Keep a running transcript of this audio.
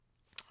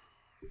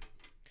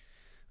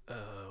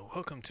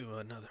Welcome to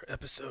another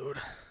episode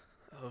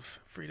of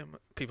Freedom.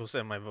 People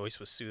said my voice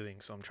was soothing,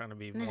 so I'm trying to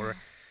be more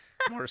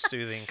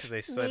soothing because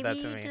they said Maybe that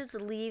to you me. just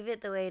leave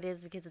it the way it is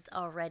because it's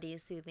already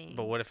soothing.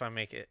 But what if I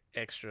make it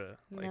extra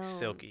like No,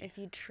 silky? if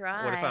you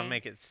try. What if I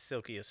make it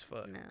silky as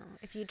fuck? No,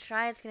 if you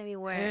try, it's gonna be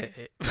worse.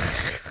 Hey,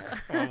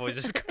 my voice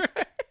just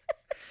cracked.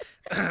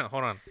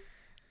 Hold on.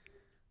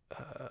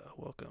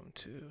 Welcome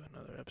to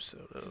another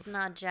episode This of is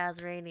not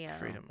jazz radio.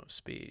 Freedom of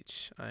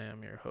Speech. I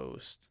am your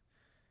host.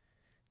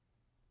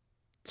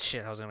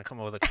 Shit, I was gonna come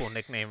up with a cool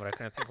nickname, but I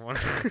couldn't think of one.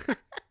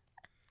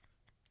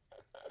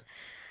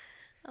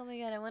 Oh my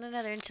god, I want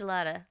another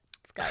enchilada.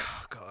 Scott.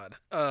 Oh God.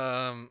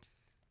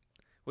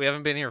 We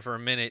haven't been here for a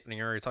minute, and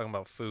you're already talking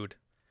about food.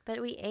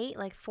 But we ate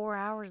like 4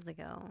 hours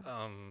ago.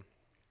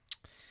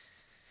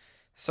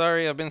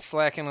 Sorry, I've been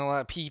slacking a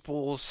lot.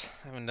 Peoples,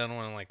 I haven't done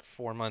one in like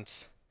 4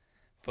 months,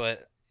 and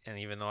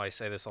even though I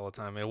say this all the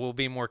time, it will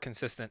be more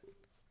consistent.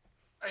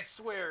 I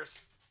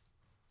swears.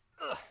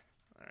 Ugh.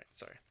 All right,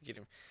 sorry.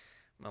 Getting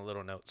my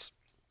little notes.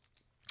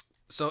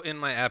 So in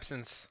my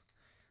absence,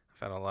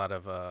 I've had a lot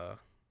of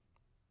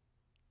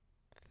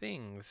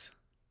things,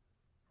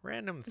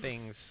 random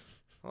things,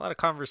 a lot of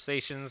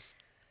conversations,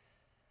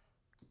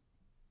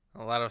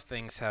 a lot of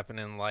things happen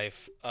in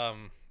life. But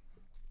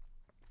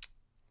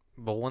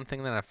one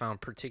thing that I found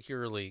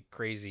particularly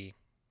crazy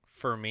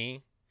for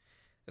me,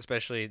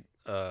 especially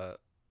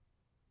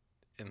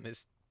in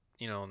this,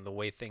 in the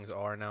way things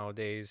are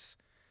nowadays,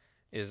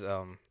 is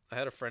I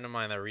had a friend of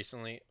mine that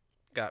recently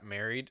got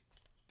married.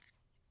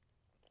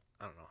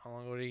 I don't know how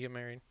long ago did he get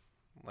married.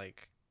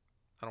 Like,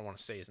 I don't want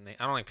to say his name.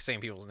 I don't like saying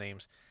people's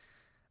names.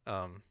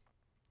 4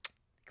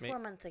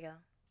 months ago.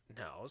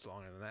 No, it was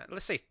longer than that.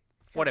 Let's say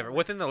 7 whatever. months.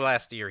 Within the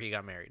last year, he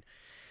got married.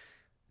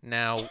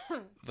 Now,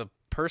 the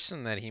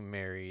person that he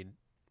married,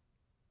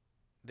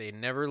 they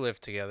never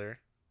lived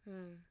together.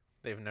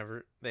 They don't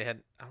think they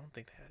had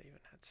even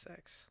had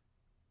sex.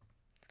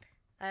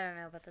 I don't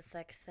know about the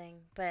sex thing,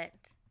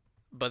 but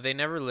But they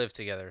never lived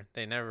together.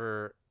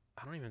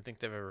 I don't even think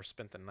they've ever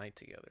spent the night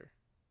together.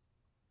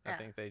 I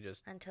think they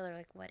just, until their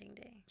like wedding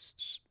day.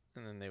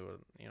 and then they would,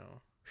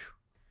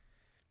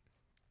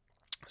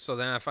 So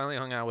then I finally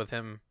hung out with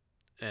him,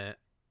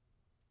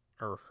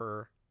 or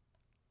her,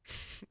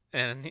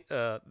 and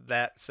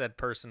that said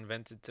person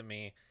vented to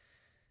me,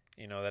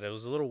 that it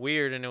was a little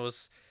weird, and it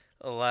was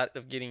a lot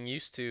of getting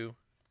used to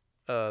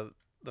the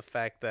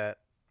fact that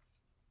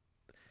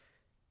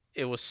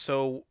it was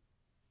so,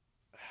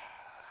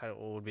 what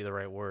would be the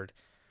right word?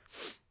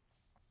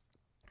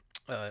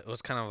 It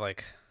was kind of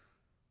like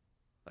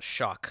a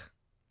shock,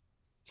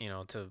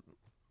 to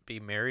be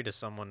married to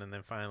someone and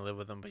then finally live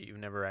with them, but you've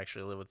never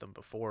actually lived with them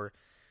before,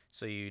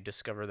 so you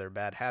discover their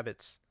bad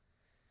habits.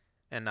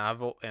 And I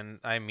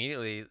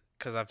immediately,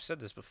 because I've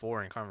said this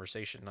before in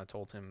conversation, I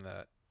told him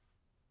that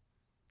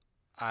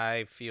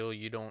I feel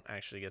you don't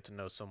actually get to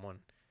know someone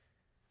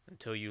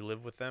until you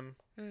live with them,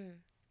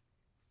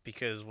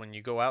 because when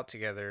you go out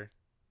together,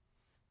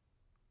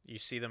 you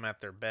see them at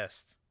their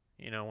best.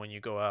 When you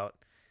go out,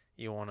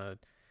 you want to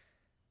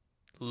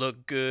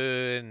look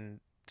good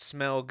and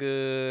smell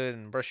good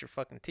and brush your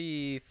fucking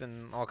teeth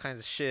and all kinds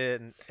of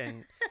shit,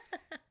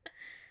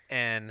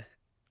 and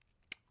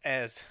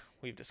as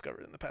we've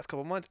discovered in the past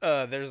couple months,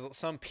 there's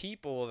some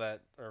people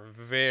that are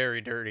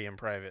very dirty in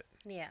private.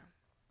 Yeah.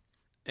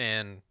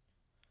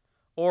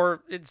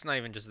 Or it's not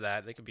even just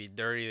that. They could be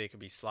dirty, they could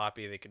be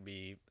sloppy, they could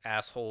be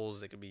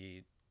assholes, they could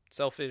be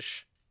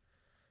selfish,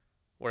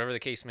 whatever the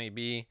case may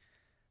be.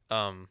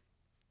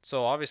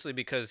 So obviously,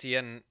 because he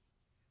hadn't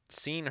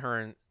seen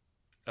her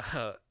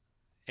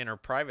in her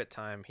private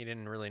time, he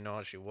didn't really know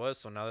how she was.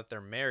 So now that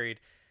they're married,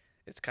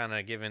 it's kind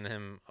of giving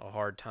him a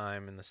hard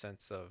time in the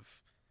sense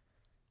of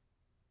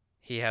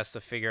he has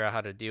to figure out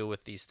how to deal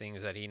with these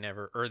things that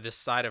or this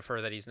side of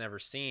her that he's never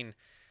seen,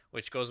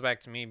 which goes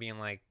back to me being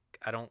like,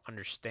 I don't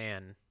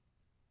understand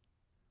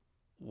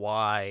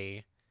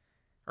why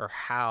or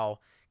how,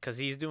 because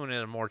he's doing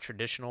it a more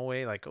traditional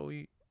way. Like,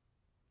 I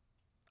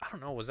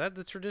don't know, was that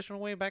the traditional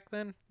way back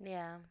then?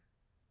 Yeah.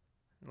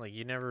 Like,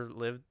 you never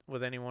lived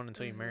with anyone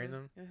until you married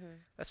them?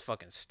 That's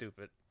fucking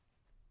stupid.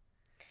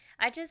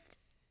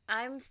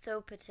 I'm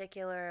so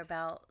particular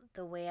about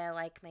the way I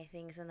like my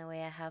things and the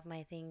way I have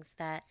my things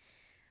that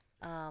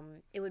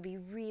it would be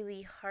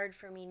really hard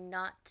for me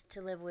not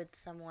to live with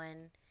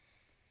someone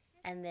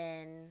and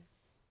then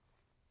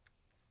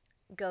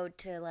go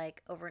to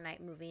like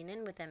overnight moving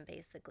in with them,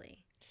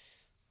 basically.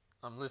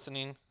 I'm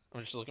listening.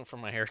 I'm just looking for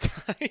my hair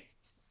tie.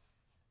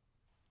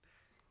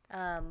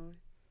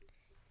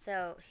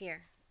 So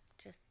here,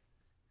 just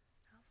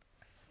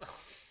stop.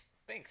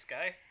 Thanks,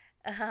 guy.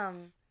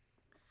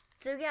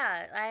 So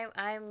yeah,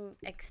 I'm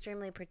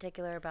extremely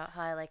particular about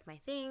how I like my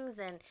things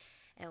and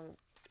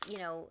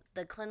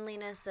the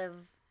cleanliness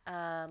of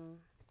my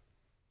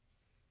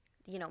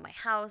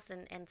house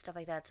and stuff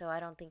like that. So I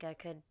don't think I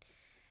could.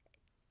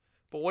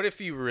 But what if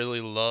you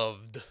really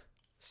loved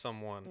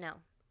someone? No,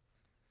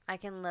 I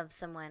can love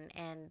someone,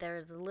 and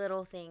there's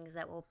little things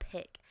that will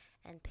pick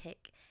and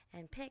pick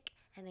and pick,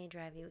 and they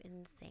drive you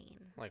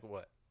insane. Like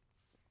what?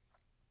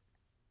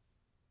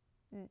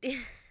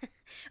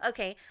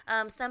 Okay.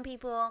 Some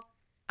people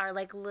are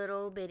like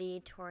little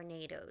bitty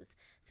tornadoes.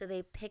 So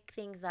they pick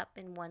things up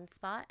in one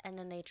spot and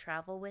then they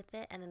travel with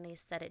it and then they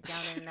set it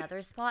down in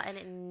another spot and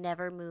it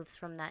never moves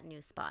from that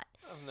new spot.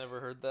 I've never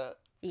heard that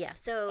Yeah.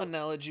 So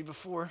analogy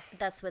before.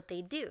 that's what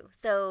they do.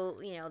 So,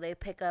 they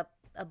pick up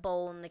a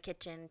bowl in the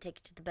kitchen, take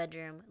it to the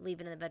bedroom, leave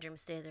it in the bedroom,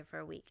 stays there for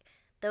a week.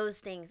 Those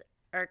things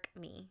irk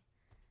me.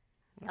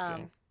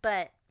 Okay.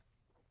 But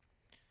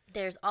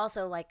there's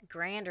also like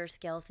grander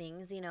scale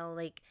things,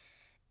 like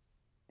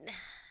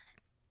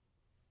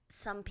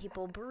some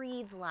people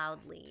breathe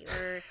loudly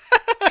or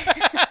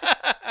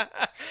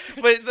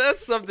But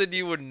that's something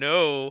you would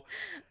know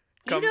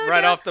you don't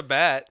right know. off the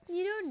bat.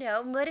 You don't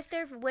know. What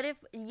if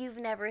you've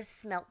never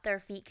smelt their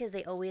feet because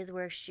they always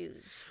wear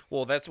shoes?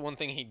 Well, that's one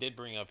thing he did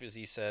bring up is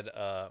he said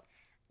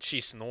she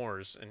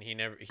snores and he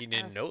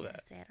didn't know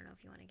that. I don't know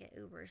if you want to get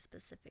uber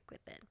specific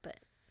with it, but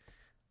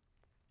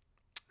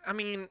I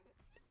mean,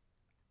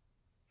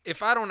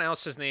 if I don't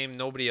announce his name,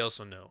 nobody else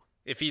will know.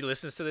 If he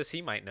listens to this,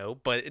 he might know,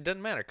 but it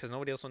doesn't matter because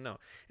nobody else will know.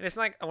 And it's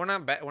like we're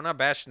not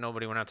bashing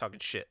nobody. We're not talking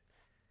shit.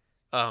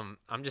 I'm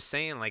just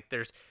saying like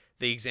there's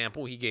the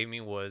example he gave me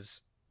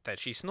was that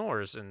she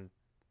snores and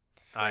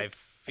I like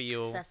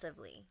feel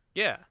excessively.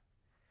 yeah.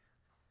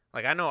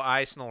 Like I know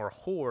I snore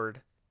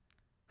horde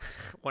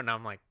when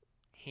I'm like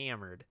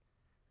hammered,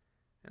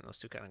 and those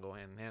two kind of go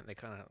hand in hand. They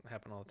kind of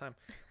happen all the time,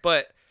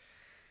 but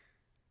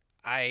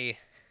I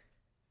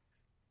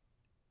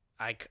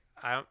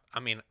I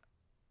mean,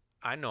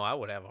 I know I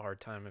would have a hard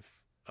time if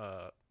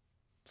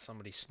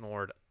somebody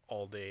snored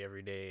all day,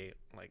 every day,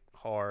 like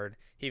hard.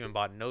 He even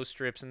bought nose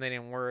strips and they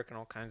didn't work and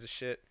all kinds of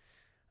shit.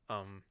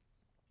 Um,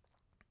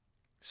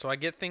 so I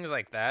get things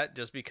like that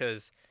just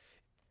because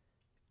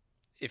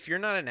if you're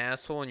not an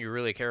asshole and you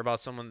really care about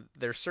someone,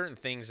 there's certain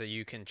things that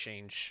you can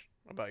change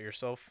about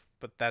yourself,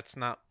 but that's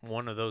not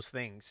one of those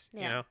things,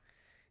 you Yeah. know?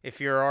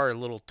 If you are a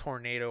little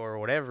tornado or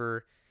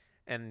whatever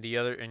and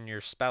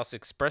your spouse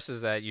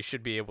expresses that, you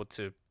should be able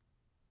to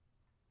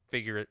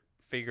figure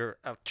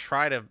out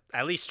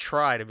at least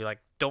try to be like,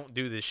 don't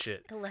do this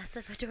shit. Less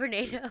of a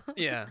tornado.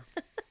 Yeah.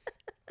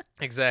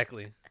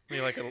 Exactly. Be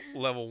like a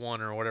level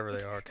 1 or whatever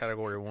they are,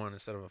 category 1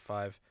 instead of a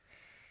 5.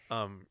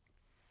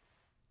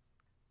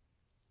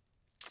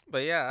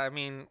 But yeah, I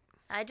mean,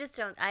 I just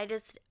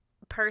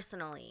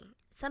personally,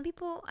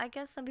 I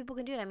guess some people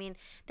can do it. I mean,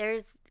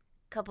 there's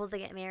couples that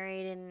get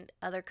married in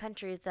other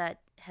countries that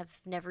have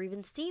never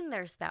even seen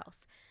their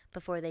spouse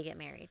before they get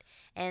married.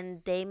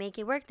 And they make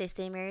it work. They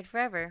stay married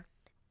forever.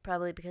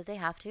 Probably because they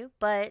have to.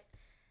 But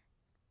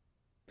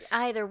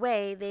either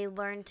way, they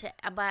learn to,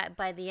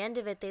 by the end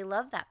of it, they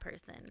love that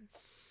person.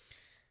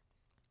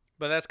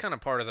 but that's kind of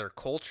part of their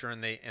culture,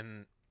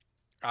 and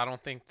I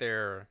don't think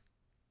they're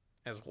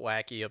as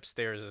wacky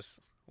upstairs as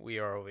we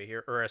are over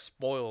here, or as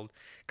spoiled,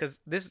 because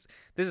this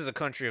is a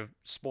country of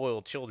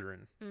spoiled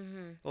children.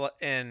 Mm-hmm.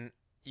 And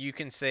you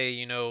can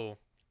say,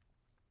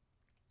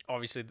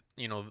 obviously,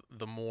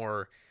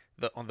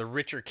 the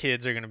richer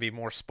kids are going to be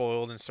more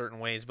spoiled in certain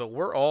ways, but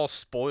we're all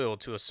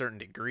spoiled to a certain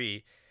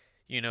degree.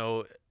 You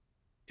know,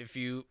 if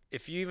you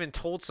even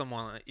told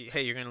someone,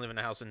 hey, you're going to live in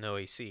a house with no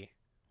AC,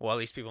 well, at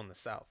least people in the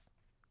South,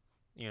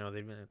 they'd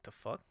be like, the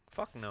fuck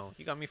no,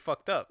 you got me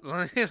fucked up.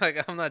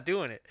 Like, I'm not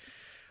doing it.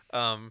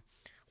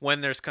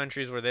 When there's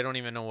countries where they don't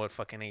even know what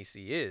fucking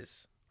AC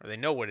is, or they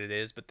know what it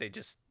is, but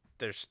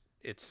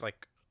it's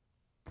like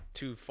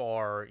too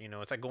far,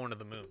 it's like going to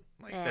the moon.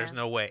 Like, Yeah. there's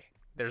no way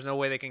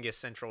they can get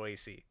central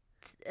AC.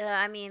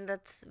 I mean,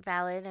 that's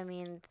valid. I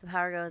mean, the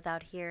power goes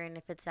out here, and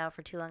if it's out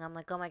for too long, I'm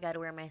like, oh my God,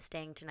 where am I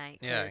staying tonight?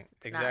 'Cause Yeah,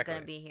 it's exactly. not going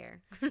to be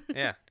here.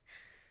 Yeah.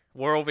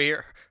 We're over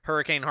here.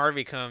 Hurricane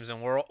Harvey comes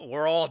and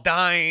we're all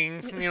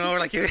dying. We're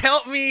like,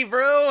 help me,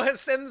 bro.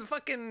 Send the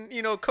fucking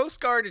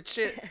Coast Guard and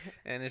shit.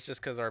 And it's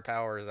just because our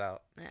power is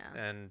out, Yeah.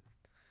 and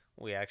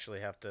we actually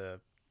have to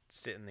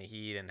sit in the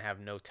heat and have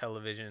no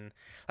television.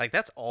 Like,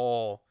 that's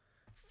all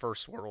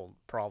first world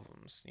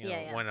problems.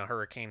 Yeah. When a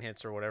hurricane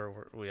hits or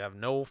whatever, we have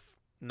no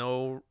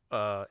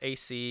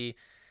AC,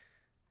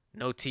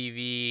 no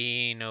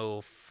TV,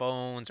 no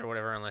phones or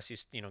whatever, unless you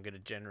get a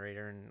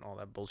generator and all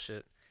that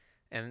bullshit.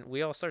 And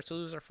we all start to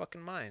lose our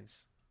fucking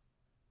minds.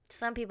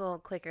 Some people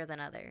quicker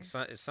than others.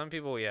 Some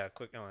people, yeah,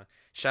 quick.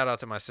 Shout out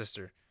to my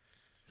sister.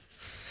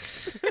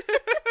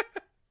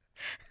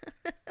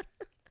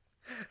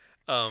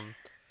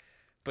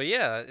 But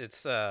yeah,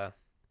 it's oh,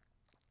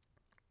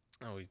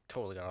 we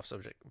totally got off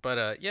subject.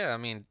 But yeah, I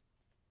mean,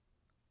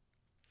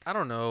 I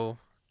don't know.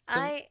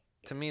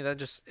 To me, that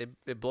just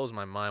it blows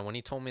my mind. When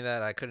he told me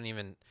that, I couldn't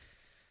even.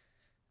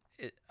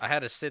 I had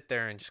to sit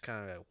there and just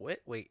kind of like, what?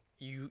 Wait,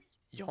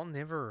 y'all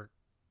never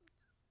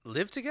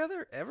lived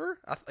together ever?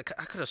 I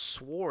could have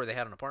swore they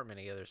had an apartment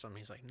together or something.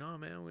 He's like, no,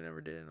 man, we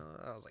never did. And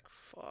I was like,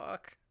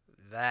 fuck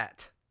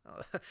that.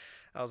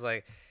 I was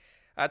like,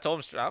 I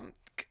told him,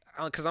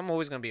 because I'm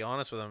always gonna be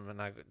honest with him, and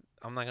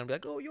I'm not gonna be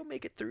like, oh, you'll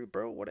make it through,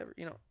 bro, whatever.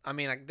 I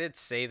mean, I did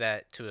say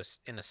that to us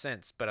in a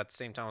sense, but at the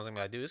same time, I was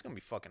like, dude, it's gonna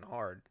be fucking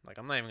hard. Like,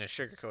 I'm not even gonna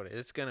sugarcoat it.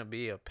 It's gonna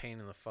be a pain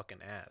in the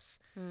fucking ass.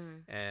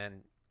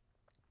 And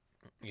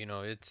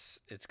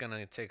it's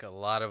gonna take a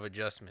lot of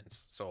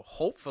adjustments. So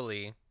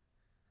hopefully,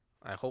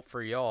 I hope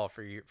for y'all,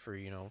 for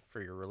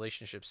your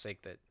relationship's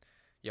sake, that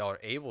y'all are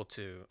able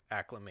to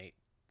acclimate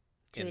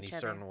To in each these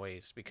other. certain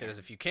ways. Yeah. Because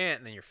if you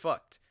can't, then you're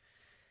fucked.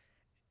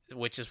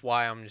 Which is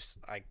why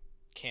I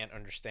can't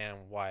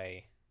understand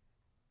why,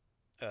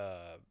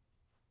 uh,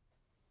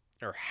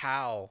 or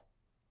how,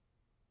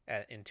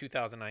 in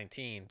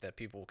 2019 that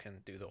people can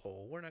do the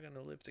whole "we're not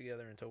gonna live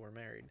together until we're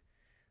married."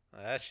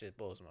 That shit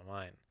blows my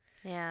mind.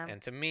 Yeah.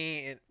 And to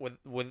me,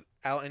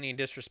 without any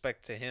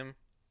disrespect to him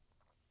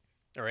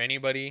or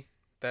anybody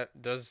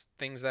that does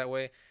things that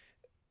way,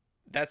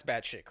 that's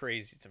batshit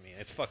crazy to me.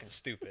 It's fucking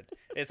stupid.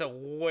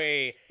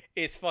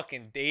 It's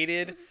fucking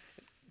dated.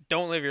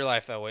 Don't live your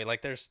life that way.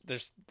 Like there's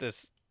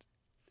this.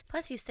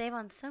 Plus, you save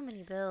on so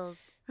many bills.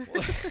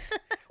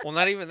 Well,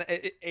 not even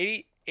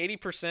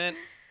 80%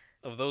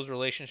 of those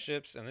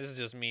relationships, and this is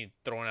just me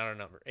throwing out a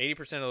number. 80%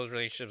 of those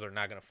relationships are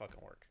not gonna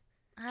fucking work.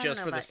 I don't Just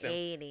know for the about sim.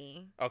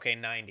 80. Okay,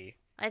 90.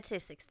 I'd say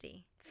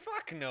 60.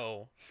 Fuck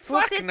no.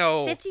 Well, Fuck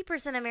no.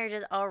 50% of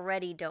marriages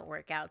already don't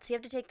work out. So you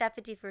have to take that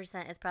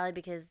 50%. It's probably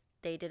because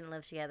they didn't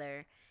live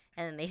together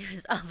and then they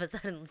just all of a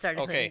sudden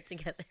started living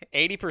together.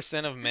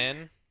 80% of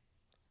men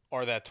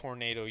are that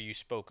tornado you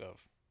spoke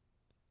of.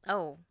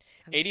 Oh,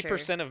 I'm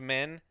 80% sure. of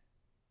men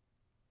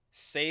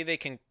say they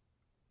can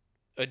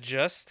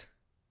adjust,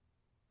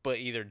 but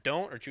either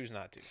don't or choose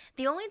not to.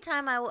 The only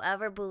time I will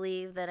ever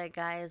believe that a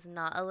guy is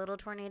not a little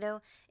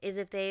tornado is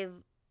if they've,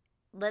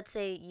 let's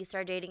say you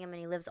start dating him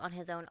and he lives on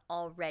his own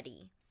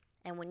already.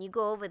 And when you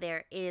go over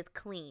there, it is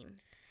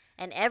clean.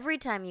 And every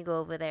time you go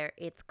over there,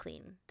 it's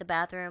clean. The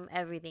bathroom,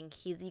 everything.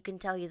 You can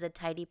tell he's a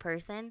tidy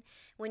person.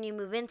 When you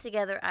move in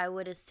together, I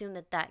would assume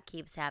that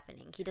keeps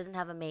happening. He doesn't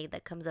have a maid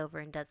that comes over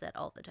and does that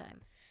all the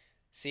time.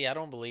 See, I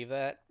don't believe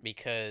that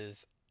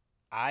because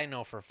I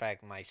know for a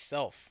fact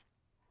myself,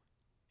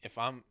 if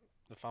I'm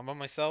by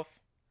myself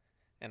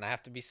and I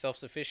have to be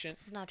self-sufficient,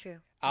 This is not true.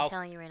 I'm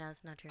telling you right now,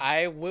 it's not true.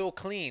 I will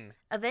clean.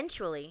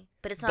 Eventually,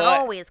 but it's not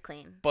always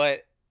clean.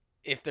 But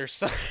if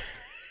there's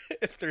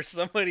if there's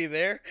somebody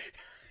there,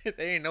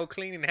 there ain't no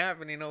cleaning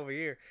happening over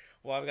here.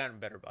 Well, I've gotten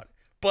better about it.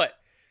 But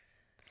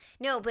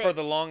no, but for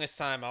the longest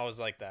time, I was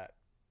like that.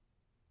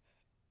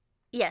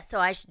 Yeah,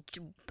 so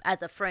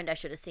as a friend, I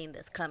should have seen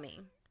this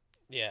coming.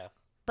 Yeah.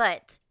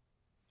 But,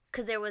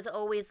 because there was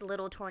always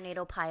little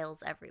tornado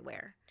piles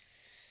everywhere.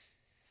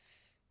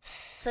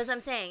 So as I'm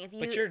saying,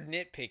 But you're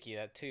nitpicky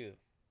that too.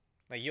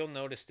 Like you'll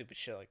notice stupid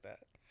shit like that.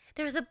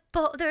 There's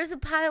a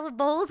pile of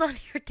bowls on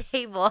your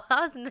table.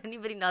 How's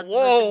anybody not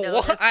supposed to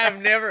know this? I have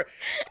never.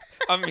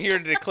 I'm here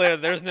to declare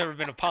there's never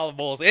been a pile of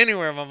bowls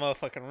anywhere in my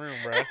motherfucking room,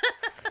 bro.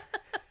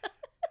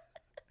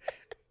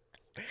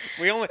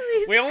 we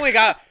only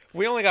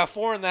got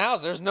 4 in the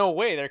house. There's no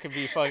way there could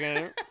be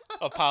fucking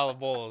a pile of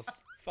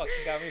bowls. Fucking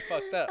got me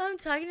fucked up. I'm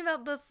talking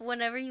about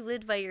whenever you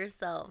lived by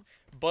yourself.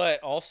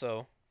 But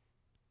also,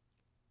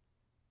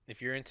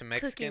 if you're into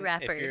Cookie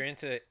wrappers. if you're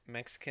into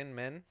Mexican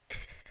men,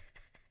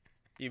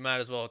 you might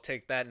as well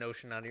take that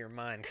notion out of your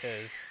mind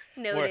because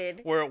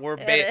noted.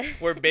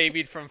 We're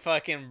babied from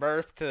fucking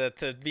birth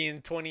to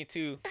being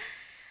 22.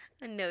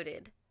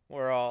 Noted.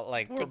 We're all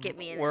like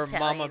we're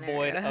mama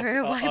boyed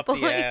up boy.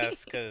 the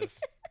ass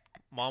because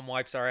mom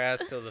wipes our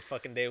ass till the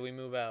fucking day we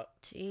move out.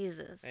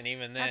 Jesus. And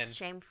even then, that's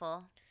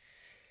shameful.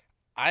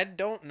 I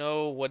don't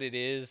know what it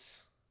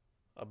is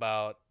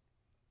about.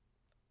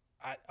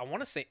 I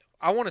want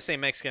to say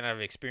Mexican out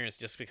of experience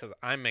just because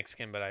I'm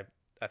Mexican, but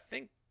I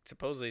think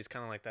supposedly it's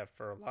kind of like that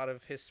for a lot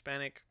of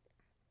Hispanic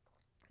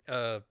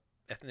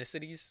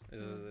ethnicities.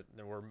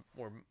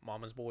 We're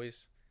mama's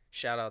boys.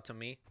 Shout out to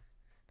me,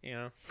 you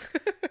know.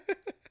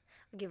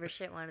 I'll give her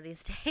shit one of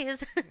these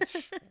days.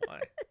 Why?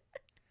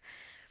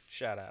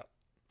 Shout out.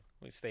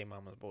 We stay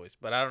mama's boys,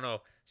 but I don't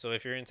know. So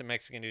if you're into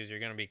Mexican dudes,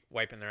 you're gonna be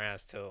wiping their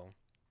ass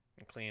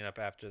and cleaning up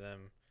after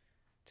them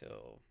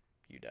till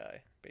you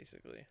die,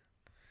 basically.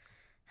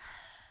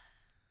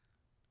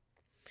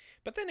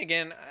 But then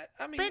again,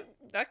 I mean,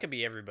 that could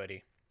be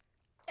everybody.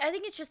 I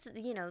think it's just,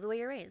 the way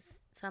you're raised.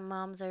 Some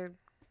moms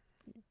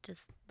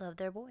just love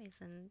their boys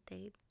and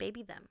they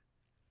baby them.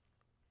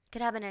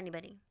 Could happen to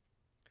anybody.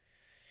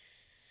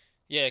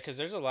 Yeah, because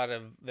there's a lot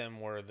of them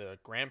where the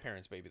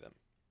grandparents baby them.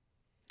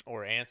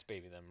 Or aunts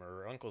baby them.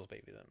 Or uncles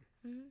baby them.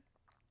 Mm-hmm.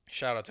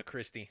 Shout out to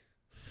Christy.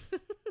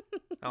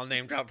 I'll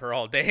name drop her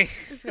all day.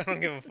 I don't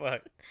give a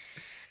fuck.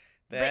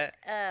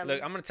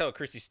 Look, I'm gonna tell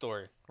Christy's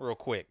story real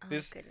quick. Oh,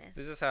 this goodness.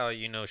 This is how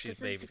you know she's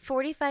baby. This is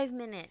 45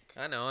 minutes.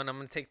 I know, and I'm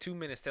gonna take 2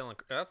 minutes telling.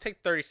 I'll take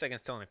 30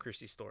 seconds telling a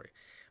Christy story.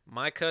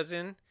 My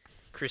cousin,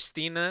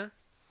 Christina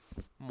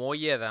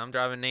Moyeda. I'm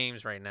driving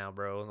names right now,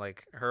 bro.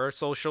 Like her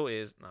social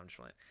is. No, I'm just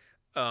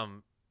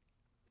playing.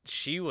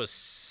 She was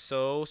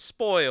so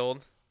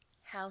spoiled.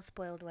 How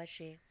spoiled was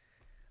she?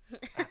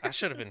 I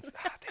should have been.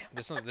 Damn,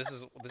 this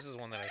is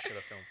one that I should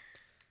have filmed.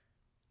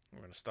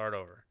 We're gonna start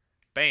over.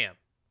 Bam.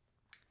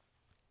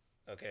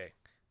 Okay,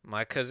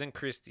 my cousin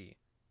Christy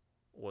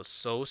was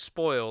so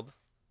spoiled.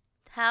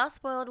 How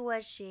spoiled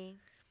was she?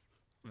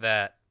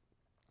 That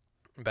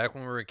back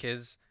when we were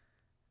kids,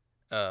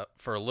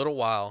 for a little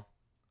while.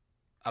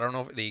 I don't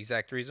know the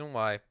exact reason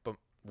why, but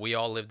we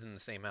all lived in the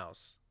same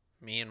house.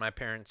 Me and my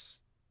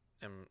parents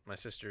and my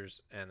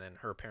sisters, and then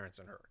her parents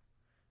and her.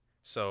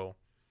 So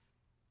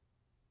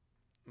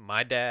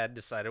my dad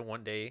decided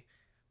one day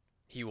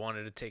he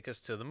wanted to take us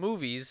to the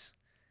movies.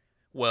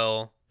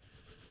 Well,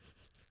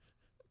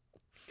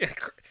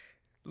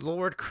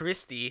 Lord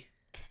Christie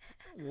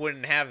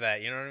wouldn't have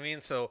that. You know what I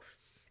mean? So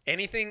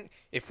anything,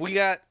 if we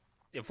got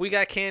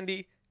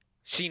candy,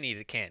 she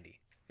needed candy.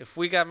 If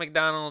we got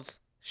McDonald's,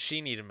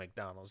 she needed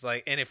McDonald's.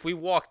 Like, and if we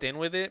walked in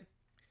with it,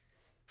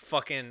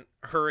 fucking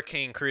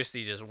Hurricane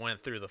Christie just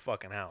went through the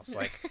fucking house.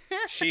 Like,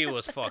 she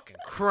was fucking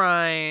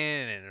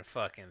crying and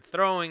fucking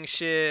throwing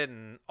shit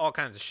and all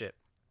kinds of shit.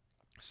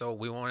 So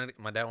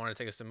my dad wanted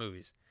to take us to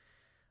movies.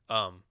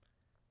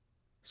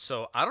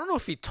 So I don't know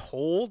if he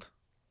told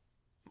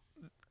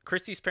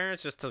Christie's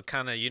parents just to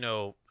kind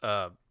of,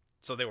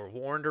 so they were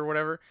warned or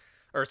whatever,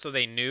 or so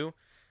they knew,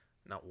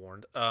 not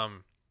warned.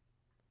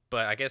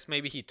 But I guess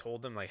maybe he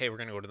told them like, hey, we're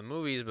gonna go to the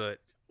movies, but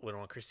we don't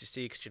want Christy to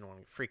see because she don't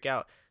want to freak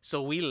out.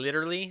 So we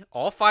literally,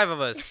 all 5 of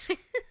us,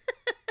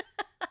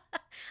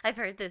 I've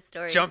heard this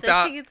story. jumped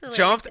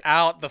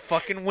out the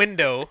fucking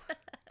window.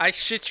 I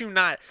shit you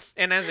not.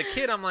 And as a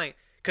kid, I'm like,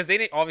 because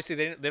they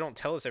don't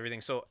tell us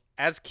everything. So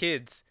as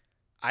kids,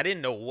 I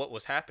didn't know what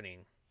was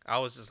happening. I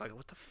was just like,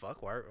 what the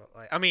fuck? Why?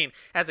 I mean,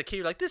 as a kid,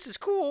 you're like, this is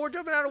cool. We're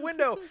jumping out a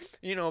window,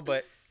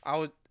 But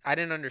I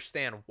didn't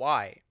understand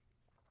why.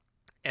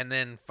 And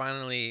then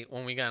finally,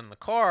 when we got in the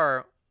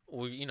car,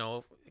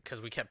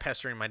 because we kept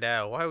pestering my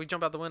dad, why we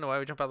jump out the window? Why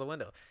we jump out the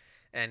window?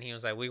 And he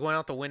was like, we went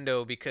out the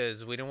window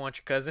because we didn't want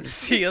your cousin to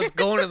see us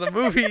going to the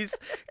movies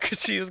because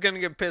she was going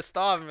to get pissed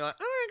off and be like,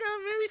 oh my God,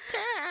 movie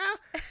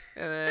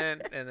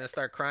time. And then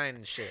start crying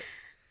and shit.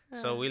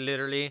 So we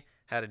literally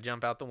had to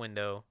jump out the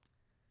window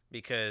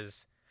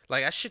because,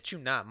 like, I shit you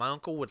not, my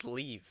uncle would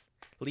leave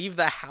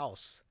the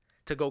house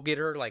to go get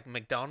her, like,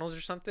 McDonald's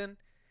or something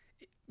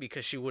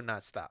because she would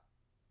not stop.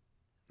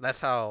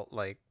 That's how,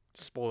 like,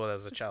 spoiled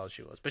as a child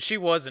she was. But she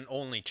was an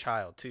only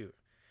child, too.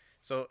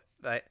 So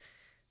that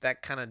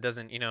kind of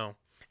doesn't,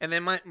 And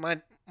then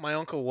my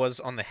uncle was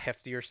on the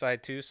heftier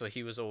side, too. So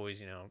he was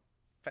always,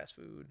 fast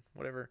food,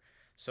 whatever.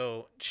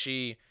 So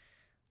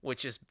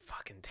which is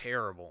fucking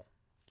terrible.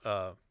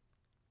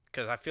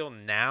 Because I feel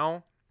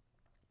now,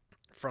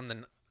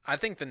 I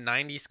think the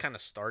 90s kind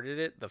of started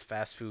it, the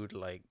fast food,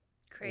 like,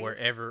 craze.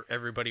 Wherever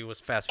everybody was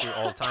fast food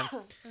all the time.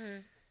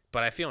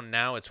 But I feel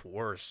now it's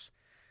worse.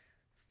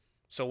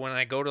 So when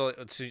I go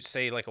to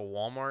say like a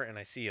Walmart and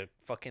I see a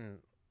fucking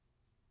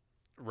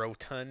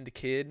rotund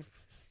kid,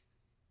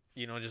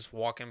 just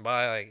walking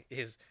by,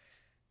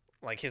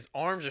 like his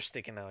arms are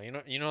sticking out. You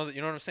know what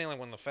I'm saying? Like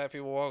when the fat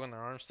people walk and their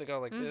arms stick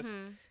out like this.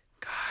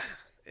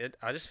 God,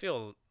 I just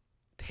feel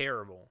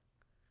terrible.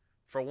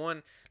 For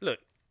one, look,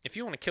 if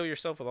you want to kill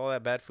yourself with all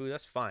that bad food,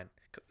 that's fine.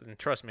 And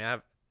trust me,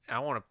 I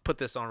want to put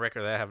this on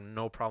record that I have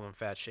no problem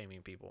fat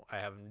shaming people. I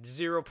have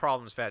zero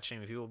problems fat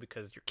shaming people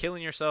because you're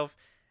killing yourself,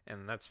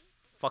 and that's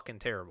fucking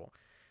terrible.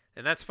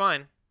 And that's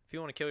fine. If you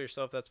want to kill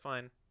yourself, that's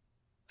fine.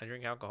 I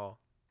drink alcohol.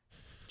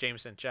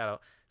 Jameson, shout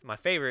out. It's my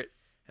favorite,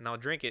 and I'll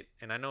drink it,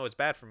 and I know it's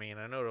bad for me, and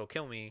I know it'll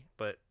kill me,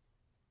 but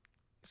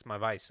it's my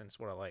vice, and it's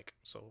what I like.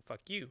 So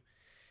fuck you.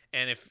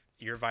 And if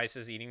your vice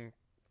is eating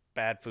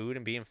bad food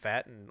and being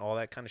fat and all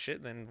that kind of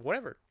shit, then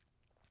whatever.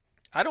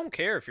 I don't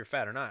care if you're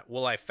fat or not.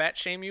 Will I fat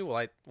shame you? Will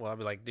I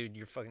be like, dude,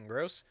 you're fucking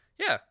gross?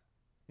 Yeah.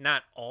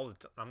 Not all the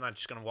time. I'm not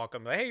just going to walk up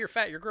and be like, hey, you're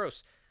fat, you're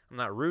gross. I'm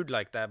not rude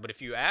like that. But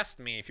if you asked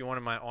me, if you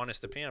wanted my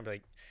honest opinion, I'd be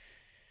like,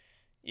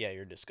 yeah,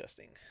 you're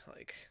disgusting.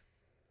 Like,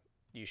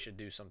 you should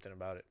do something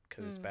about it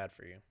because it's bad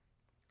for you.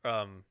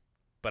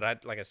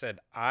 But like I said,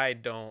 I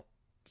don't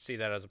see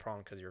that as a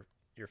problem because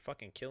you're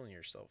fucking killing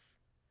yourself.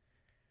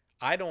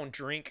 I don't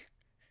drink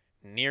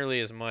nearly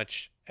as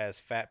much as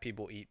fat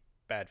people eat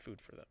bad food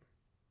for them.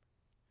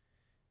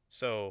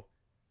 So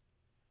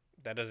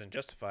that doesn't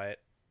justify it,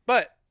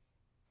 but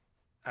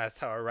that's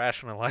how I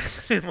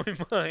rationalize it in my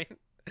mind.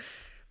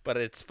 But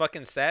it's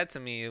fucking sad to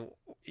me,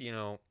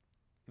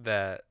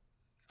 that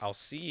I'll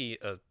see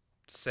a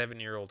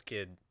 7-year-old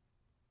kid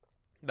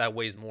that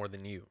weighs more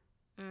than you.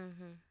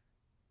 Mm-hmm.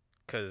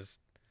 'Cause,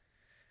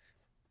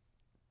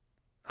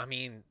 I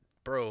mean,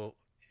 bro,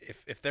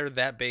 if they're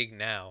that big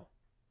now,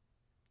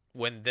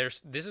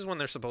 this is when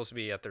they're supposed to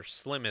be at their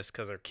slimmest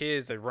because they're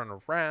kids, they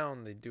run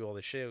around, they do all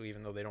this shit,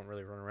 even though they don't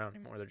really run around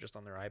anymore. They're just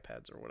on their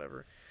iPads or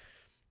whatever.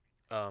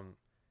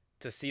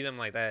 To see them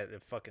like that,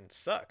 it fucking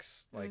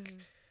sucks. Like,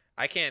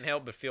 I can't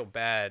help but feel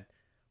bad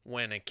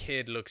when a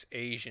kid looks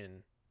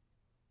Asian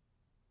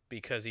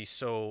because he's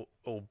so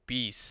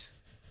obese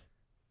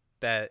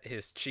that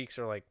his cheeks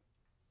are like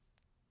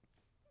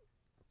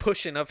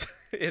pushing up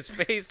his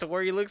face to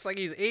where he looks like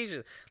he's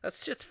Asian.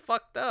 That's just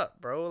fucked up,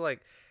 bro.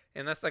 Like,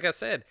 and that's like I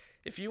said,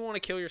 if you want to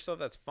kill yourself,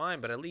 that's fine,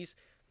 but at least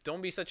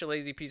don't be such a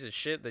lazy piece of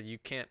shit that you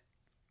can't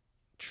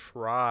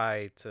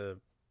try to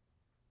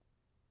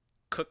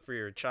cook for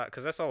your child.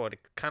 Because that's all what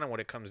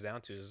it comes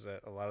down to is that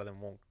a lot of them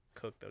won't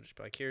cook. They'll just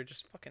be like, here's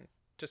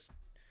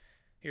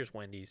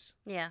Wendy's.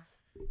 Yeah.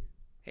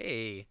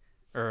 hey,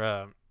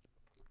 or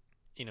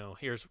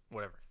here's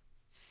whatever.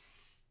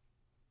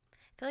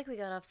 I feel like we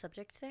got off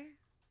subject there.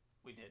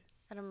 We did.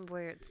 I don't remember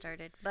where it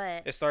started,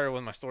 but It started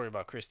with my story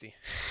about Christy.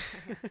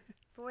 but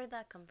where'd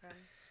that come from?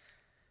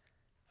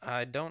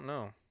 I don't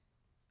know.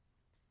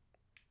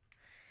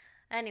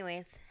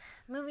 Anyways,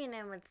 moving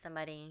in with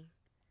somebody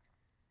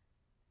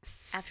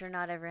after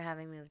not ever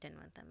having moved in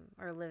with them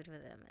or lived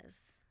with them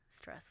is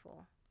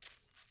stressful.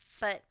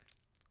 But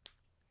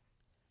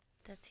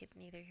that's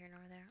neither here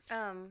nor there.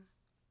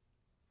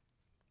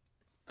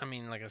 I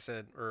mean, like I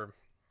said, or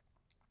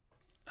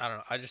I don't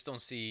know. I just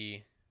don't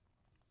see.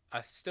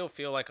 I still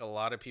feel like a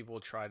lot of people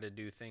try to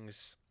do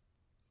things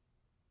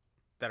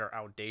that are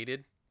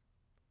outdated,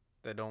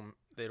 that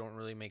they don't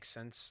really make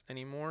sense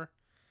anymore.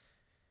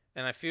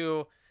 And I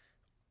feel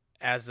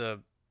as a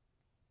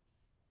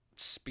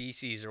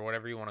species or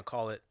whatever you want to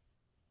call it,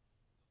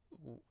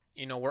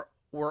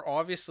 we're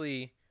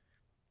obviously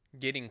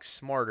getting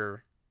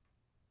smarter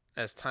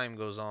as time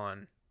goes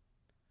on.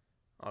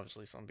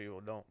 Obviously, some people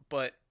don't,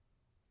 but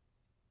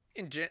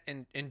in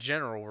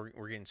general,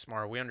 we're getting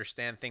smarter. We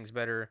understand things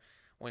better.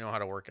 We know how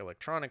to work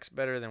electronics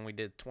better than we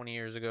did 20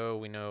 years ago.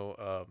 We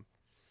know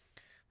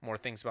more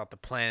things about the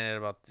planet,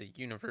 about the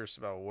universe,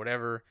 about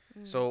whatever.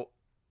 So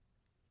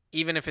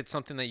even if it's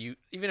something that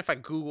even if I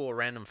Google a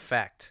random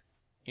fact,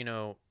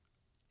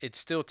 it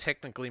still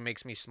technically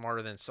makes me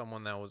smarter than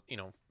someone that was,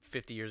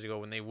 50 years ago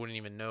when they wouldn't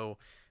even know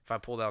if I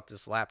pulled out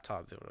this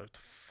laptop. They were like, "The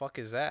fuck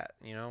is that?"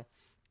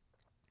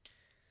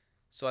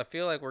 So I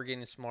feel like we're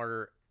getting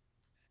smarter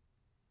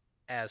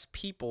as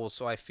people.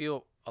 So I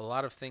feel a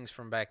lot of things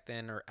from back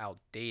then are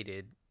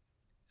outdated.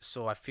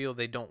 So I feel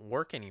they don't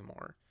work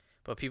anymore.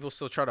 But people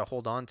still try to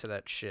hold on to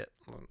that shit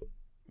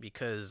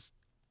because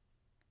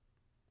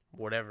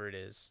whatever it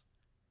is,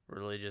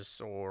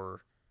 religious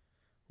or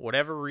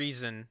whatever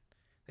reason,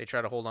 they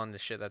try to hold on to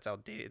shit that's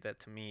outdated that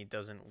to me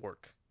doesn't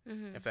work.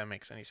 If that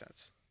makes any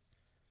sense.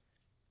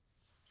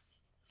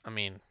 I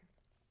mean,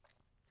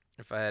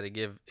 if I had to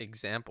give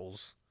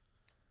examples,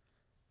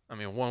 I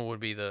mean, one would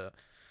be and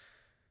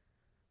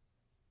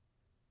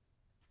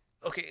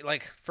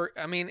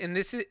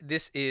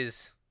this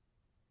is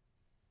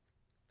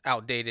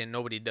outdated and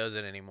nobody does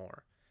it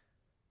anymore.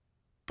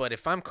 But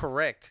if I'm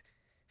correct,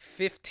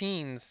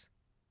 15s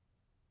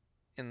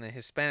in the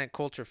Hispanic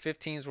culture,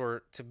 15s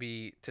were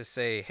to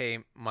say, "Hey,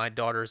 my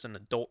daughter's an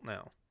adult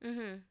now."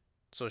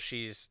 So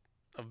she's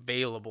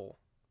available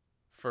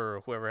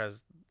for whoever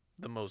has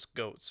the most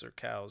goats or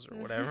cows or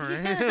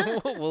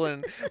whatever,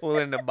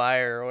 willing to buy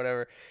her or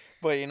whatever.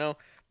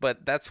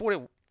 But that's what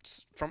it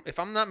from. If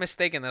I'm not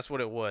mistaken, that's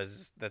what it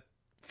was. That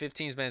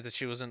 15s meant that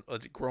she wasn't a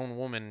grown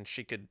woman.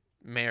 She could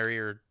marry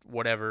or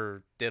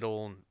whatever,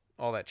 diddle and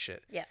all that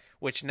shit. Yeah.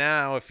 Which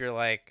now, if you're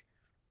like,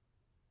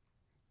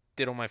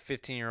 diddle my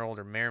 15-year-old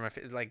or marry my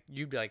like,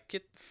 you'd be like,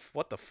 "Get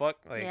what the fuck?"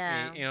 Like,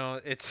 yeah.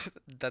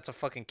 that's a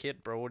fucking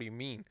kid, bro. What do you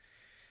mean?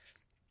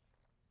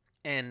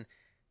 And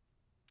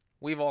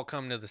we've all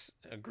come to this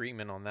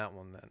agreement on that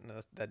one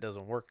that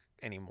doesn't work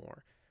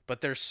anymore.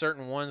 But there's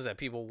certain ones that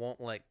people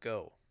won't let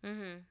go.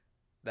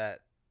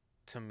 That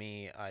to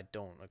me I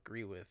don't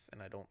agree with,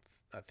 and I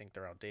think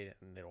they're outdated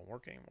and they don't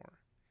work anymore.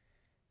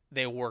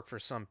 They work for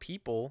some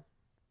people,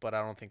 but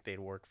I don't think they'd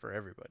work for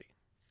everybody.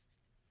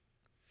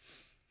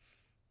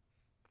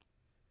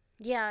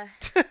 Yeah.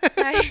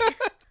 Sorry.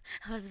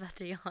 I was about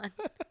to yawn.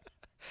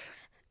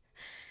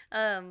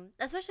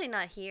 Especially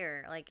not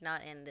here, like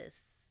not in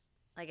this.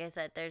 Like I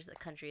said, there's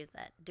countries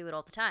that do it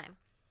all the time,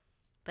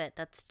 but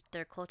that's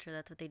their culture.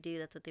 That's what they do.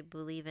 That's what they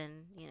believe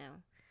in.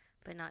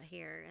 But not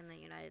here in the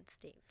United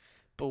States.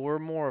 But we're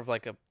more of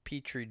like a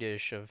petri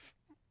dish of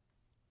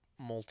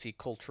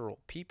multicultural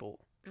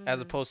people,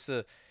 as opposed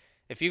to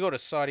if you go to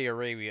Saudi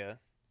Arabia,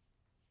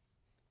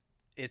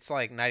 it's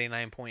like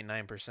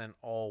 99.9%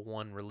 all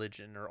one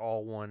religion or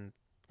all one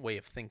way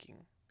of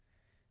thinking,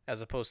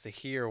 as opposed to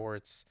here where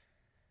it's,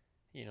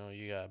 you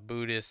got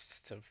Buddhists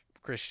to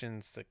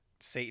Christians to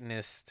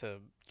Satanists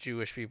to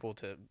Jewish people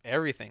to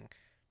everything.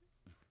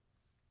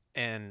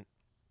 And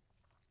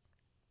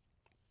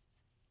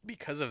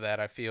because of that,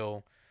 I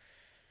feel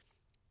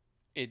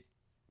it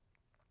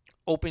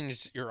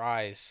opens your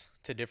eyes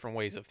to different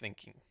ways of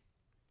thinking.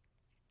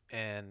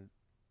 And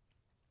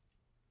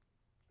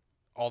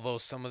although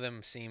some of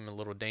them seem a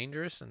little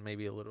dangerous and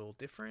maybe a little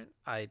different,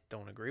 I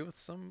don't agree with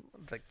some.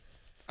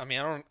 I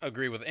don't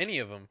agree with any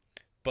of them,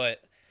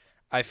 but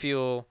I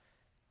feel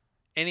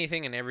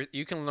anything and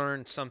you can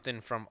learn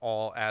something from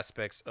all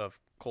aspects of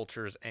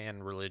cultures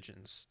and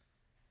religions.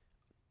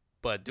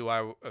 But do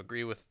I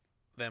agree with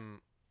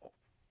them,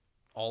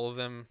 all of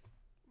them,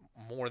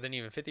 more than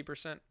even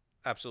 50%?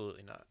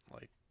 Absolutely not.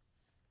 Like,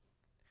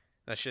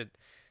 that shit,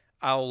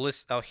 I'll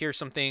hear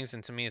some things,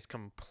 and to me, it's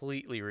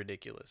completely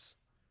ridiculous.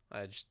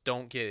 I just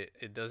don't get it.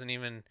 It doesn't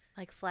even,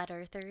 like flat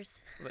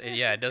earthers.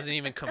 Yeah, it doesn't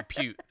even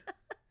compute.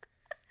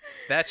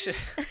 That's just,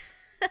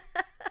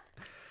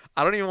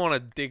 I don't even want to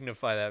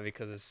dignify that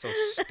because it's so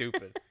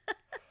stupid.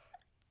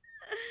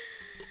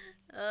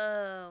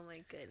 Oh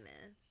my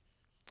goodness.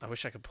 I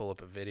wish I could pull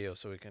up a video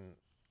so we can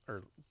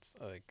or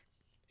like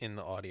in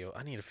the audio.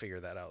 I need to figure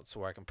that out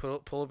so I can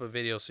pull up a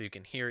video so you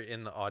can hear it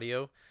in the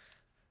audio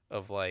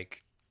of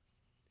like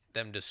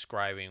them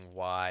describing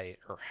why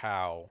or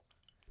how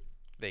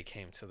they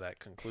came to that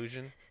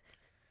conclusion.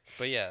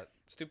 But yeah,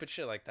 stupid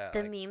shit like that.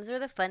 The Like, memes are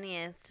the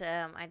funniest.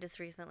 I just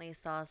recently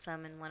saw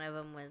some, and one of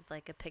them was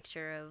like a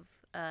picture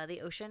of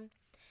the ocean,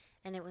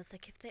 and it was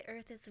like, if the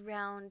Earth is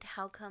round,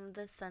 how come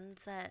the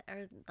sunset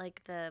or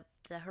like the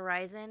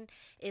horizon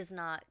is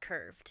not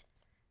curved?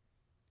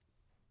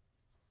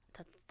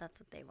 That's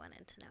what they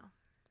wanted to know.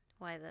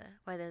 Why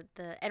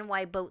and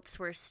why boats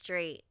were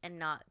straight and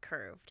not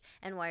curved,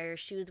 and why our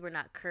shoes were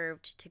not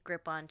curved to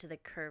grip onto the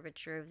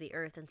curvature of the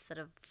Earth instead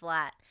of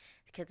flat,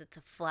 because it's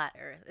a flat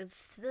Earth.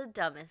 It's the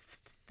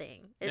dumbest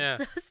thing. It's yeah.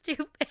 so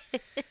stupid.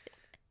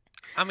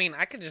 I mean,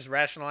 I can just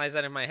rationalize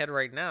that in my head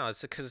right now.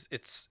 It's because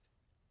it's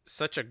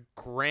such a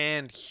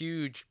grand,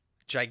 huge,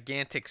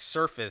 gigantic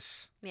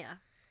surface. Yeah.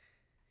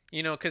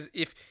 You know, because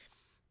if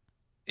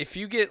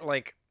you get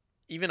like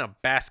even a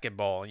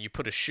basketball and you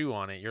put a shoe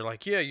on it, you're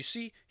like, yeah, you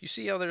see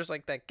how there's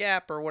like that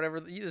gap or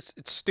whatever. It's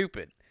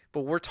stupid.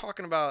 But we're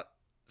talking about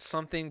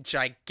something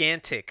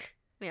gigantic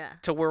Yeah.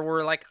 to where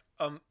we're like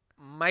a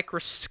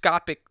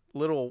microscopic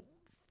little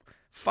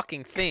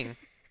fucking thing.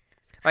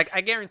 Like,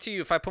 I guarantee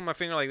you, if I put my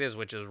finger like this,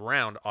 which is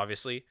round,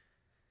 obviously,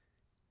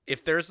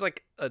 if there's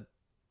like a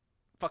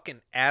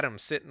fucking atom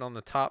sitting on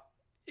the top,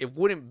 it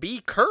wouldn't be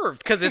curved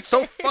because it's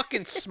so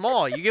fucking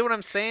small. You get what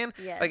I'm saying?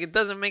 Yes. Like, it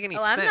doesn't make any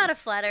Oh, sense. I'm not a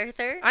flat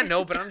earther. I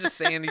know, but I'm just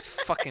saying these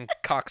fucking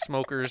cock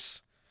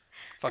smokers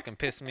fucking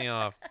piss me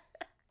off.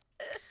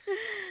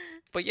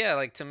 But yeah,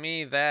 like, to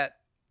me, that...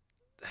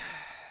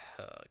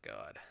 Oh,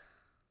 God.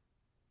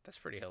 That's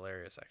pretty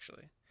hilarious,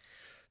 actually.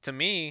 To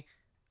me,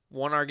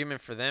 one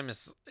argument for them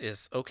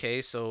is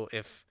okay, so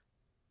if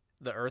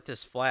the Earth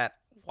is flat,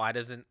 why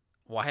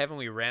haven't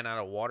we ran out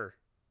of water?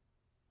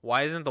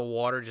 Why isn't the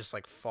water just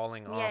like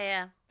falling off?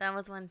 Yeah, that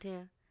was one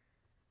too.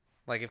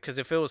 Like, because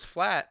if it was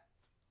flat,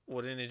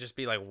 wouldn't it just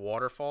be like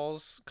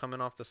waterfalls coming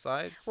off the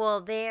sides?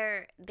 Well,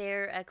 their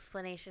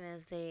explanation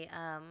is they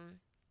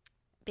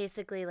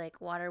basically, like,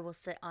 water will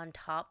sit on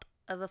top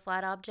of a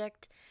flat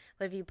object,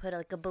 but if you put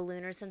like a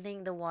balloon or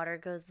something, the water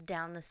goes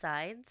down the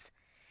sides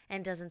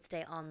and doesn't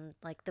stay on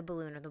like the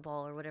balloon or the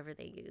ball or whatever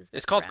they use.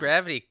 It's called around.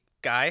 gravity,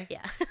 guy.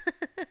 Yeah.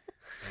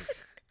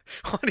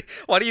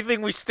 Why do you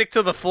think we stick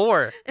to the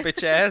floor,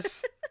 bitch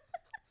ass?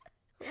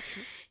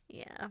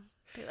 Yeah.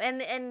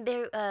 And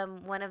there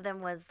one of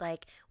them was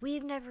like,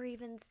 we've never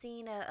even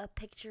seen a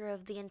picture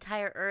of the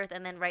entire Earth,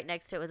 and then right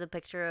next to it was a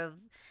picture of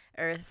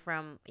Earth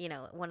from,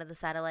 one of the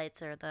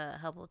satellites or the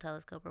Hubble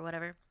telescope or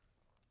whatever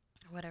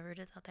it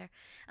is out there.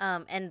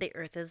 And the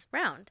Earth is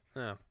round.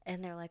 Yeah.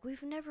 And they're like,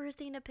 we've never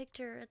seen a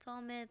picture. It's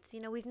all myths.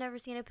 We've never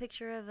seen a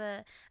picture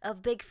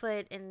of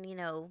Bigfoot and,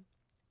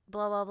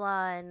 blah, blah,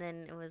 blah. And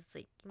then it was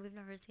like, we've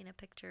never seen a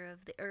picture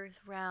of the Earth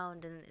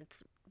round. And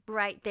it's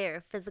right there,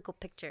 a physical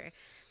picture.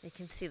 You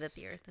can see that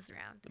the Earth is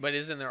round. But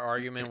isn't there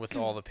argument with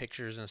all the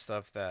pictures and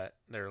stuff that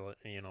they're,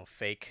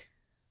 fake?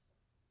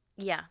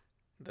 Yeah.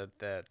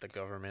 That the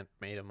government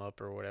made them up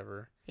or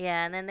whatever?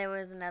 Yeah, and then there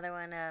was another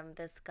one.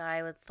 This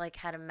guy was like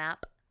had a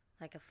map,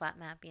 like a flat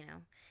map,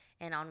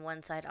 and on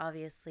one side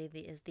obviously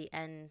is the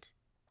end,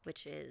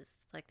 which is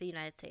like the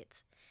United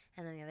States,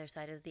 and then the other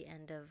side is the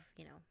end of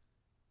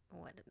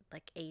what,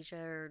 like Asia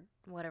or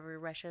whatever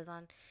Russia's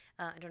on.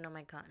 I don't know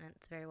my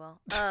continents very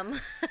well. I'm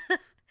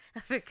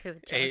very good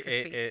with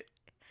geography.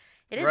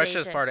 It is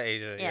Russia's Asia. part of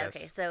Asia. Yeah. Yes.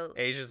 Okay. So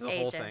Asia's the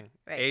whole thing.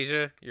 Right.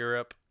 Asia,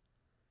 Europe,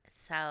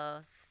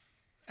 South.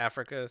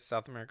 Africa,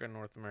 South America,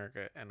 North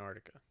America,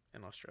 Antarctica,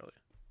 and Australia.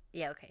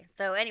 Yeah, okay.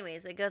 So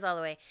anyways, it goes all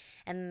the way.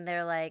 And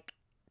they're like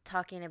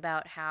talking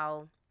about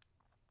how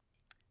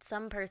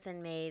some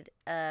person made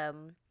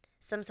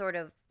some sort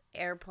of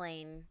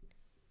airplane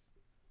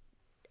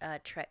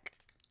trick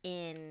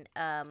in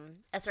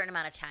a certain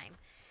amount of time.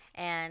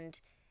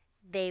 And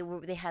they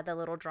had the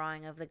little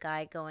drawing of the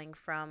guy going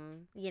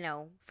from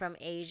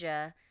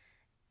Asia,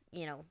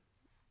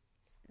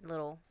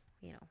 little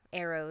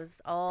arrows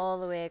all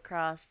the way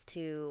across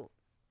to,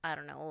 I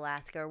don't know,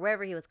 Alaska or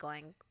wherever he was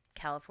going,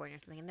 California or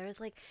something. And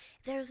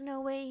there's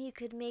no way he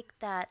could make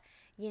that,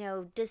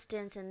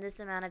 distance in this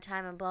amount of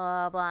time and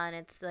blah, blah, blah. And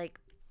it's like,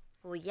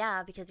 well,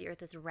 yeah, because the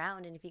Earth is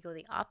round. And if you go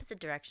the opposite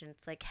direction,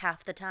 it's like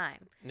half the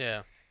time.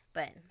 Yeah.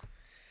 But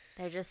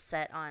they're just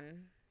set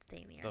on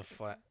staying the Earth. The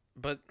flat.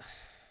 But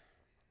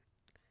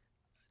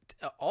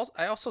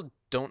I also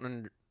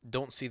don't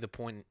see the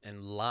point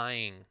in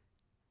lying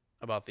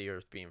about the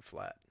Earth being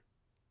flat.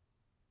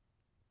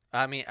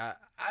 I mean,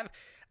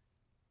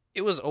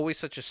 it was always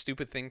such a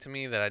stupid thing to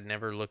me that I'd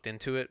never looked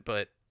into it,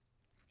 but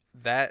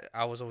that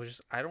I was always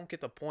just, I don't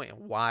get the point.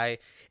 Why,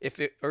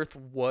 if Earth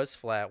was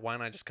flat, why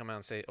not just come out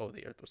and say, oh,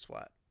 the Earth was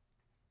flat?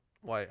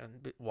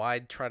 Why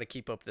try to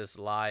keep up this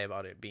lie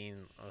about it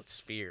being a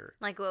sphere?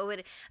 Like, what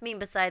would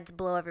besides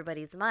blow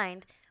everybody's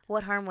mind,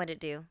 what harm would it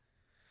do?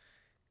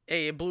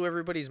 Hey, it blew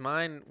everybody's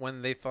mind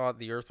when they thought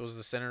the Earth was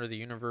the center of the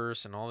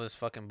universe and all this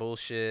fucking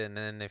bullshit, and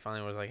then they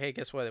finally was like, hey,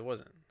 guess what? It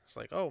wasn't. It's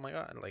like, oh my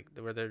god, like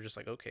where they're just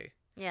like, okay.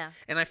 Yeah.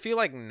 And I feel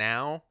like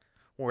now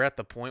we're at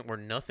the point where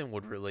nothing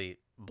would really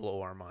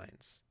blow our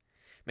minds.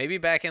 Maybe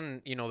back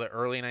in, the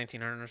early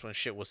 1900s when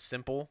shit was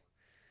simple,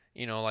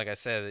 like I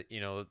said,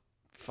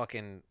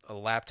 fucking a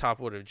laptop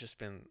would have just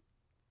been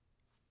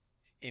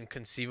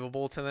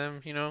inconceivable to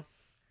them.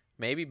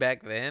 Maybe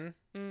back then,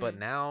 but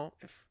now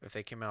if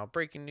they came out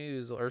breaking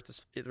news, the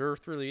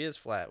Earth really is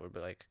flat, we'd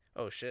be like,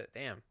 oh shit,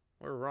 damn,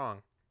 we're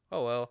wrong.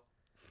 Oh well,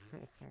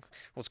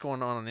 what's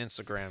going on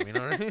Instagram? You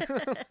know what I mean?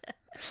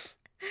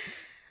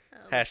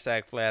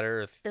 Hashtag flat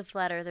Earth. The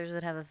flat earthers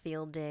would have a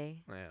field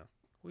day. Yeah,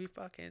 we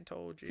fucking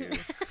told you.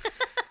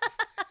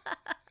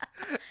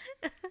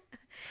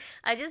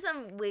 I just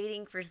am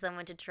waiting for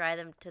someone to try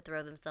them to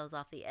throw themselves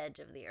off the edge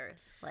of the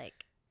earth.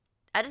 Like,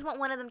 I just want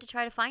one of them to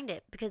try to find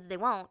it because they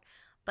won't.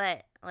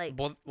 But like,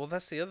 well,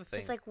 that's the other thing.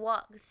 Just like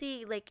walk,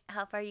 see like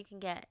how far you can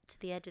get to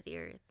the edge of the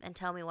earth, and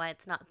tell me why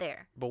it's not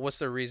there. But what's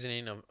the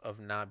reasoning of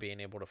not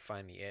being able to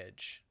find the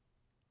edge?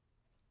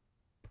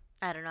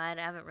 I don't know. I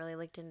haven't really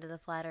looked into the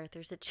flat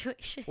earther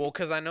situation. Well,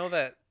 because I know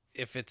that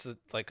if it's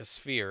like a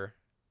sphere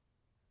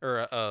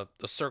or a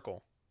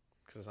circle,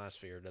 because it's not a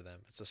sphere to them,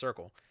 it's a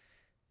circle.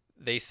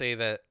 They say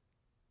that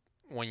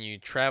when you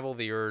travel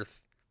the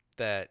earth,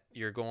 that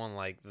you're going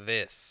like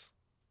this,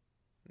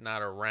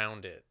 not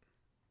around it.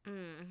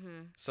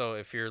 Mm-hmm. So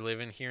if you're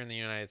living here in the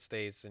United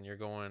States and you're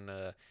going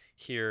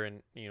here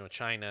in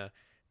China,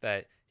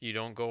 that you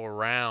don't go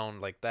around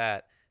like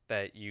that,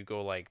 that you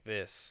go like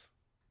this,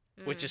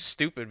 which is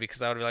stupid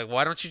because I would be like,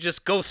 why don't you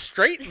just go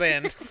straight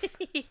then?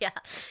 Yeah,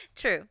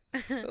 true.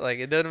 Like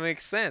it doesn't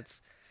make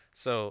sense.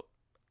 So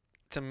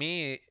to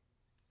me,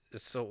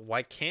 so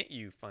why can't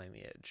you find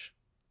the edge?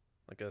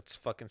 Like that's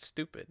fucking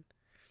stupid.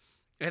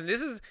 And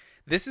this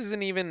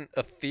isn't even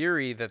a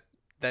theory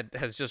that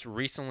has just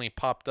recently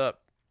popped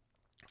up.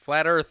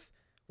 Flat Earth,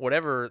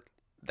 whatever,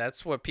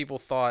 that's what people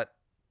thought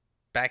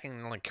back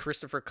in like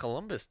Christopher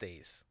Columbus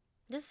days.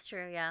 This is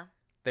true, yeah.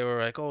 They were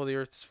like, oh, the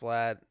Earth's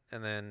flat,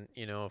 and then,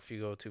 if you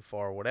go too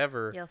far,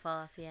 whatever. You'll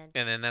fall off the edge.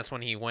 And then that's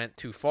when he went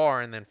too far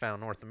and then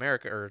found North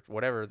America or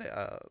whatever,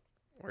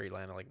 where he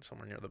landed, like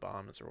somewhere near the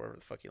Bahamas or wherever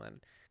the fuck he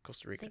landed,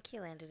 Costa Rica. I think he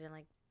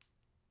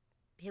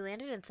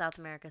landed in South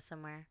America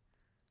somewhere.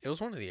 It was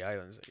one of the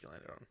islands that he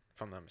landed on,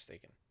 if I'm not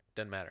mistaken.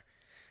 Doesn't matter.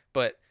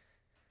 But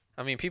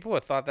I mean, people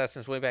have thought that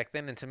since way back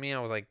then, and to me, I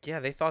was like, yeah,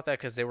 they thought that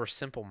because they were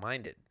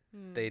simple-minded.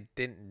 They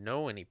didn't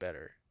know any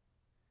better.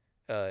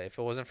 If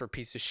it wasn't for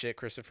piece of shit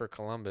Christopher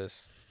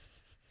Columbus,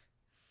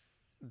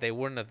 they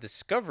wouldn't have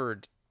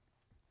discovered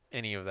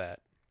any of that.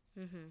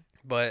 Mm-hmm.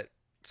 But,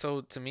 so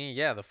to me,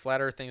 yeah, the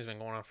flat earth thing's been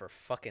going on for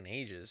fucking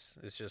ages.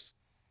 It's just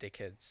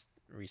dickheads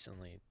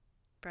recently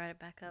brought it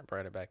back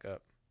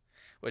up.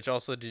 Which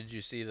also, did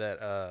you see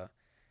that,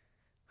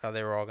 how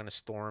they were all going to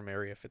storm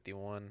Area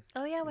 51?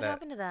 Oh, yeah, what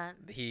happened to that?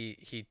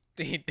 He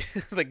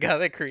the guy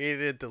that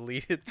created it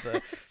deleted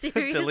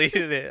Seriously?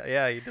 deleted it.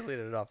 Yeah, he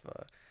deleted it off.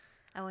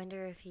 I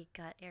wonder if he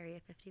got Area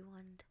 51.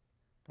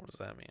 What does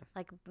that mean?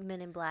 Like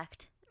Men in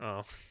Blacked.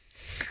 Oh.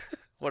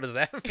 What does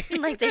that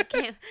mean? Like they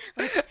came,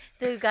 like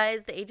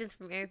the agents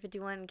from Area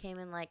 51 came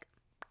and like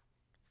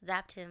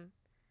zapped him,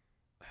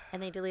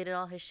 and they deleted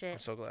all his shit. I'm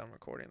so glad I'm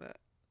recording that.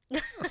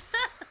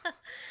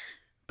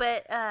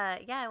 But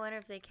yeah, I wonder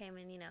if they came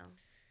and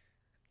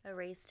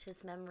erased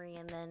his memory,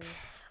 and then,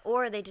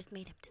 or they just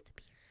made him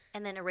disappear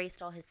and then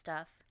erased all his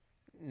stuff.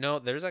 No,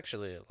 there's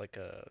actually like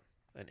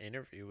an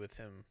interview with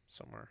him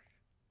somewhere.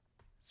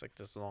 It's like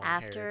this long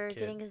After kid.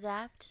 getting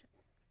zapped?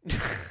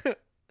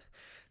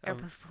 Or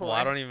before? Well,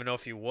 I don't even know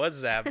if he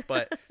was zapped,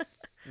 but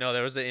no,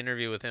 there was an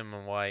interview with him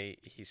on why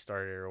he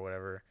started or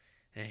whatever.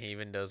 And he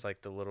even does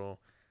like the little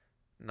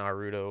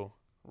Naruto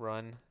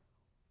run.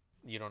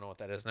 You don't know what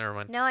that is. Never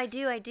mind. No, I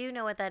do. I do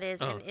know what that is.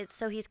 And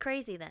so he's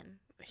crazy then.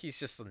 He's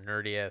just a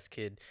nerdy ass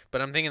kid.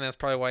 But I'm thinking that's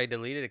probably why he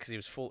deleted it, because he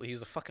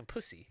was a fucking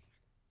pussy.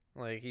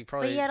 Like he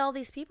probably. But he had all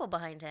these people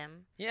behind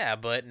him. Yeah,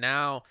 but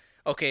now,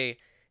 okay,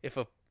 if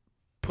a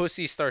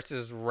pussy starts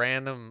this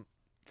random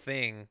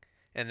thing,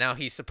 and now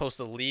he's supposed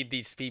to lead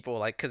these people,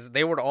 like, because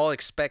they would all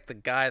expect the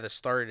guy that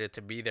started it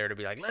to be there to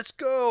be like, let's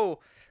go,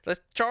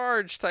 let's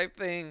charge type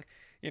thing.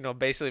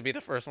 Basically be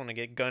the first one to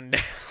get gunned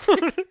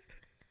down.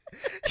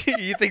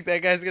 You think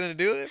that guy's going to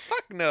do it?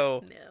 Fuck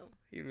no. No.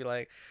 He'd be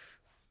like,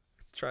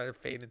 let's try to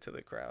fade into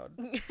the crowd.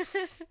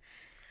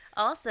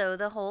 Also,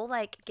 the whole,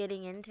 like,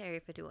 getting into Area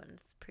 51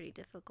 is pretty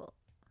difficult.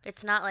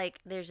 It's not like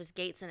there's just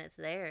gates and it's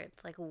there.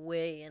 It's, like,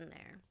 way in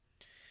there.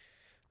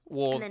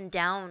 Well, and then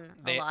down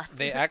a lot.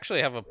 They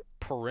actually have a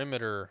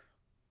perimeter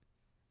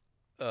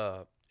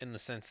in the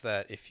sense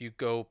that if you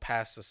go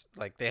past this,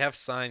 like, they have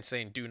signs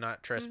saying do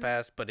not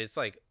trespass, but it's,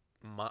 like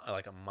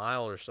a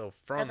mile or so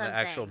from the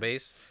actual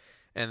base.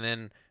 And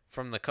then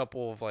from the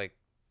couple of, like,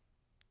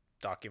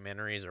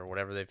 documentaries or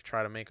whatever they've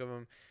tried to make of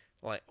them,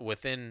 like,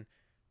 within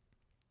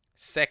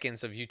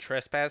seconds of you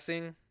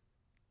trespassing,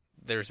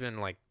 there's been,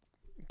 like,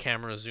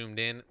 cameras zoomed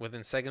in.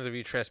 Within seconds of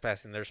you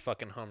trespassing, there's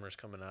fucking Hummers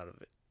coming out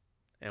of it.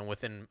 And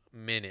within a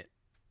minute,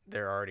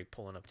 they're already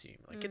pulling up to you.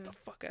 Like, get the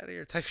fuck out of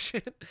here type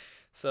shit.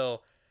 So,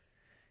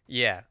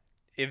 yeah.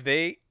 if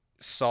they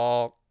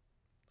saw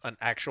an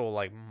actual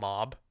like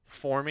mob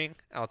forming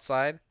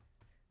outside,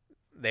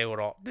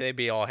 they'd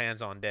be all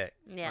hands on deck.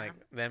 Yeah. Like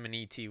them and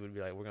ET would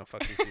be like, we're gonna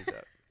fuck these dudes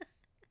up.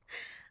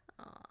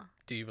 Aw.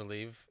 Do you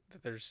believe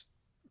that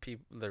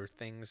there are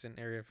things in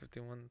Area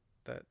 51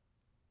 that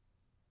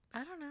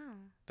I don't know.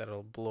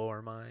 that'll blow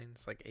our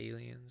minds, like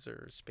aliens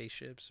or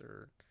spaceships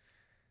or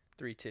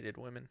three-titted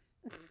women?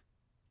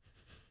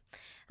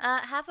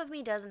 Half of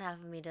me does and half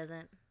of me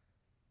doesn't.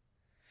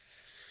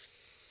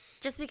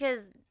 Just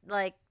because,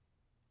 like,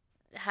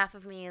 half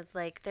of me is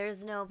like,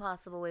 there's no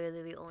possible way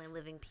they're the only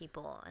living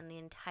people in the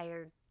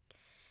entire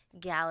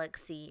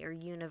galaxy or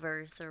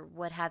universe or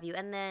what have you.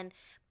 And then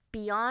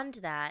beyond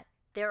that,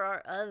 there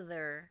are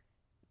other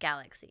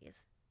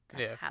galaxies that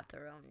Yeah. have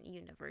their own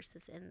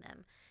universes in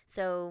them.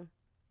 So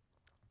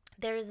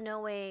there's no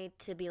way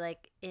to be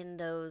like in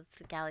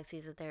those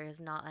galaxies that there is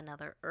not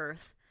another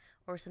Earth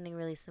or something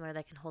really similar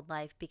that can hold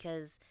life,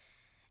 because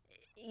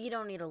you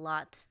don't need a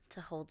lot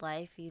to hold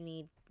life. You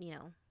need,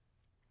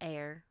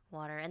 air,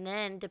 water, and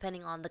then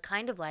depending on the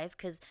kind of life,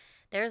 because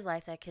there's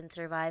life that can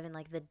survive in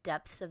like the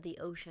depths of the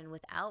ocean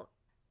without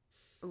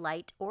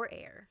light or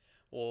air.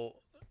 Well,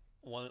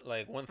 one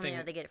I thing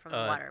mean, they get it from the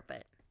uh, water,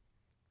 but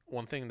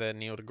one thing that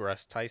Neil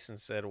deGrasse Tyson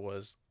said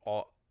was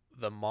all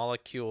the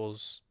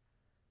molecules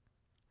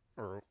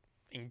or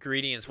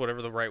ingredients,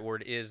 whatever the right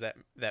word is, that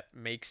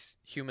makes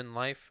human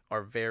life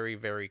are very,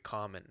 very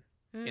common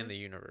in the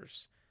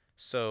universe.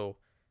 So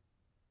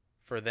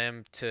for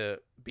them to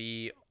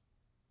be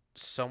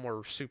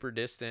somewhere super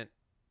distant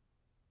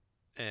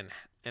and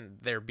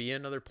there be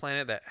another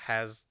planet that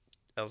has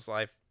else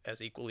life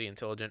as equally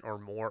intelligent or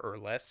more or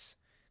less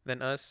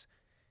than us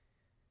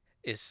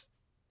is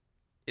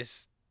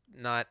is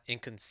not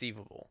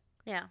inconceivable.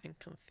 yeah.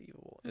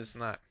 Inconceivable. It's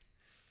not.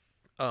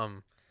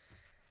 Um,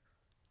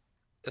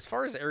 as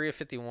far as Area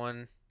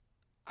 51,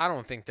 I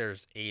don't think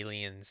there's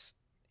aliens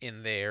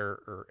in there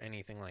or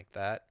anything like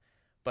that.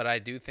 But I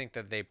do think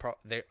that they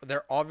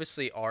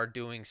obviously are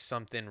doing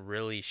something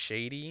really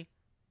shady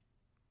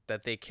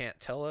that they can't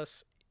tell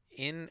us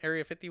in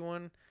Area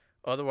 51.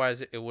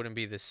 Otherwise, it wouldn't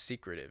be this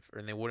secretive,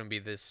 and they wouldn't be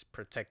this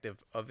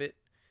protective of it.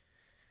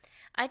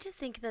 I just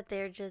think that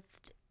they're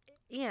just,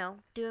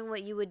 doing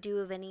what you would do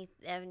of any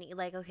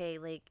like, okay,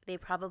 like they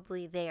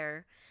probably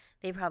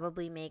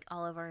make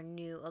all of our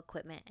new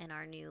equipment and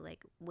our new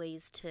like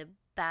ways to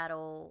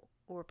battle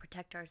or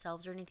protect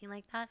ourselves or anything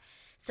like that.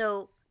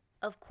 So,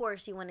 of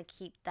course, you want to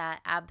keep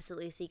that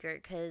absolutely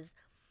secret, because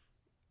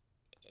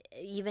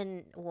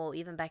even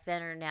back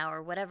then or now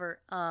or whatever,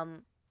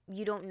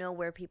 you don't know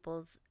where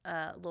people's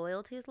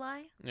loyalties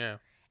lie. Yeah.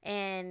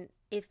 And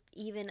if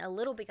even a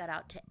little bit got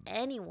out to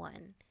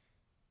anyone,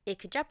 it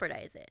could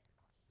jeopardize it.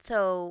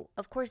 So,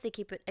 of course, they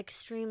keep it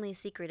extremely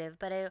secretive.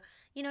 But,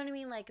 you know what I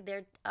mean? Like,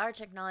 our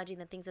technology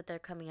and the things that they're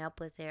coming up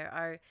with there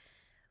are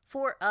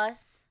for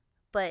us,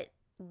 but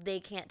they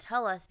can't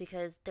tell us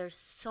because there's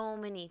so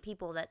many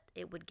people that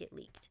it would get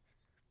leaked.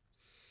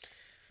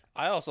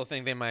 I also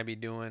think they might be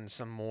doing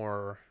some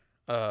more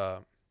uh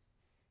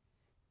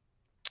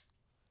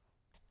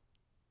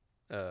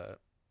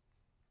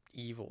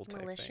evil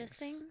type Malicious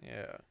things?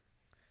 Yeah.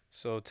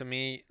 So to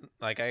me,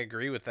 like I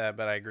agree with that,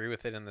 but I agree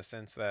with it in the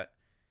sense that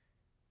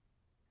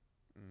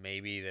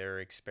maybe they're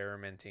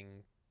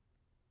experimenting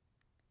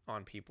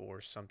on people or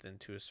something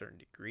to a certain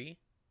degree.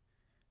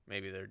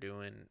 Maybe they're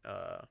doing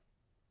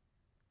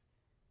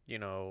you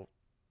know,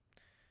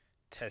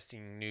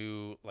 testing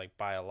new like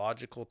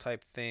biological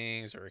type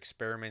things or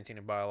experimenting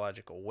in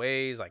biological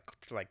ways, like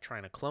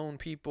trying to clone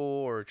people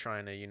or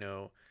trying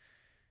to,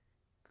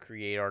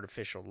 create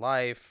artificial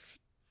life,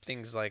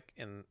 things like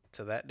in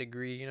to that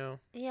degree.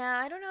 Yeah,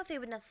 I don't know if they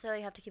would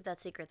necessarily have to keep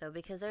that secret, though,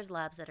 because there's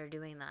labs that are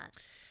doing that.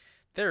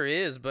 There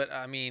is, but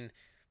I mean,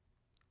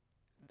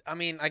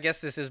 I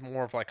guess this is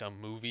more of like a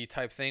movie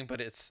type thing,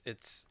 but it's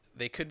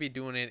they could be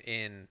doing it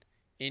in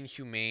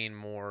inhumane,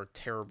 more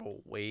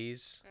terrible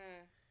ways.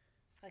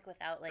 Like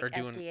without like Or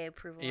doing FDA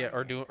approval. yeah,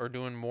 or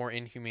doing more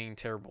inhumane,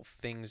 terrible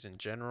things in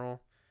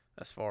general,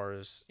 as far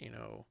as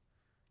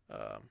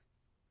um,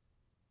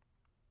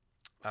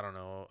 I don't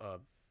know,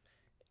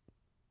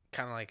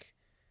 kind of like,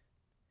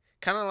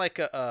 kind of like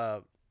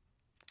kind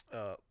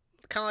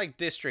of like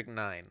District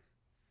 9.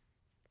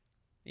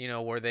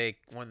 Where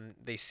when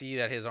they see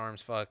that his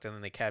arm's fucked, and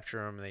then they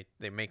capture him, and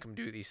they make him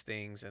do these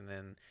things, and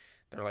then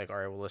they're like, all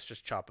right, well, let's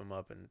just chop him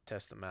up and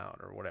test him out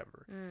or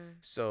whatever.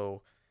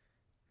 So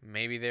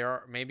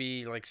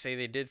maybe like say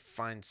they did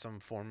find some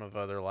form of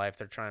other life.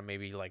 They're trying to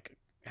maybe like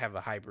have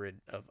a hybrid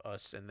of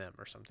us and them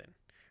or something.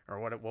 Or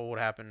what would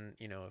happen,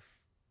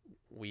 if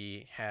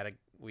we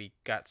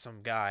got some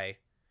guy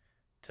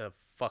to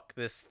fuck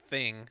this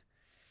thing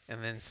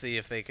and then see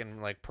if they can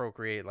like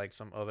procreate like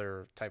some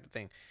other type of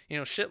thing.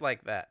 Shit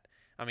like that.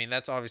 I mean,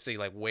 that's obviously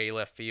like way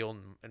left field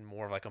and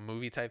more of like a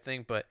movie type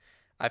thing, but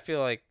I feel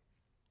like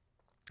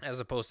as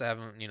opposed to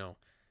having,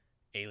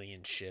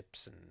 alien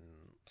ships and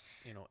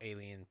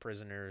alien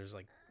prisoners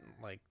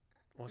like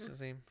what's his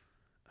name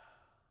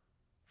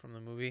from the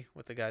movie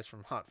with the guys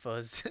from Hot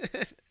Fuzz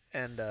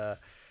and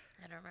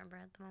I don't remember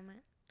at the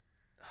moment.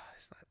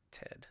 It's not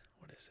Ted.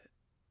 What is it?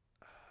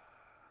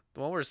 The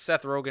one where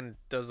Seth Rogen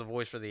does the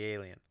voice for the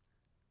alien.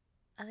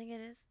 I think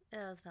it is.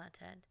 Oh, it's not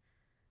Ted.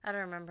 I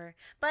don't remember.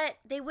 But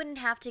they wouldn't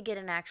have to get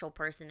an actual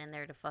person in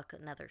there to fuck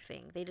another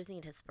thing. They just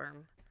need his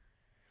sperm.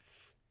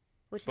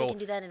 Which they can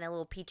do that in a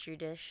little petri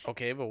dish.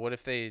 Okay, but what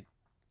if they...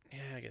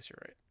 Yeah, I guess you're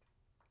right.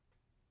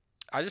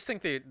 I just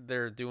think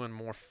they're doing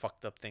more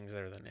fucked up things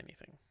there than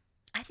anything.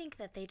 I think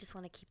that they just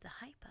want to keep the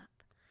hype up.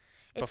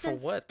 But for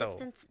what, though? It's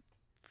been...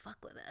 Fuck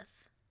with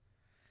us.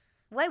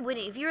 Why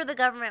wouldn't... If you were the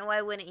government,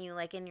 why wouldn't you?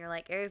 Like, and you're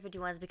like, Area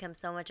 51's become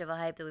so much of a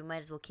hype that we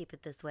might as well keep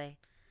it this way.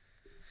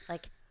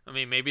 Like... I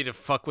mean, maybe to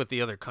fuck with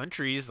the other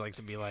countries, like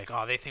to be like,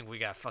 oh, they think we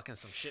got fucking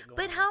some shit going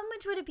on. But how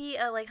much would it be,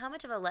 like, how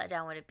much of a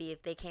letdown would it be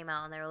if they came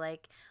out and they were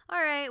like, all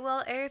right,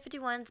 well, Area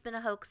 51's been a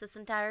hoax this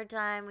entire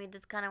time. We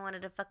just kind of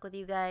wanted to fuck with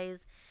you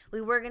guys.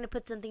 We were going to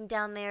put something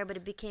down there, but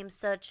it became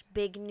such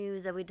big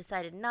news that we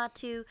decided not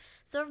to.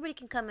 So everybody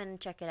can come in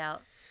and check it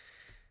out.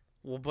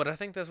 Well, but I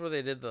think that's where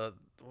they did the,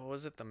 what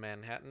was it, the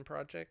Manhattan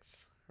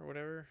Projects or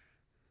whatever?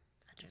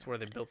 That's where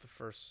they built the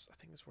first, I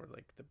think it's where,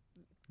 like, the,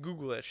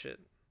 Google that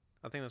shit.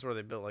 I think that's where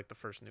they built, like, the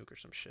first nuke or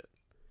some shit.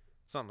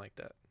 Something like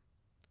that.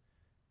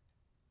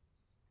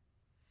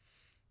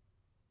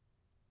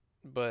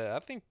 But I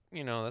think,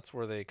 you know, that's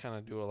where they kind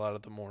of do a lot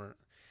of the more...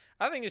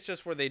 I think it's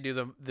just where they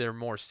do their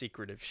more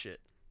secretive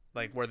shit.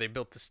 Like, where they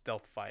built the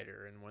stealth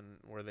fighter and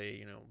where they,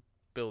 you know,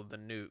 build the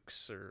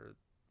nukes or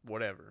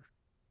whatever.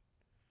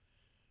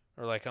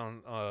 Or, like,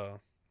 on...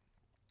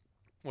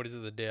 what is it,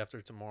 The Day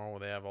After Tomorrow, where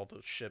they have all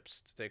those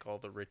ships to take all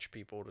the rich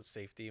people to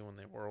safety when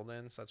the world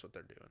ends? That's what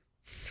they're doing.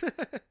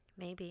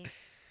 Maybe.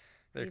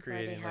 They're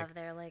creating have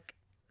their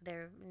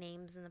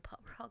names in the pot.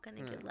 We're all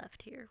gonna get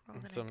left here. We're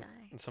all gonna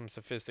die. Some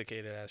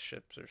sophisticated ass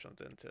ships or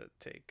something to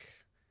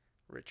take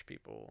rich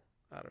people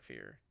out of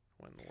here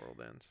when the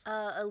world ends.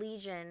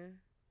 Allegiant.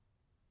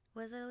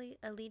 Was it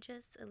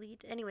Allegiance?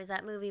 Elite. Anyways,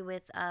 that movie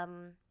with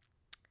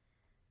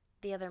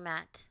the other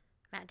Matt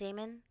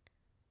Damon.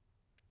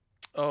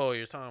 Oh,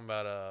 you're talking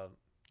about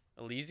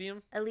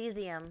Elysium?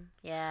 Elysium.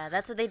 Yeah,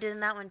 that's what they did in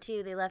that one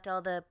too. They left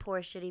all the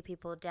poor shitty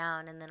people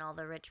down and then all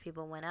the rich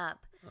people went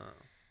up. Oh.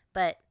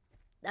 But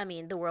I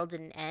mean, the world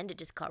didn't end. It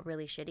just got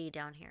really shitty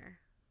down here.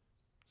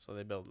 So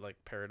they built like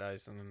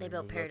paradise and then they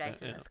built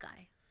paradise in the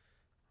sky.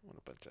 What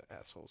a bunch of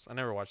assholes. I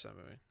never watched that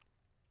movie.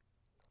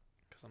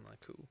 Cuz I'm not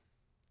cool.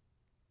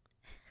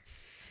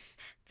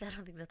 I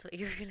don't think that's what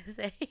you were going to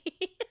say.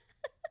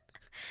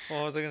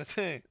 What was I going to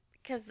say?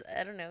 Cuz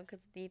I don't know,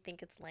 cuz you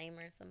think it's lame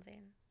or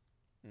something.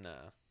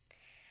 Nah.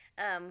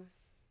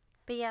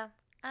 But yeah,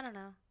 I don't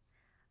know.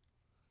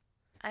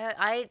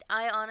 I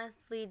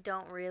honestly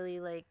don't really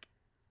like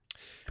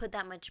put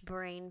that much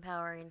brain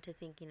power into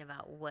thinking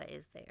about what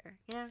is there,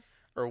 you know?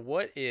 Or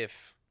what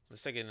if,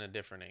 let's take it in a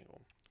different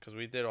angle, because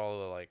we did all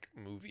the like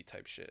movie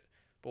type shit.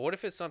 But what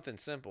if it's something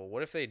simple?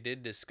 What if they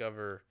did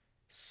discover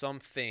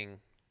something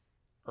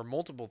or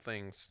multiple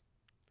things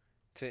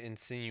to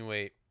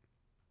insinuate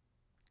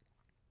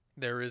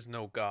there is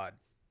no God?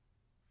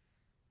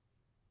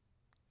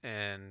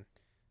 And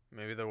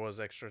maybe there was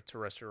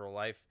extraterrestrial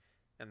life,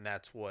 and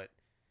that's what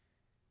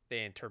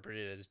they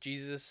interpreted as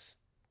Jesus,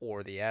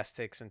 or the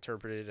Aztecs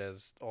interpreted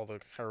as all the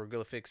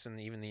hieroglyphics,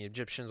 and even the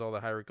Egyptians, all the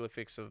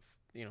hieroglyphics of,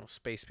 you know,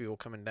 space people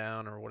coming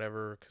down or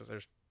whatever, because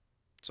there's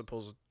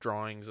supposed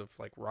drawings of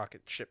like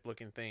rocket ship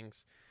looking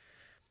things.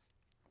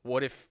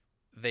 What if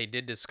they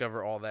did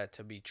discover all that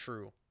to be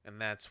true,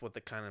 and that's what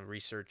the kind of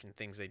research and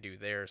things they do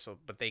there? So,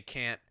 but they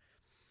can't.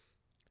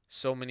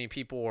 So many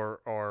people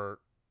are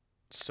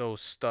so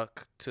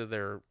stuck to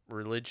their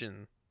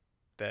religion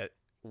that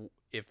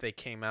if they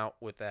came out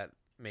with that,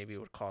 maybe it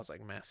would cause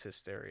like mass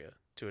hysteria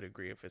to a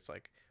degree. If it's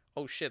like,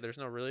 oh shit, there's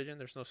no religion,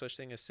 there's no such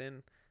thing as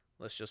sin,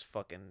 let's just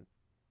fucking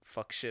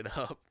fuck shit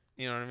up.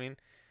 You know what I mean?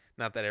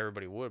 Not that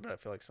everybody would, but I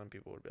feel like some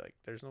people would be like,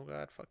 there's no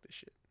God, fuck this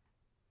shit.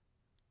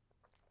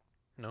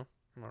 No?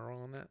 Am I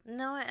wrong on that?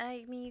 No,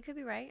 I mean, you could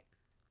be right.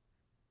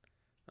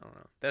 I don't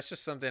know. That's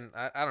just something,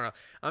 I don't know.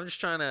 I'm just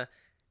trying to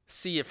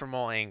see it from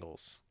all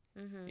angles.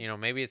 Mm-hmm. You know,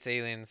 maybe it's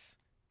aliens.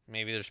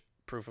 Maybe there's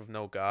proof of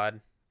no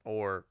God,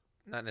 or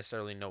not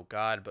necessarily no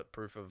God, but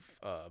proof of,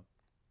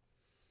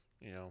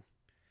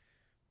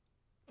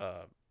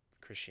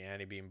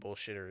 Christianity being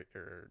bullshit,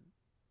 or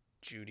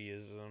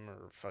Judaism,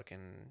 or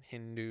fucking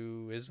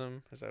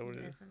Hinduism. Is that what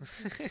it is?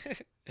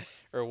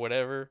 Or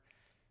whatever.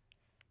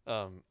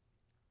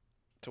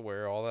 To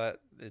where all that,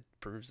 it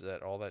proves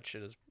that all that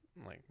shit is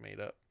like made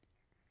up.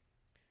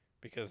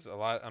 Because a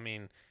lot of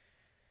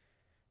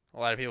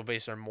people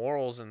base their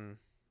morals and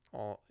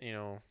all, you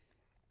know,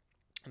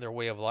 their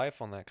way of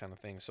life on that kind of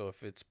thing. So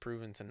if it's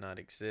proven to not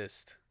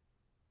exist,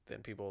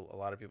 then a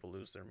lot of people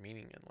lose their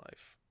meaning in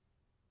life.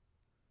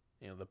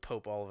 You know, the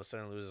Pope all of a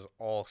sudden loses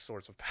all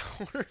sorts of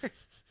power.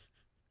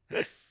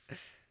 And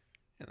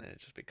then it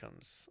just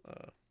becomes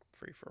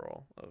free for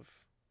all of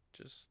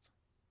just...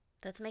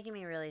 That's making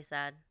me really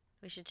sad.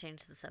 We should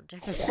change the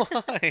subject.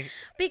 Why?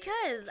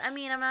 Because, I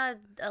mean, I'm not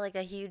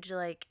a huge,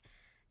 like,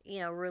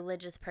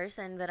 religious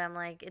person, but I'm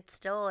like, it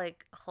still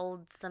like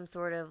holds some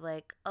sort of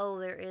like, oh,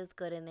 there is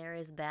good and there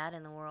is bad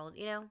in the world.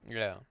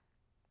 Yeah.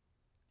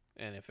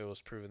 And if it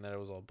was proven that it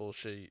was all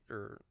bullshit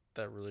or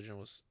that religion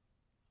was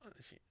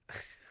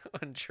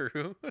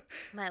untrue.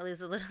 Might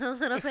lose a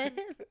little bit.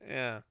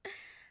 Yeah.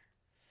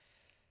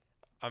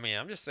 I mean,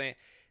 I'm just saying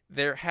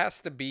there has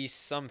to be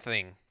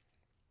something.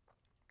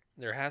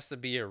 There has to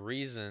be a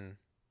reason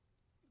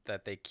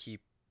that they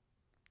keep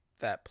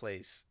that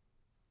place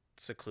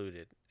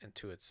secluded and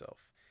to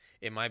itself.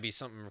 It might be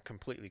something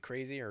completely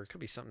crazy, or it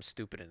could be something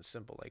stupid and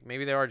simple. Like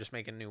maybe they are just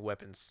making new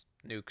weapons,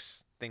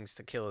 nukes, things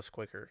to kill us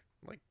quicker.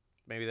 Like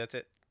maybe that's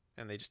it,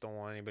 and they just don't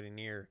want anybody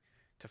near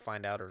to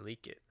find out or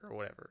leak it or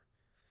whatever.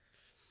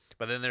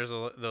 But then there's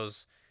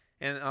those,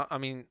 and I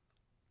mean,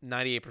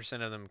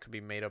 98% of them could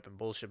be made up and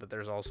bullshit. But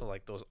there's also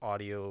like those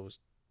audios,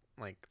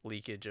 like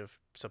leakage of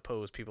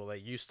supposed people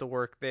that used to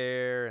work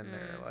there, and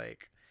they're Mm.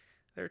 like,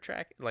 they're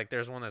track. Like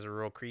there's one that's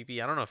real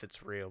creepy. I don't know if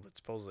it's real, but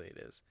supposedly it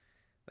is.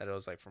 That it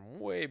was like from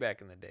way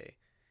back in the day,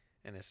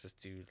 and it's this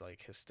dude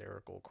like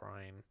hysterical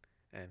crying,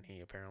 and he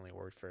apparently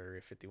worked for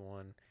Area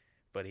 51,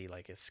 but he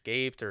like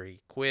escaped or he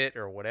quit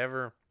or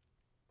whatever.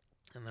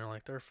 And they're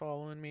like, they're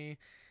following me,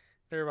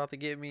 they're about to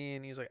get me,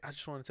 and he's like, I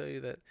just want to tell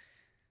you that,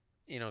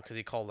 because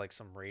he called like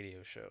some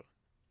radio show,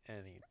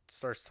 and he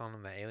starts telling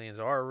them that aliens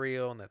are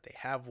real and that they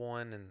have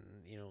one, and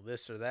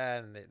this or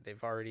that, and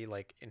they've already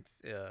like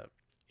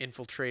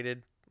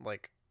infiltrated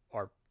like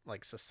our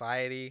like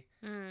society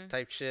Mm.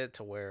 type shit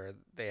to where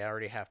they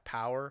already have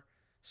power.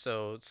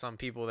 So some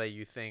people that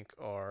you think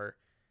are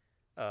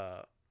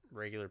uh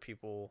regular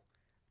people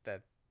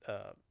that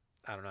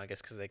I don't know, I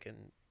guess because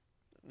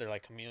they're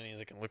like chameleons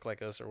that can look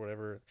like us or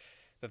whatever,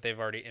 that they've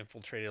already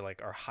infiltrated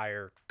like our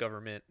higher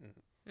government and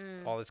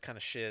Mm. all this kind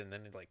of shit, and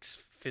then it like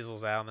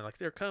fizzles out, and they're like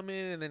they're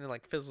coming, and then it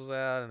like fizzles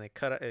out, and it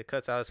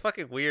cuts out. It's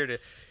fucking weird.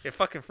 It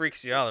fucking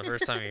freaks you out the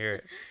first time you hear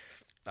it.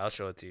 I'll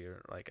show it to you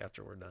like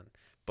after we're done.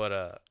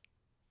 But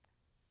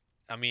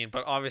I mean,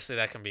 but obviously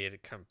that can be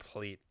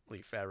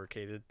completely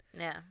fabricated.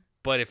 Yeah.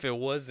 But if it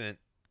wasn't,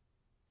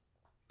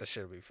 that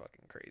shit would be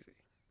fucking crazy.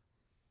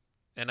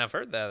 And I've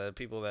heard that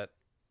people that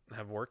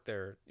have worked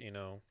there,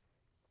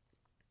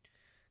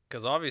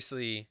 because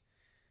obviously,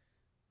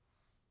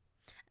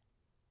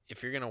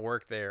 if you're gonna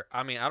work there,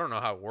 I mean, I don't know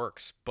how it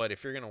works, but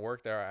if you're gonna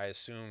work there, I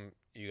assume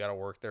you gotta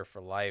work there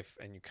for life,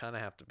 and you kind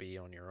of have to be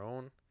on your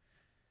own.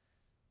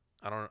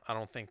 I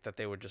don't think that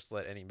they would just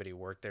let anybody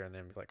work there and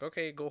then be like,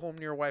 okay, go home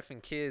to your wife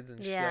and kids, and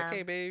just be like, Yeah.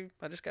 hey, babe,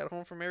 I just got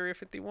home from Area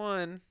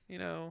 51.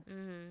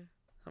 Mm-hmm.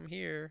 I'm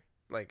here.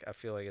 Like, I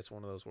feel like it's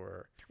one of those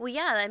where, Well,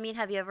 yeah. I mean,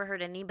 have you ever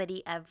heard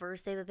anybody ever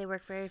say that they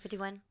work for Area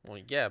 51? well,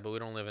 yeah, but we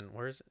don't live in,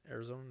 where is it?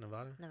 Arizona,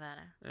 Nevada?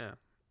 Nevada. Yeah.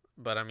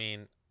 But I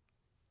mean,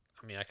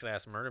 I could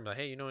ask Murder, but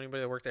hey, you know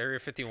anybody that worked at Area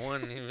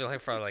 51? And he'd be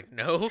like, probably like,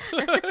 no.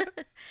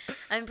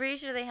 I'm pretty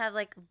sure they have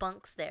like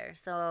bunks there.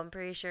 So I'm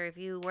pretty sure if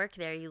you work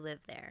there, you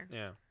live there.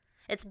 Yeah.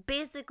 It's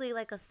basically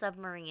like a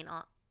submarine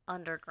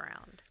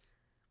underground.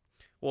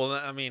 Well,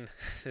 I mean,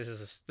 this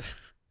is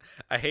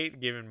I hate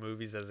giving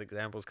movies as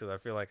examples because I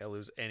feel like I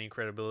lose any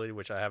credibility,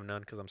 which I have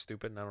none because I'm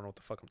stupid and I don't know what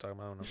the fuck I'm talking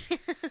about. I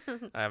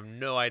don't know. I have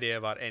no idea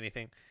about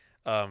anything.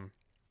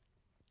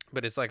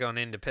 But it's like on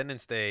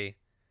Independence Day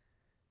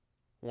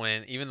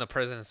when even the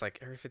president's like,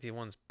 Area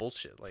 51's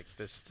bullshit. Like,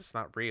 this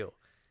not real.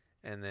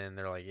 And then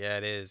they're like, yeah,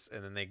 it is.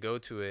 And then they go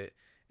to it.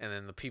 And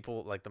then the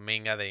people, like the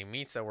main guy that he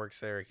meets that works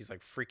there, he's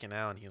like freaking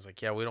out, and he was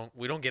like, "Yeah, we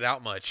don't get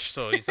out much."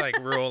 So he's like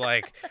real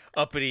like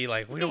uppity,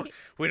 like we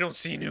don't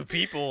see new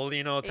people,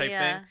 type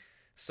Yeah. thing.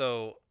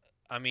 So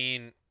I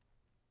mean,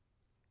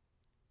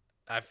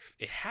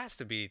 it has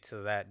to be to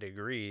that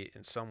degree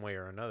in some way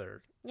or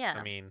another. Yeah.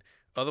 I mean,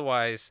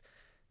 otherwise,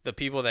 the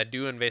people that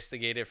do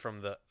investigate it from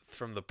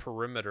the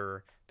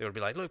perimeter, they would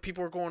be like, "Look,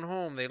 people are going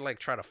home." They'd like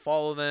try to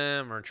follow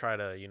them or try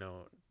to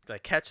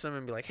like catch them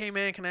and be like, "Hey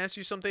man, can I ask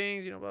you some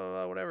things?" Blah blah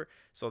blah, whatever.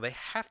 So they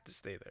have to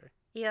stay there.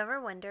 You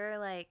ever wonder,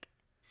 like,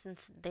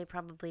 since they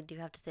probably do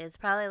have to stay, it's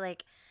probably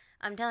like,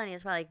 I'm telling you,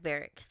 it's probably like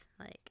barracks.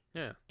 Like,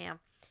 Yeah. yeah.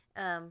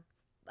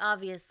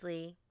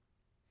 Obviously,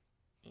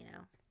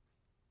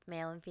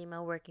 male and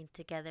female working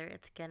together,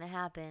 it's gonna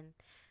happen.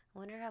 I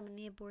wonder how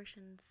many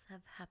abortions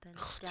have happened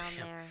down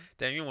damn. there.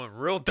 Damn, you went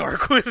real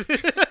dark with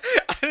it.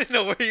 I didn't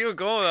know where you were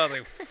going. I was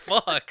like,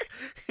 "Fuck."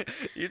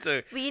 You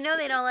took But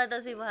they don't let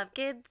those people have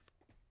kids.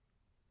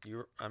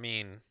 I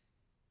mean,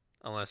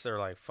 unless they're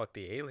like, "Fuck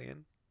the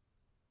alien."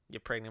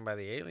 Get pregnant by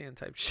the alien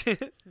type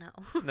shit. No.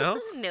 No?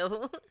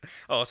 No.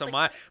 Oh, so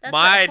Like, that's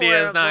my like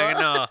idea is not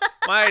horrible. no.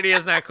 My idea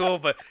is not cool,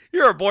 but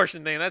your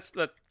abortion thing, that's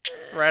the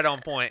right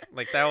on point.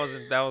 Like that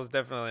was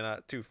definitely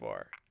not too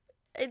far.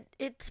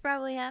 It's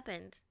probably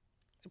happened.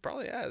 It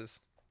probably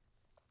has.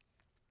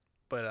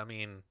 But I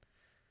mean,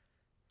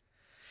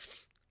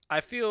 I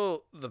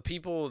feel the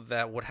people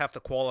that would have to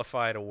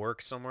qualify to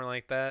work somewhere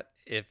like that,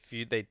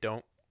 they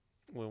don't,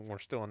 when we're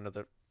still under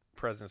the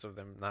presence of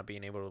them not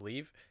being able to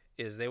leave,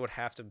 is they would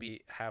have to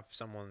have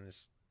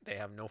someone's, they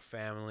have no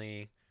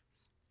family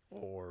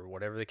or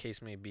whatever the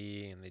case may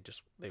be, and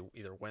they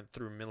either went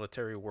through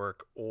military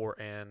work or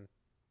and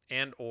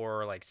and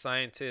or like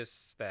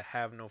scientists that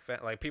have no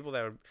like people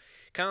that would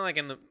kind of like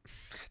in the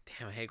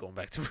damn, I hate going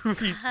back to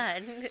movies.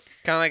 God.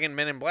 Kind of like in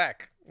Men in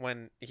Black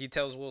when he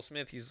tells Will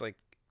Smith, he's like,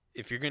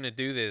 if you're gonna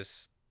do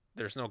this,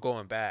 there's no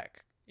going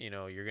back.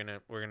 We're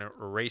gonna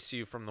erase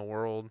you from the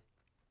world,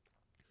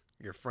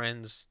 your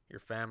friends, your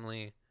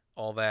family,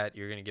 all that.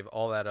 You're gonna give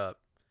all that up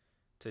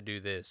to do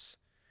this,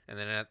 and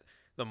then at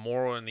the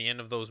moral and the end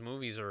of those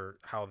movies are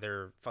how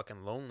they're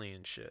fucking lonely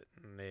and shit,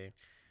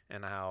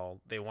 and how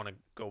they want to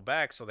go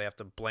back, so they have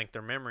to blank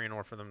their memory in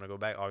order for them to go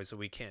back. Obviously,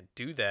 we can't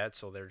do that,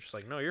 so they're just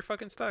like, no, you're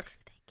fucking stuck.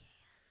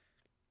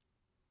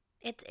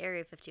 It's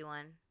Area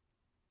 51.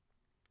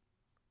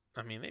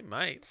 I mean, they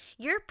might.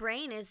 Your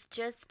brain is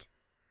just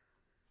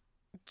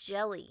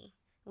jelly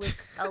with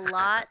a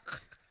lot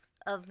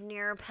of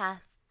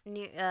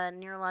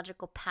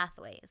neurological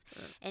pathways.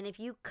 And if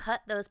you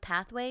cut those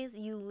pathways,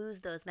 you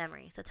lose those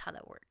memories. That's how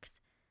that works.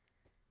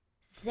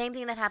 Same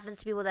thing that happens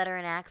to people that are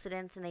in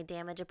accidents and they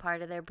damage a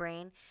part of their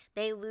brain.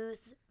 They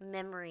lose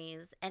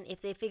memories. And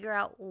if they figure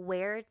out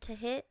where to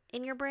hit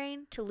in your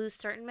brain to lose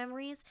certain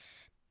memories,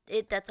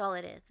 that's all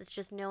it is. It's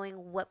just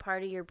knowing what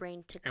part of your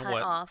brain to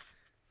cut off.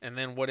 And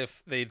then what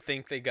if they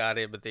think they got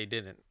it, but they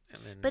didn't?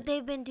 And then, but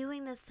they've been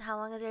doing this. How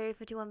long has Area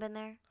 51 been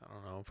there? I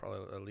don't know.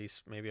 Probably at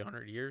least maybe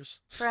 100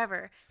 years.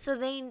 Forever. So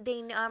they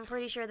I'm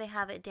pretty sure they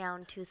have it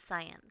down to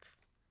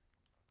science.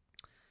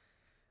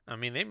 I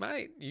mean, they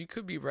might. You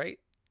could be right.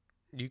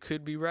 You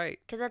could be right.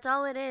 Because that's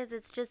all it is.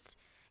 It's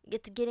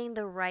getting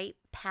the right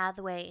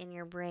pathway in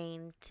your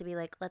brain to be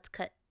like, let's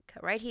cut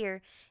right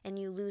here, and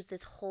you lose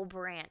this whole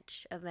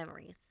branch of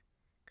memories.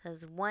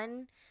 Because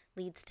one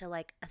leads to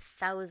like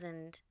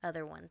 1,000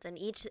 other ones, and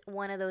each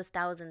one of those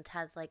thousands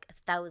has like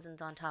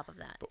thousands on top of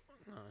that. But,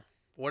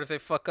 what if they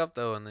fuck up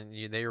though, and then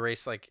they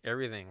erase like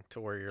everything to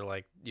where you're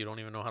like, you don't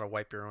even know how to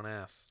wipe your own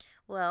ass?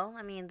 Well,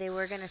 I mean, they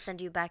were gonna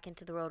send you back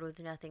into the world with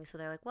nothing, so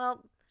they're like,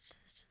 well,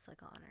 it's just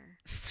like honor.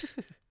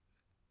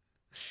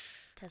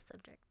 Test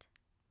subject.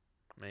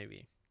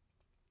 Maybe.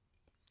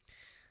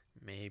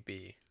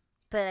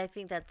 But I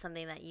think that's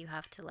something that you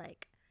have to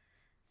like.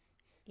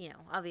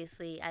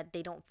 Obviously,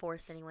 they don't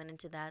force anyone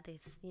into that. They,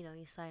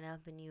 you sign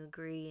up and you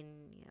agree, and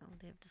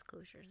they have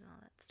disclosures and all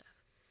that stuff.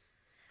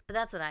 But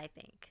that's what I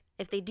think.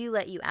 If they do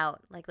let you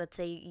out, like let's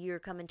say you're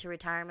coming to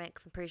retirement,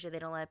 because I'm pretty sure they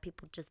don't let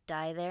people just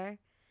die there.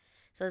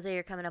 So let's say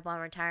you're coming up on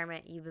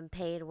retirement, you've been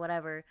paid,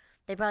 whatever.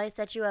 They probably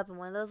set you up in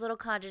one of those little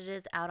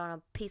cottages out on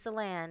a piece of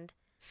land.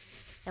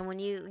 And when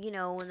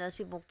when those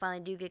people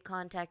finally do get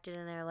contacted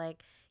and they're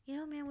like,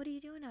 man, what are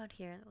you doing out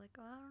here? They're like,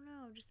 oh, I don't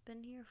know. I've just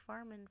been here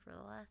farming for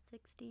the last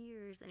 60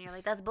 years. And you're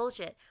like, that's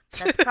bullshit.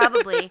 That's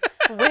probably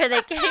where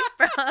they came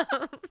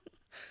from.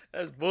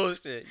 That's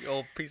bullshit, you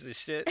old piece of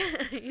shit.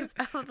 You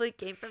probably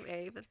came from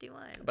Area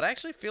 51. But I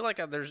actually feel like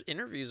there's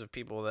interviews of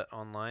people that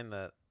online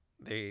that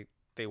they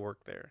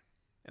work there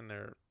and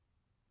they're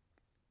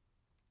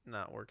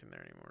not working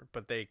there anymore.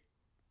 But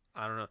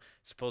I don't know.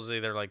 Supposedly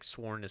they're like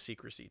sworn to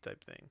secrecy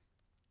type thing.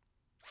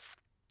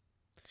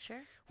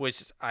 Sure.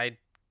 Which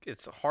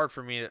it's hard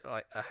for me to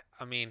like.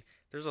 I mean,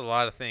 there's a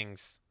lot of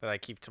things that I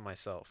keep to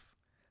myself.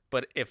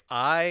 But if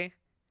I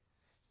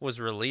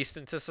was released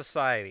into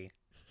society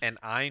and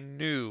I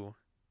knew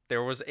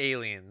there was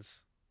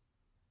aliens,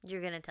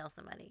 you're gonna tell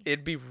somebody.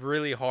 It'd be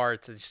really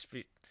hard to just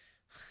be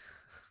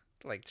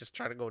like, just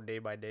try to go day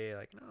by day.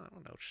 Like, no, I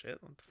don't know shit.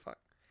 What the fuck?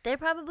 They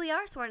probably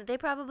are sworn. They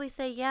probably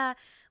say, yeah,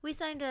 we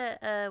signed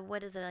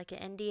what is it, like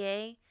an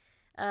NDA?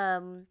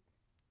 No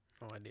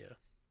idea.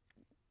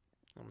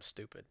 I'm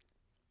stupid.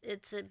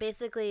 It's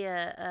basically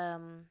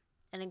an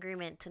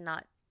agreement to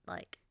not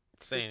like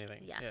say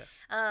anything. Yeah.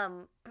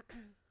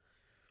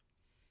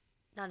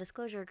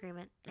 Non-disclosure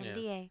agreement,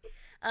 NDA.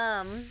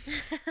 Yeah.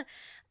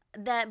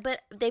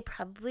 But they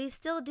probably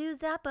still do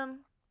zap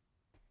them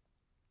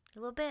a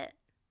little bit.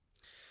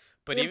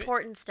 But the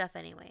important stuff,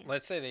 anyway.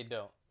 Let's say they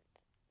don't.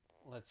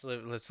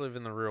 Let's live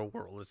in the real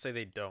world. Let's say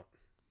they don't,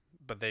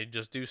 but they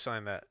just do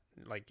sign that.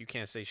 Like, you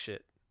can't say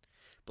shit.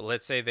 But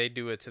let's say they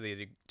do it to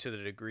the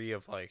degree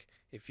of like,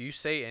 if you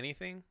say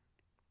anything,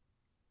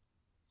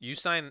 you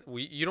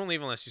don't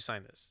leave unless you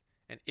sign this.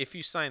 And if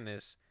you sign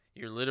this,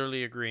 you're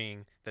literally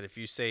agreeing that if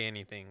you say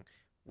anything,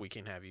 we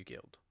can have you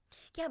killed.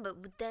 Yeah,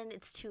 but then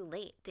it's too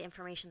late. The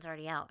information's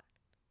already out.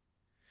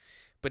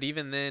 But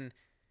even then,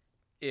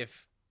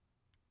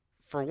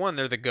 for one,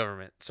 they're the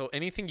government. So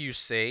anything you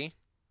say,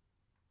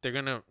 they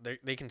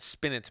can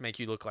spin it to make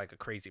you look like a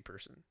crazy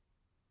person.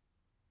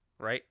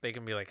 Right? They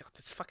can be like, oh,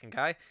 this fucking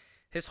guy,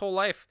 his whole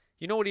life,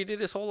 you know what he did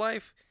his whole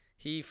life?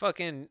 He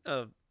fucking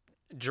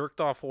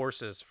jerked off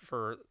horses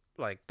for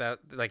like that.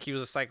 Like, he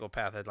was a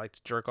psychopath. I'd like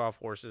to jerk off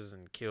horses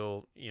and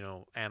kill,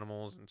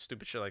 animals and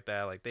stupid shit like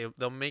that. Like,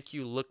 they'll make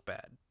you look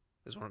bad,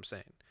 is what I'm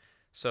saying.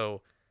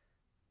 So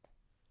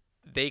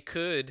they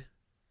could,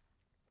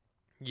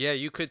 yeah,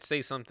 you could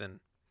say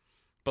something.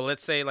 But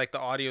let's say like the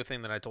audio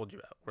thing that I told you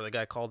about, where the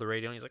guy called the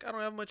radio and he's like, I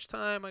don't have much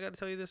time, I got to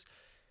tell you this.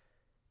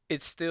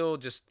 It's still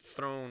just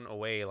thrown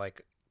away.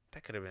 Like,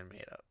 that could have been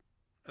made up.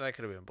 That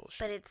could have been bullshit.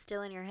 But it's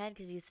still in your head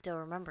because you still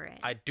remember it.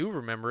 I do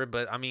remember it,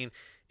 but I mean,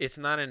 it's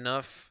not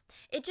enough.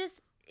 It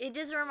just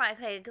reminds,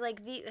 okay,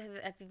 like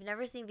if you've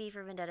never seen V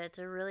for Vendetta, it's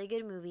a really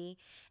good movie,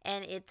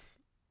 and it's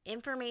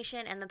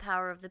information and the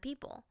power of the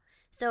people.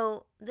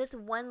 So this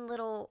one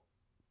little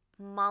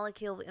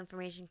molecule of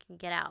information can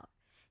get out,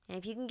 and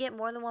if you can get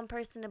more than one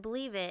person to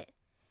believe it,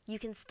 you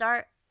can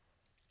start.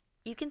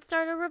 You can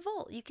start a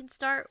revolt. You can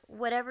start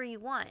whatever you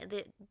want.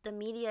 The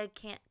media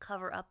can't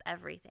cover up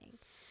everything.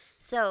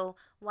 So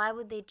why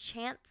would they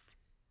chance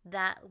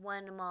that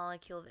one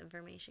molecule of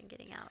information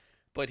getting out?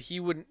 But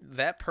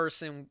that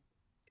person,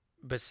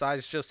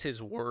 besides just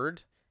his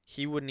word,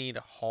 he would need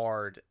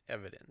hard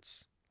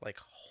evidence. Like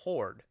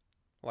hard.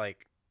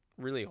 Like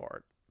really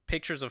hard.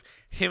 Pictures of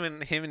him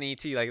and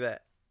ET like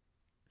that.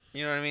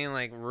 You know what I mean?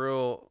 Like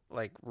real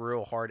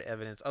hard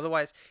evidence.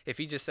 Otherwise, if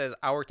he just says,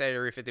 I worked at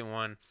Area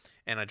 51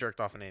 and I jerked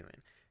off an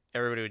alien,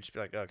 everybody would just be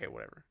like, okay,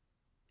 whatever.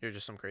 You're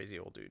just some crazy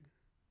old dude.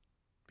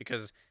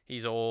 Because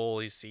he's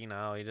old, he's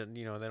senile, he doesn't,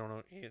 they don't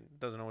know, he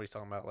doesn't know what he's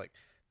talking about. Like,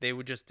 they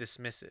would just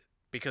dismiss it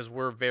because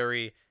we're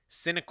very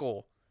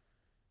cynical.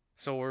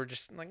 So we're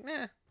just like,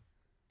 nah,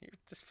 you're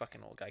this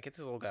fucking old guy. Get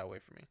this old guy away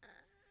from me.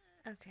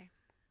 Okay.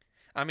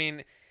 I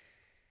mean,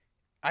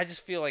 I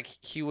just feel like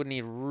he would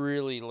need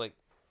really, like,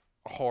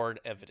 hard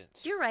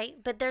evidence. You're right,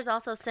 but there's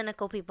also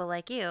cynical people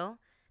like you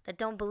that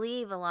don't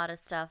believe a lot of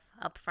stuff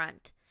up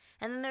front.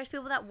 And then there's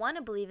people that want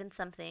to believe in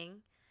something,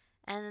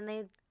 and then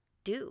they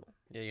do.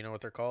 Yeah, you know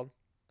what they're called?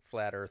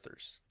 Flat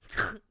earthers.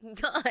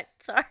 God,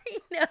 sorry,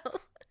 no.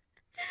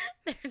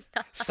 They're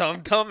not.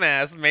 Some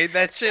dumbass made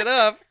that shit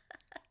up.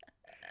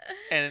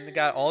 And it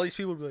got all these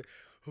people to be like,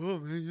 oh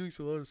man, it makes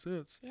a lot of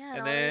sense. Yeah,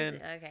 and then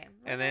okay.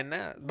 And then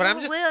but I'm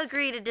just we'll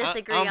agree to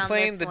disagree I'm on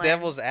playing this the one.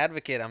 devil's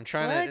advocate. I'm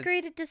trying We'll to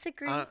agree to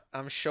disagree.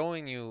 I'm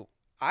showing you.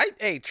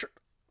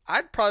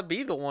 I'd probably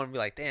be the one to be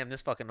like, damn,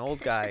 this fucking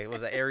old guy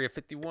was at Area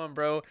 51,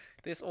 bro.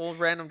 This old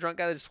random drunk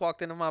guy that just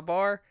walked into my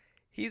bar,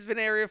 he's been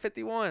Area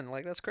 51.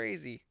 Like, that's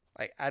crazy.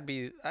 Like,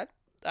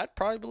 I'd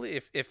probably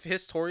believe if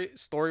his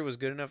story was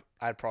good enough,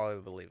 I'd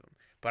probably believe him.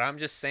 But I'm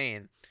just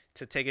saying,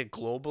 to take it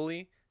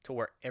globally to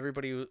where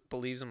everybody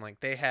believes him,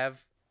 like they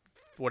have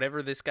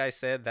whatever this guy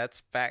said, that's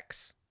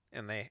facts,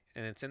 and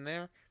it's in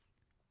there.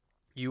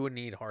 You would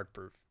need hard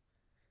proof,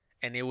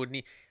 and it would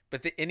need.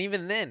 And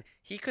even then,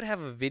 he could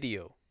have a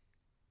video.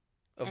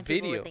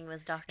 People would think it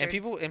was doctored. And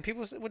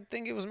people would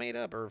think it was made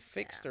up or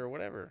fixed or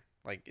whatever.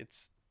 Like,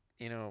 it's,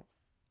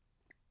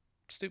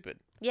 stupid.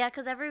 Yeah,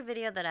 because every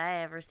video that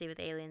I ever see with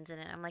aliens in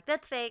it, I'm like,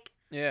 that's fake.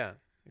 Yeah,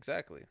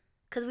 exactly.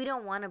 Because we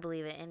don't want to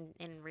believe it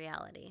in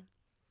reality.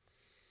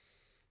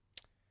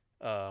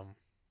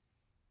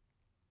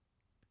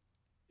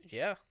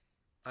 Yeah.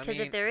 Because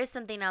if there is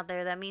something out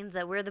there, that means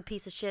that we're the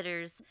piece of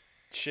shitters.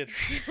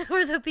 Shitters.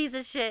 We're the piece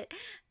of shit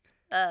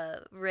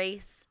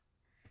race.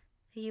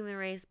 Human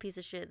race piece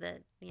of shit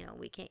that,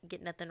 we can't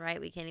get nothing right.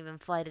 We can't even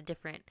fly to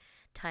different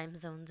time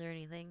zones or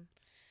anything.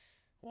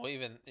 Well,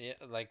 even,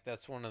 like,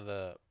 that's one of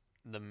the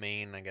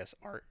main, I guess,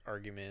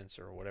 arguments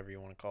or whatever you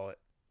want to call it,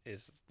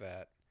 is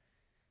that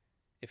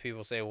if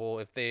people say, well,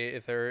 if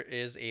there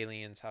is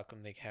aliens, how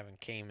come they haven't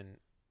came and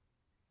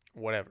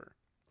whatever?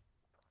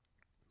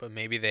 But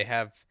maybe they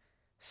have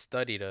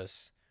studied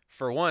us.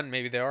 For one,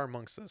 maybe they are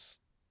amongst us.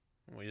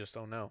 We just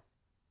don't know.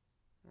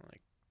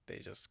 Like, they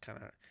just kind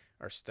of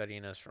are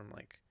studying us from,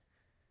 like,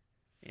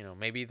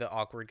 maybe the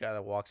awkward guy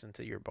that walks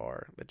into your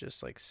bar that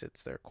just, like,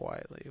 sits there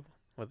quietly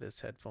with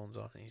his headphones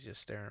on and he's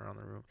just staring around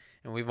the room.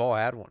 And we've all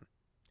had one.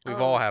 We've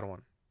all had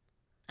one.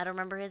 I don't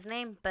remember his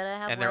name, but I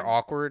have one. And they're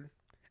awkward.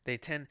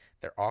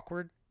 They're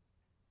awkward.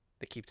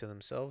 They keep to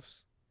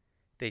themselves.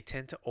 They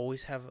tend to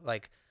always have,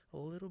 like, a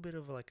little bit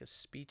of, like, a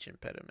speech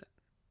impediment.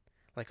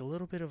 Like, a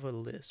little bit of a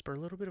lisp or a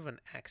little bit of an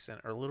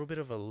accent or a little bit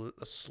of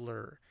a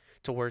slur,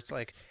 to where it's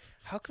like,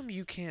 how come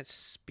you can't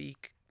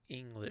speak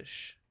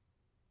English,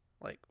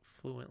 like,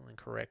 fluently and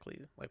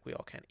correctly like we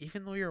all can,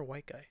 even though you're a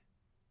white guy?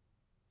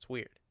 It's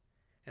weird.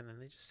 And then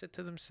they just sit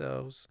to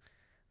themselves.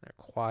 They're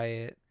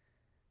quiet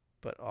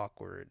but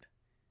awkward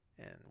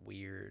and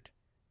weird,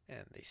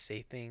 and they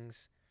say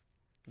things.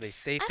 I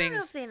don't know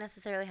if they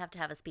necessarily have to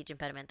have a speech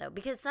impediment, though,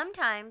 because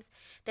sometimes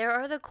there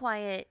are the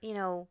quiet,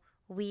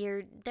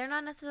 weird. They're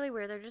not necessarily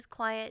weird. They're just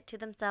quiet to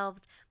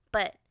themselves.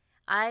 But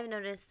I've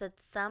noticed that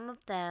some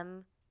of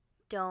them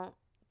don't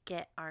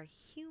get our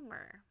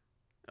humor.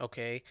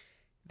 Okay,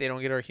 they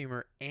don't get our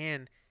humor,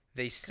 and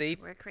they say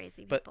we're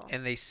crazy people.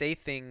 And they say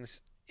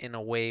things in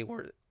a way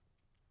where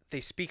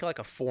they speak like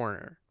a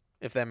foreigner,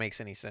 if that makes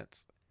any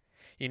sense.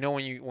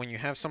 When you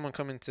have someone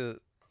come into,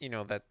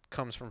 that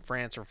comes from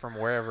France or from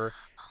wherever,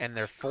 and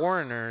they're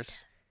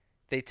foreigners,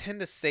 they tend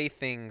to say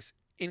things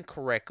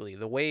incorrectly,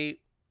 the way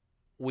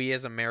we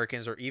as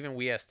Americans or even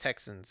we as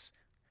Texans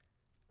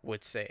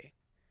would say.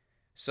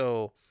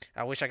 So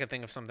I wish I could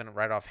think of something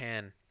right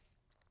offhand,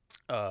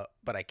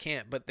 but I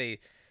can't. But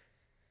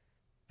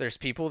there's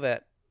people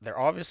that they're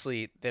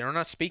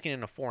not speaking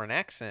in a foreign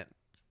accent.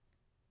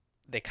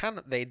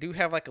 They do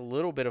have, like, a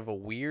little bit of a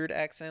weird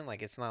accent.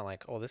 Like, it's not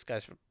like, oh, this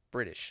guy's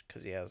British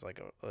because he has, like,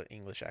 a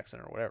English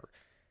accent or whatever.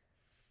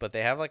 but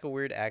they have like a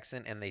weird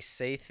accent, and they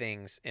say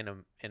things in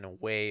a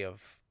way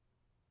of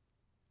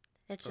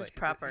It's just like,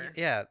 proper.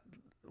 yeah.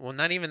 Well,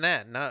 not even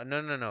that. No, no,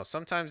 no, no.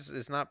 Sometimes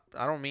it's not.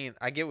 I don't mean.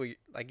 I get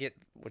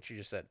what you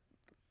just said.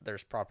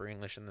 There's proper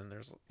English, and then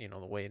there's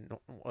the way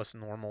us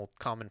normal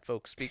common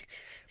folks speak.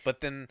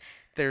 But then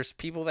there's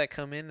people that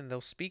come in and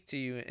they'll speak to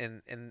you,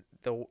 and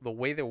the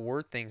way they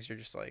word things, you're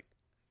just like,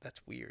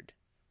 that's weird.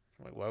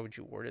 Like, why would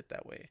you word it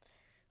that way?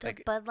 The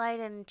Like Bud Light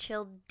and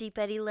chilled Deep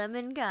Eddy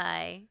Lemon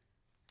guy.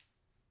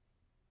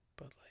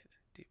 Bud Light,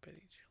 Deep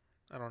Eddy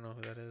Chill. I don't know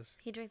who that is.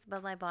 He drinks a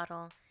Bud Light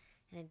bottle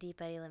and a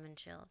Deep Eddy Lemon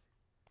chilled.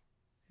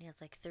 He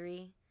has like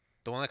 3.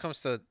 The one that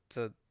comes to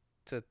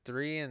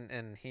 3,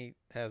 and he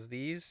has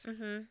these.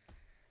 Mm-hmm.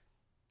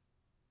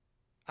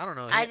 I don't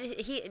know.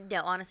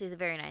 No, honestly, he's a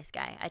very nice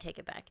guy. I take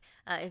it back.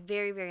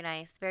 Very, very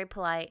nice, very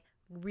polite,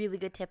 really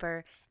good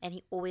tipper, and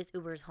he always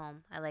Ubers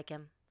home. I like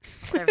him.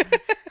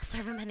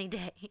 Serve him any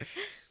day.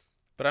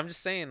 But I'm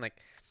just saying, like,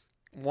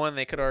 one,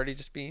 they could already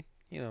just be,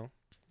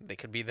 they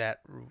could be the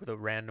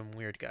random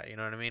weird guy. You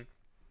know what I mean?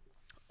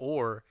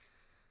 Or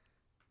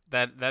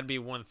that'd be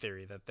one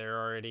theory, that they're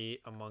already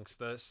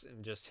amongst us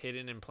and just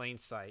hidden in plain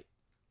sight.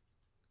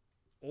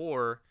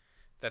 Or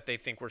that they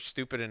think we're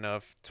stupid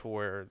enough to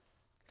where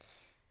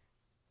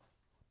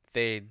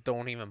they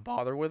don't even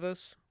bother with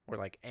us. We're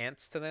like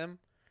ants to them.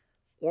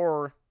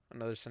 Or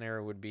another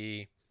scenario would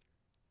be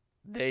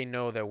they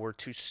know that we're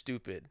too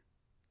stupid,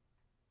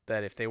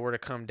 that if they were to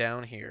come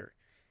down here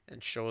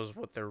and show us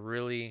what they're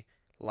really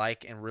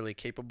like and really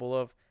capable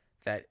of,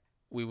 that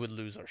we would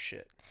lose our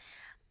shit.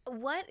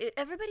 What?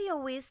 Everybody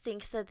always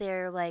thinks that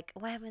they're like,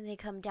 why haven't they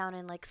come down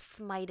and like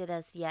smited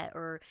us yet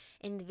or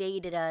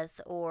invaded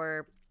us,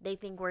 or they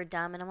think we're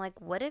dumb. And I'm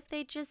like, what if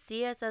they just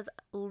see us as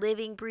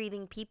living,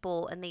 breathing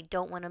people and they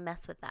don't want to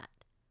mess with that?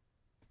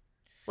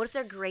 What if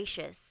they're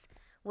gracious?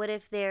 What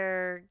if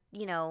they're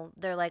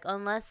like,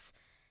 unless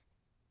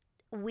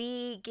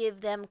we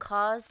give them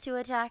cause to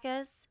attack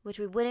us, which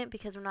we wouldn't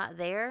because we're not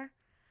there,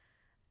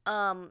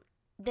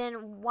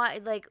 then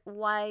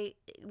why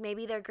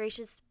maybe they're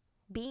gracious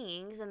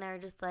beings and they're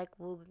just like,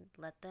 we'll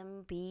let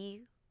them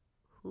be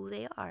who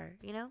they are,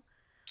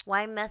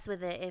 Why mess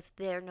with it if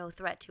they're no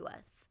threat to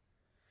us?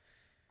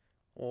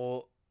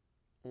 Well,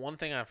 one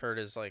thing I've heard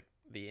is like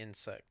the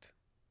insect.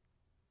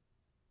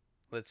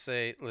 Let's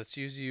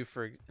use you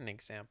for an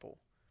example.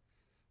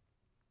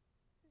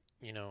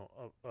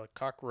 A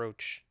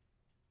cockroach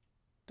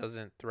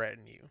doesn't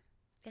threaten you.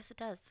 Yes, it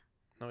does.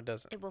 No, it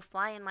doesn't. It will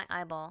fly in my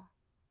eyeball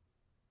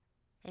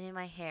and in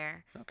my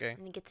hair. Okay.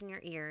 And it gets in your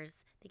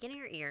ears. They get in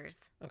your ears.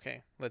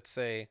 Okay. Let's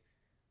say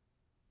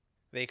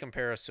they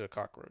compare us to a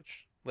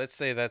cockroach. Let's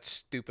say that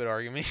stupid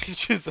argument you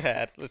just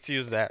had. Let's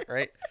use that,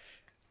 right?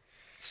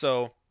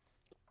 So,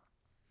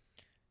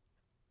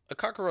 a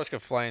cockroach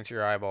could fly into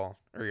your eyeball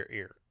or your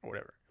ear or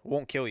whatever. It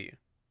won't kill you.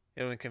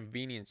 It'll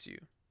inconvenience you.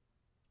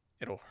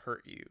 It'll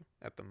hurt you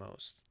at the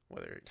most,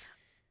 whether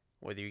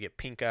you get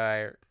pink eye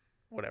or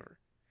whatever.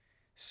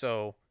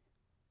 So,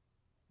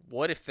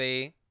 what if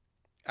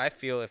I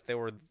feel if they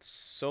were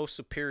so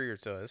superior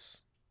to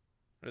us,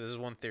 or this is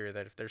one theory,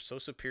 that if they're so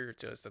superior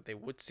to us that they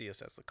would see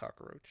us as the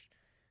cockroach.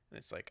 And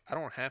it's like, I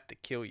don't have to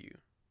kill you,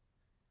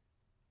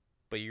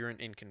 but you're an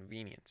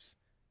inconvenience,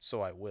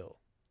 so I will.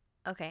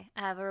 Okay,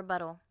 I have a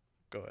rebuttal.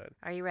 Go ahead.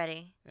 Are you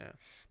ready? Yeah.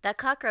 That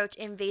cockroach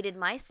invaded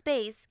my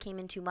space, came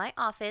into my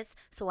office,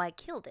 so I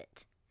killed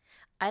it.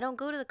 I don't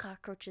go to the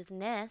cockroach's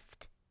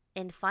nest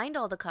and find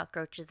all the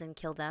cockroaches and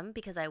kill them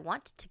because I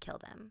want to kill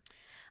them.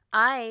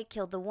 I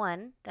killed the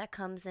one that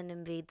comes and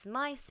invades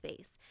my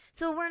space.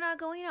 So we're not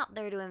going out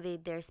there to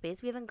invade their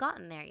space. We haven't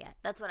gotten there yet.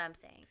 That's what I'm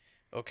saying.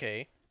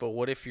 Okay, but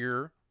what if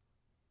you're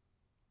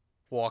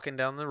walking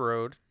down the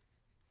road?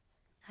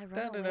 I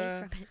run away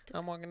from it.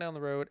 I'm walking down the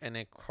road and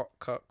it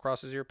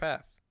crosses your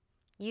path.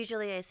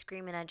 Usually I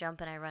scream and I jump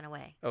and I run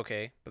away.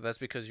 Okay, but that's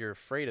because you're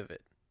afraid of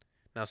it.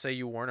 Now say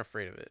you weren't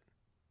afraid of it,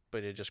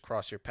 but it just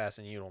crossed your path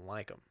and you don't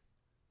like them.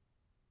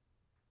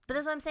 But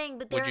that's what I'm saying.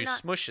 But they're Would you not...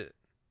 smush it?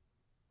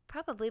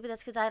 Probably, but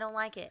that's because I don't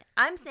like it.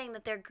 I'm saying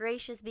that they're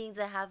gracious beings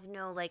that have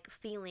no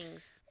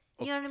feelings.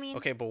 You know what I mean?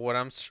 Okay, but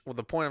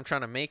the point I'm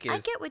trying to make is, I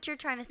get what you're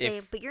trying to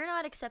say, but you're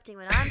not accepting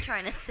what I'm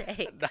trying to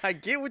say. I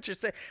get what you're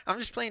saying. I'm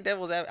just playing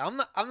devil's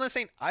advocate. I'm not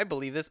saying I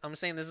believe this. I'm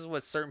saying this is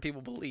what certain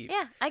people believe.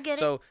 Yeah, I get it.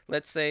 So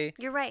let's say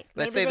you're right.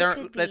 Let's say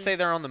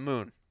they're on the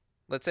moon.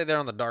 Let's say they're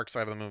on the dark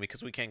side of the moon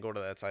because we can't go to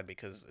that side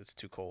because it's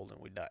too cold and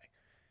we die.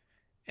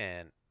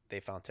 And they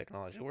found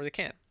technology where they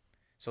can.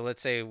 So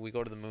let's say we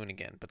go to the moon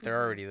again, but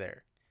they're already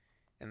there.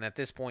 And at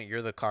this point,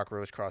 you're the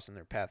cockroach crossing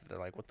their path. They're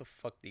like, what the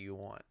fuck do you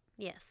want?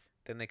 Yes.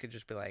 Then they could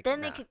just be like, then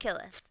nah, they could kill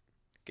us.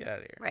 Get out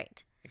of here.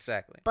 Right.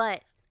 Exactly.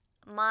 But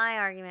my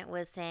argument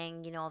was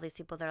saying, all these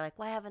people, they're like,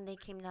 why haven't they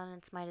came down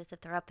and smite us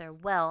if they're up there?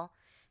 Well,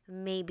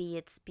 maybe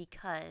it's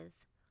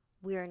because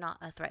we're not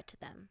a threat to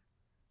them.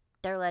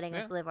 They're letting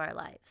us live our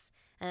lives.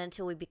 And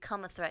until we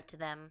become a threat to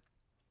them,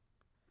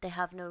 they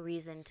have no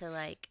reason to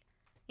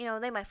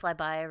they might fly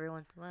by every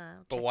once in a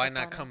while. But why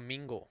not come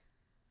mingle?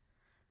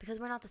 Because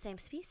we're not the same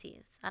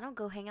species. I don't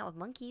go hang out with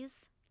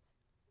monkeys.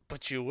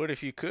 But you would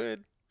if you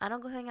could. I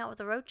don't go hang out with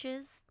the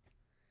roaches.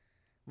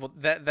 Well,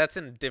 that's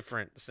in a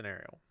different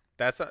scenario.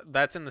 That's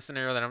in the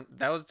scenario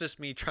that was just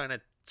me trying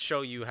to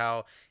show you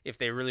how if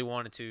they really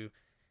wanted to,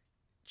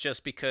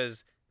 just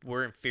because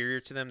we're inferior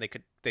to them, they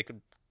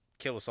could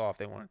kill us off if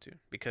they wanted to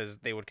because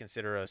they would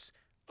consider us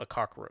a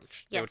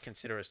cockroach. They would Yes.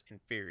 consider us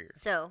inferior.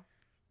 So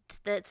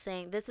that's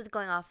saying this is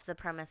going off the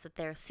premise that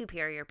they're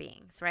superior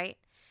beings, right?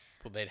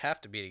 Well, they'd have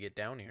to be to get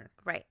down here.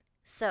 Right.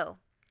 So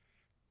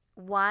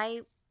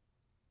why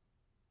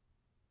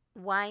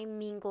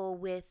mingle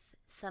with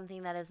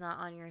something that is not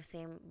on your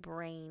same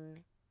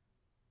brain?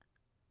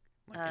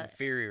 Like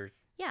inferior.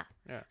 Yeah.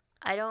 Yeah.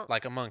 I don't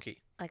Like a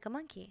monkey. like a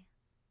monkey.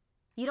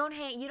 You don't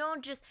hang. You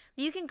don't just.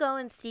 You can go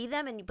and see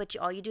them, but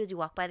all you do is you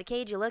walk by the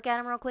cage, you look at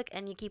them real quick,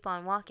 and you keep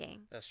on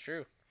walking. That's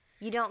true.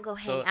 You don't go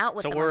hang out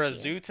with. So the we're monkeys.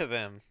 a zoo to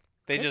them.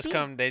 They Could just be.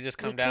 come. They just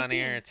come We down could be.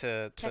 here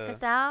to Check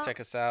us out. check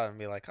us out and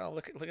be like, oh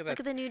look at that. Look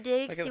at the new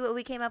dig. look at See what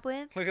we came up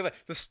with. Look at that.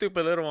 The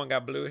stupid little one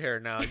got blue hair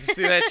now. You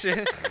see that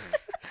shit?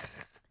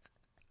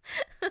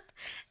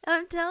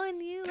 I'm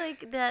telling you,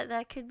 like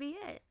that could be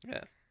it.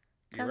 Yeah.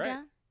 You're Come right.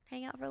 down,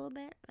 hang out for a little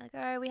bit. Like,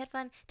 all right, we had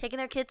fun taking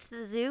their kids to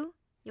the zoo.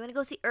 You want to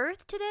go see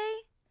Earth today?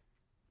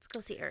 Let's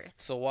go see Earth.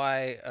 So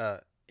why,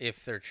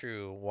 if they're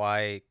true,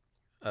 why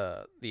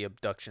the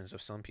abductions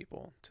of some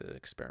people to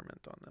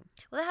experiment on them?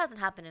 Well, that hasn't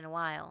happened in a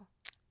while.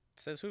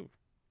 Says who?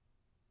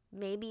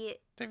 Maybe.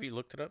 Have you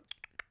looked it up?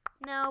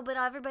 No, but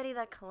everybody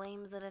that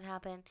claims that it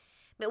happened.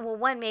 But, well,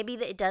 one, maybe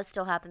that it does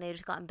still happen. They've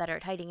just gotten better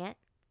at hiding it.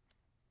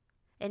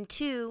 And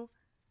two,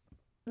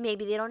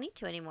 maybe they don't need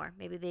to anymore.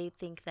 Maybe they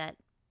think that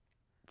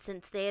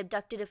since they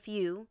abducted a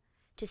few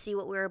to see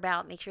what we're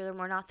about, make sure that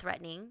we're not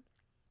threatening,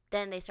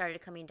 then they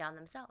started coming down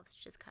themselves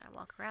to just kind of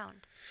walk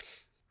around.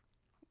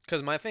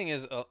 Because my thing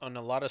is, on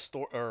a lot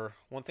of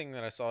one thing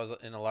that I saw is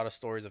in a lot of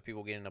stories of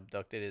people getting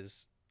abducted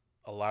is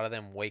a lot of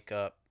them wake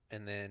up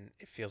and then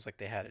it feels like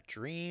they had a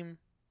dream,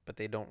 but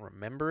they don't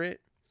remember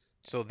it.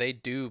 So they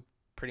do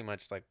pretty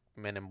much like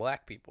Men in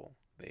Black people.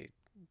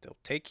 They'll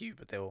take you,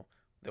 but they'll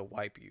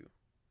wipe you,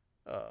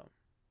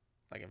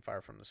 like in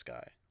Fire from the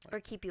Sky. Like, Or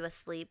keep you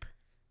asleep.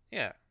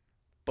 yeah,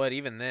 but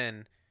even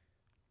then,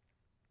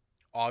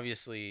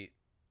 obviously,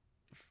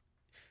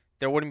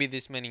 there wouldn't be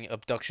this many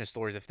abduction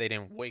stories if they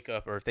didn't wake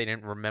up or if they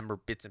didn't remember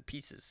bits and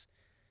pieces.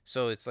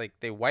 So it's like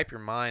they wipe your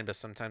mind, but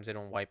sometimes they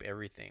don't wipe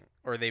everything,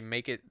 or they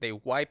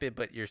wipe it,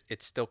 but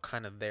it's still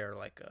kind of there,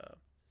 like a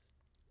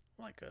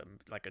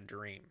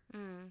dream.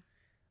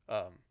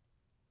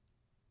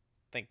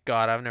 Thank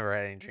God I've never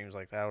had any dreams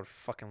like that. I would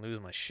fucking lose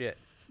my shit.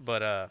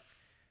 But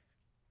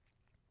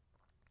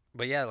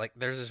yeah, like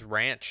there's this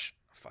ranch.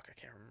 Fuck, I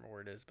can't remember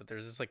where it is, but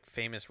there's this like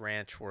famous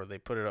ranch where they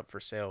put it up for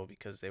sale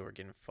because they were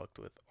getting fucked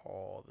with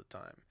all the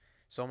time.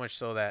 So much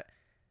so that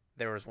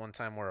there was one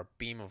time where a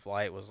beam of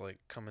light was like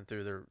coming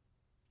through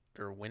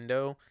their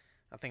window.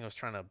 I think it was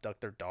trying to abduct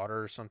their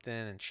daughter or something,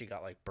 and she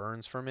got like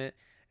burns from it.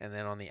 And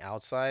then on the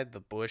outside, the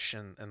bush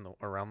and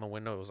around the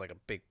window, it was like a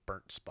big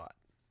burnt spot.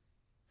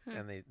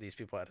 And these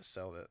people had to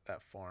sell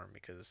that farm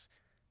because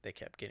they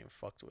kept getting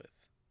fucked with.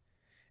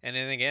 And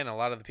then again, a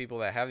lot of the people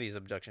that have these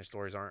abduction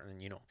stories aren't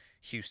in,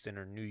 Houston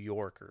or New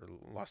York or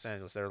Los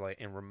Angeles. They're like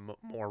in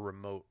more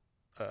remote.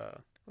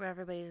 Where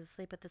everybody's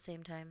asleep at the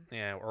same time.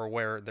 Yeah, or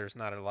where there's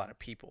not a lot of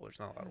people. There's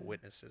not a lot of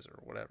witnesses or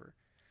whatever.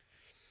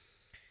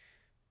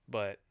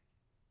 But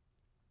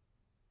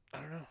I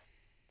don't know.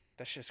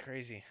 That's just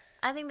crazy.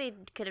 I think they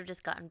could have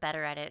just gotten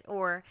better at it,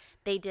 or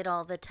they did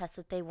all the tests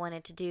that they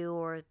wanted to do,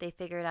 or they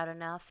figured out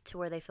enough to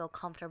where they feel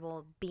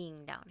comfortable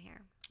being down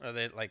here. Or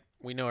they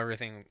we know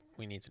everything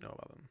we need to know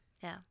about them.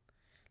 Yeah.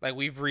 Like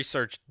we've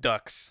researched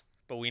ducks,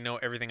 but we know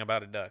everything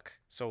about a duck,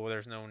 so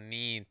there's no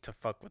need to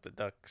fuck with the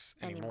ducks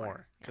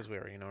anymore because we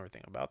already know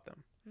everything about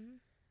them. Mm-hmm.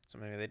 So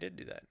maybe they did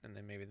do that, and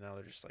then maybe now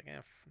they're just like,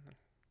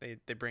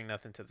 they bring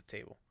nothing to the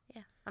table.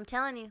 Yeah, I'm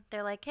telling you,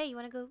 they're like, hey, you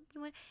wanna go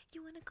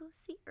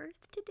see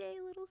Earth today,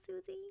 little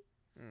Susie?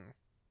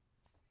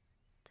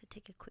 To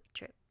take a quick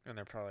trip. And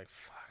they're probably like,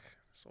 fuck,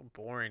 so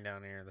boring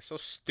down here. They're so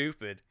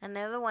stupid. And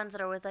they're the ones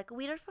that are always like,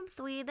 we are from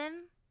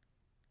Sweden.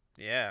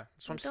 Yeah,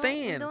 that's what I'm We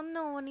saying. don't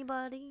know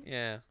anybody.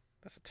 Yeah,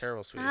 that's a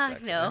terrible Swedish I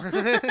accent. know.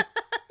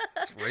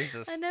 It's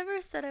racist. I never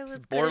said I was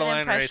good borderline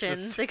at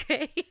impressions. racist.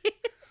 Okay.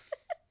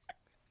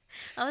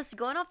 I was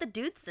going off the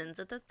Dudesons.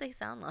 That's what they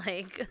sound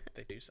like.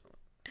 They do sound like.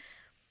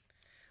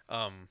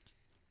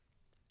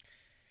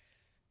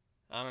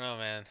 I don't know,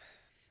 man.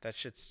 That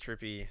shit's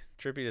trippy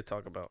to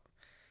talk about.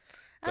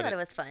 I thought it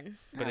was fun.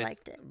 I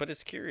liked it. But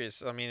it's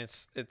curious. I mean,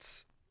 it's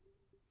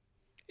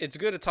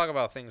good to talk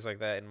about things like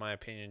that, in my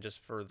opinion, just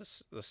for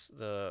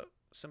the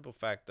simple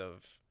fact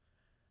of,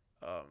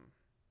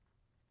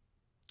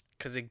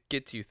 because it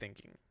gets you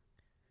thinking,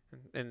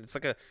 and it's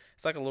like a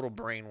little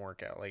brain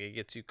workout. Like it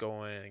gets you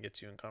going, and it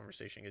gets you in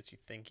conversation, gets you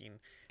thinking.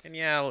 And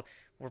yeah,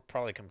 we're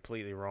probably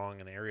completely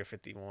wrong. And Area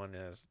 51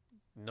 has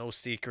no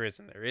secrets,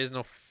 and there is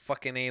no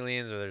fucking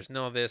aliens, or there's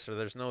no this, or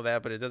there's no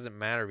that. But it doesn't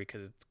matter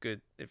because it's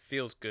good. It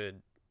feels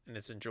good, and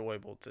it's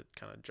enjoyable to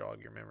kind of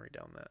jog your memory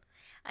down that.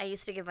 I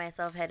used to give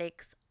myself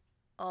headaches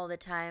all the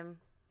time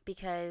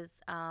because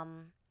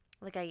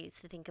Like I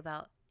used to think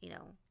about,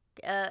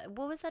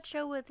 what was that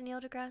show with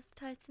Neil deGrasse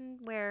Tyson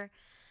where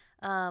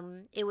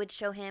it would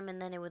show him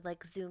and then it would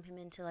like zoom him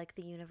into like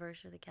the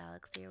universe or the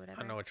galaxy or I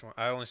whatever. know which one.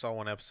 I only saw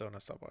one episode and I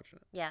stopped watching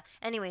it. Yeah.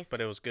 Anyways,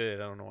 But it was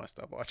good. I don't know why I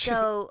stopped watching it.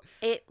 so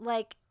it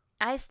like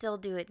I still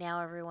do it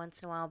now every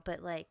once in a while,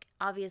 but like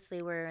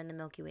obviously we're in the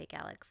Milky Way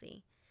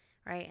galaxy,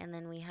 right? And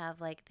then we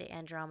have like the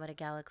Andromeda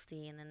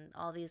galaxy and then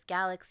all these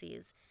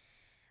galaxies.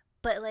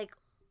 But like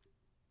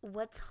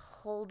what's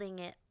holding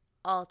it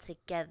all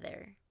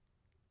together?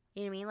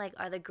 You know what I mean? Like,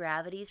 are the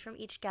gravities from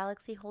each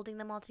galaxy holding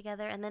them all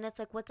together? And then it's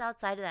like, what's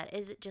outside of that?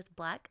 Is it just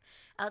black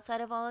outside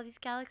of all of these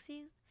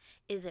galaxies?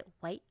 Is it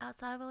white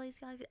outside of all these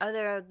galaxies? Are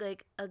there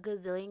like a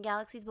gazillion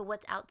galaxies? But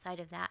what's outside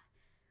of that?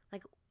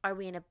 Like, are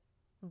we in a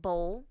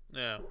bowl?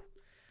 Yeah.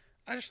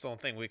 I just don't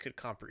think we could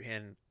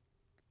comprehend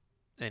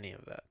any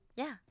of that.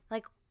 Yeah.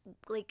 Like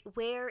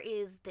where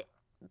is the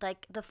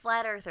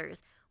flat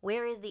earthers?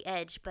 Where is the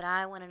edge? But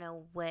I want to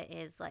know what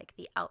is like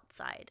the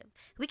outside.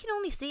 We can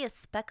only see a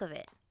speck of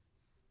it.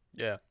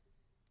 Yeah.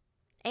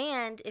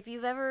 And if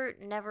you've never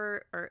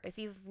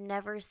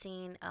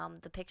seen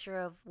the picture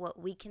of what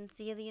we can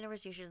see of the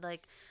universe, you should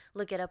like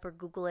look it up or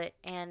Google it,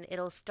 and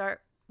it'll start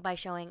by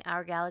showing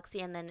our galaxy,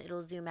 and then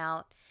it'll zoom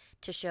out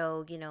to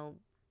show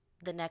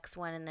the next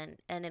one,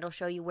 and it'll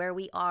show you where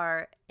we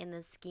are in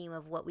the scheme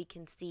of what we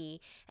can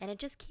see, and it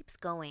just keeps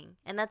going,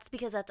 and that's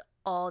because that's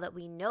all that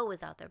we know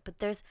is out there, but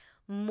there's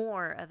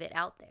more of it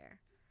out there,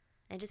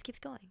 and it just keeps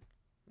going.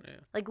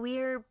 Yeah. Like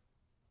we're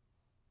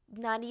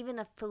not even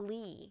a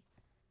flea.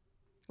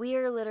 We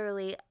are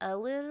literally a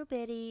little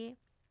bitty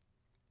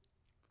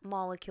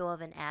molecule of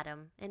an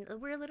atom. And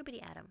we're a little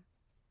bitty atom.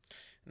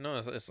 No,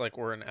 it's like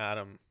we're an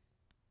atom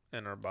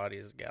and our body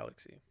is a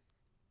galaxy.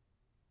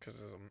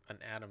 Because an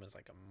atom is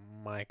like a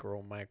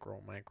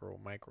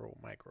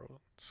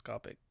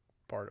microscopic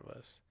part of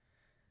us.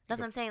 That's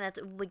what I'm saying.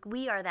 That's like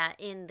we are that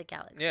in the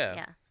galaxy.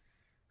 Yeah.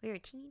 We are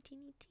teeny,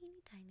 teeny,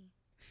 teeny, tiny.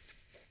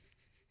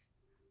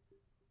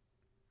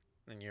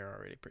 And you're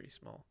already pretty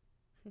small.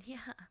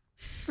 Yeah.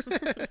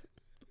 But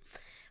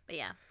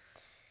yeah.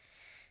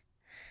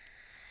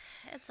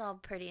 It's all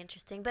pretty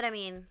interesting. But I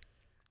mean,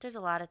 there's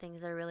a lot of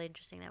things that are really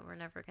interesting that we're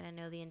never going to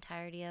know the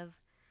entirety of.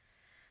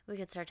 We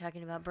could start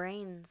talking about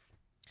brains.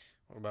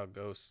 What about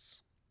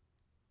ghosts?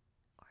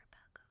 Or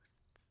about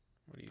ghosts.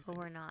 What do you think?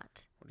 Or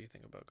not. What do you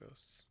think about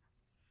ghosts?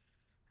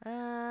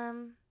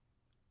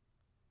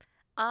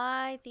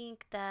 I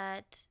think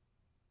that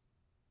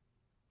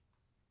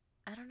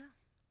I don't know.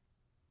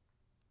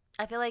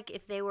 I feel like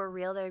if they were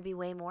real, there would be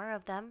way more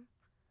of them.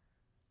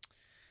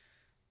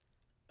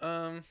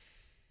 Yeah,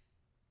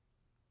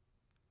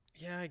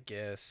 I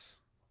guess.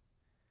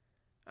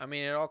 I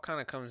mean, it all kind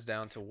of comes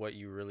down to what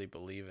you really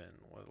believe in,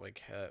 what,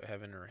 like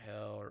heaven or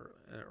hell,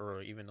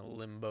 or even a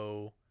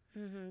limbo.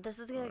 This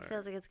is gonna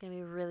feels like it's gonna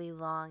be really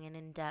long and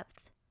in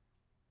depth.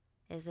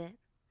 Is it?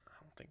 I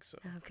don't think so.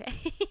 Okay.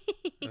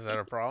 Is that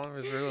a problem?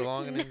 Is it really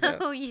long and in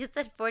depth? No, you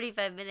said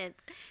 45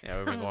 minutes. Yeah,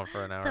 we've been going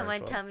for an hour. So my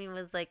tummy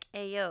was like,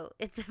 "Hey, yo,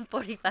 it's been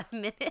 45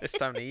 minutes. It's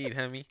time to eat,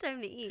 homie. It's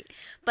time to eat."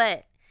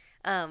 But,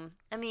 I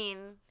mean,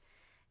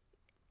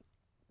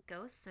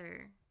 ghosts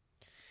or...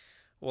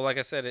 Well, like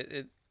I said,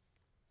 it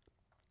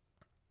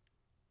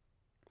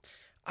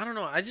I don't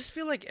know. I just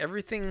feel like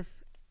everything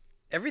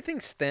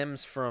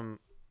stems from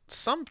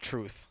some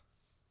truth,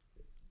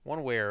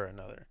 one way or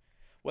another,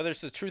 whether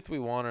it's the truth we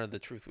want or the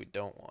truth we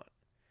don't want.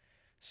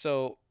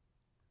 So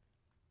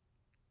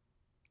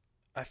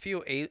I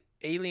feel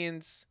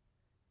aliens,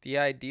 the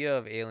idea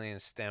of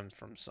aliens stemmed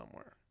from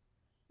somewhere,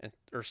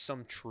 or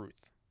some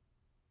truth.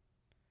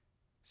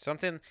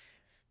 Something,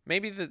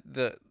 maybe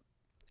the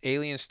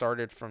aliens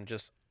started from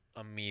just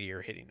a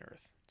meteor hitting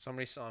Earth.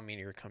 Somebody saw a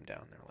meteor come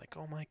down. They're like,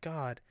 "Oh my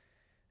God."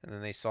 And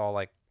then they saw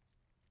like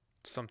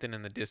something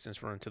in the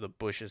distance run into the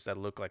bushes that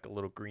looked like a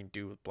little green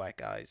dude with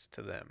black eyes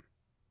to them.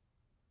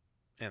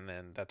 And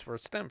then that's where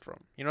it stemmed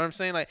from. You know what I'm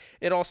saying? Like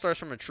it all starts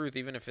from a truth,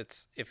 even if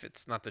it's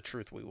not the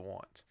truth we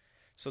want.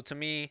 So to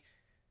me,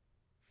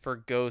 for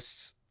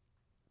ghosts,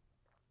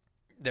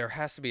 there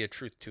has to be a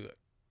truth to it,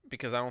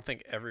 because I don't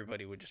think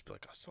everybody would just be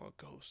like, "I saw a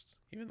ghost,"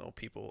 even though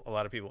a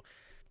lot of people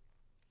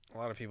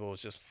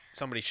was just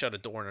somebody shut a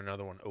door and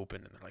another one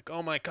opened, and they're like,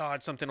 "Oh my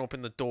God, something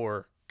opened the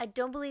door." I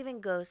don't believe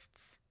in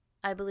ghosts.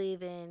 I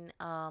believe in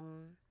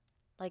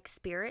like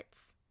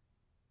spirits,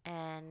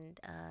 and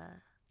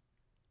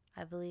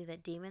I believe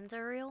that demons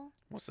are real.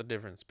 What's the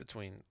difference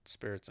between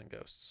spirits and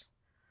ghosts?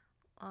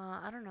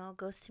 I don't know.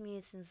 Ghost to me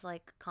seems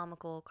like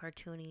comical,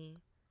 cartoony.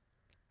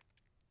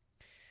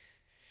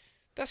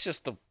 That's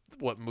just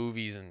what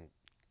movies and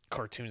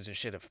cartoons and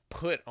shit have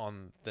put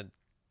on the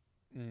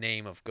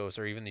name of ghosts,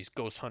 or even these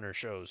ghost hunter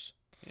shows.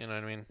 You know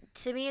what I mean?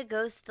 To me, a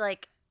ghost,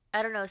 like,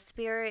 I don't know,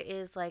 spirit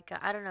is like,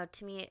 I don't know,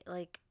 to me,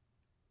 like,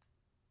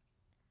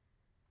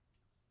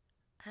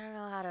 I don't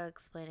know how to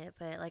explain it,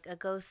 but like a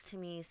ghost to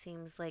me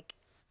seems like,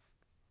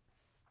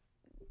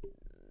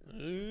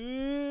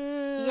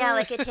 yeah,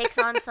 like it takes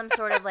on some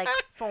sort of like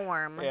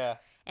form. Yeah.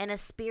 And a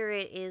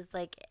spirit is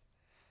like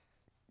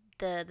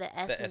the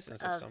essence,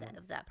 of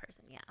of that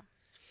person, yeah.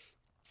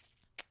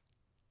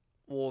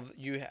 Well,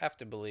 you have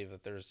to believe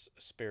that there's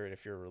a spirit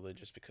if you're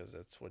religious because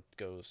that's what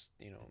goes,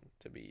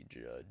 to be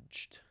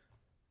judged.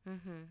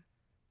 Mm-hmm.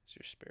 It's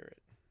your spirit,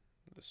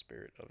 the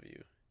spirit of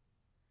you.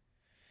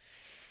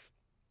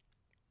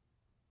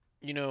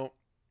 You know,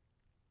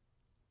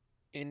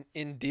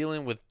 in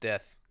dealing with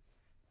death,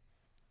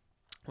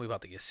 we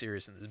about to get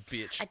serious in this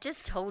bitch. I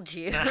just told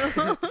you.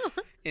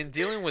 In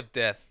dealing with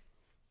death,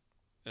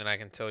 and I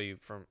can tell you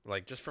from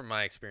just from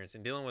my experience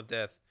in dealing with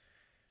death,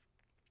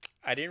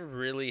 I didn't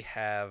really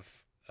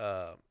have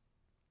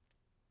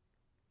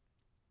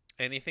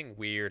anything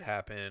weird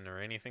happen or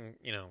anything.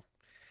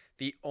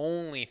 The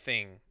only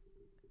thing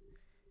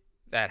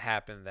that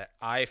happened that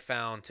I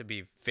found to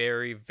be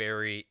very,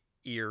 very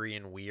eerie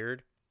and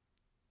weird,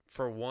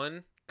 for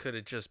one, could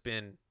have just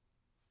been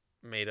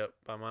made up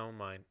by my own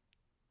mind,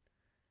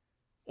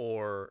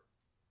 or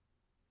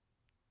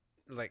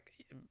like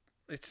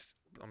it's.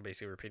 I'm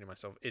basically repeating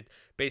myself. It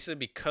basically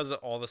because of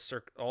all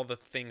the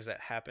things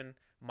that happened,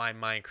 my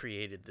mind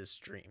created this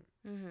dream.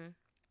 Mm-hmm.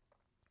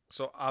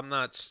 So I'm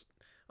not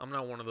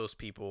one of those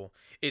people.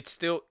 It's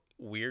still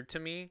weird to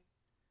me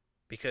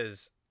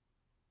because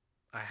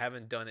I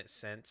haven't done it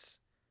since,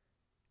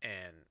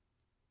 and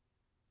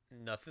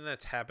nothing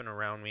that's happened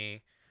around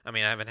me. I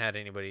mean, I haven't had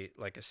anybody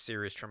like a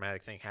serious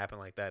traumatic thing happen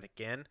like that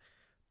again,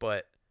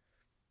 but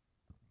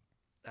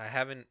I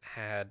haven't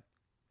had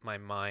my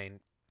mind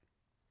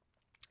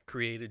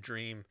create a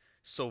dream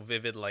so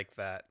vivid like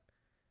that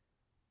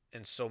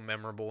and so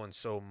memorable and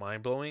so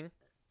mind-blowing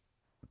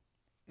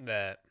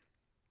that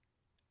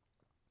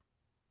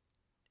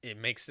it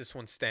makes this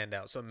one stand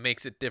out. So it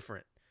makes it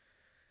different.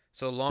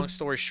 So long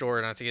story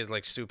short, not to get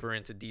like super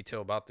into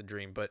detail about the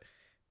dream, but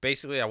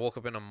basically I woke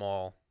up in a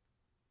mall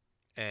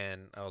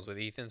and I was with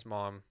Ethan's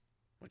mom,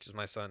 which is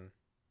my son,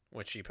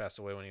 which she passed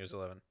away when he was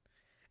 11.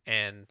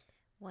 And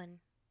One.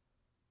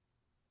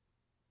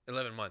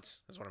 11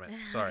 months is what I meant.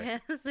 Sorry.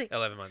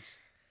 11 months.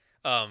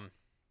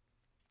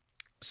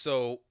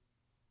 So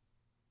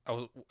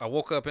I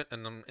woke up and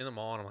I'm in the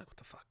mall and I'm like, what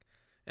the fuck?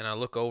 And I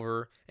look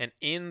over and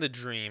in the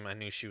dream I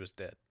knew she was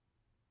dead.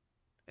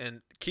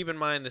 And keep in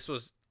mind this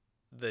was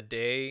the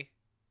day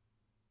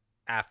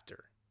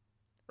after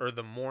or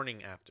the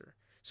morning after.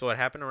 So it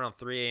happened around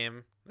 3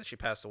 a.m. that she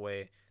passed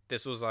away.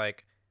 This was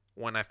like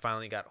when I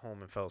finally got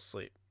home and fell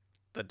asleep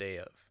the day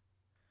of.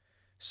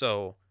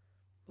 So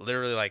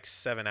literally like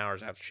 7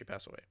 hours after she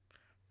passed away.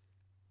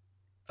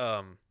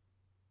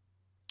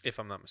 If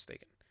I'm not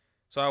mistaken.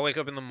 So I wake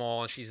up in the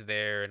mall and she's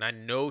there and I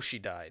know she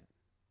died.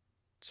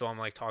 So I'm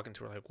like talking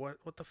to her like,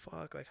 what the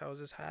fuck? Like, how is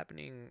this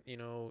happening?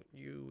 You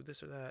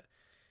this or that.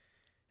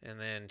 And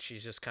then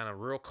she's just kind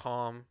of real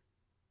calm,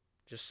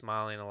 just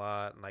smiling a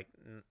lot and like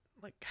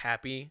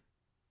happy.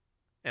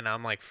 And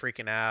I'm like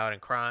freaking out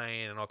and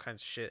crying and all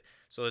kinds of shit.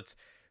 So it's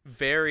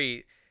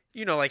very,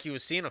 like you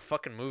would see in a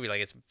fucking movie.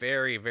 Like it's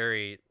very,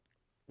 very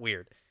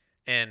weird.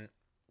 And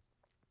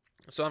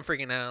so I'm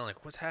freaking out.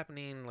 Like, what's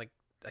happening? Like,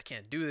 I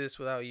can't do this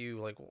without you.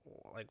 Like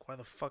why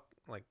the fuck?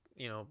 Like,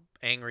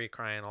 angry,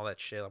 crying, all that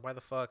shit. Like, why the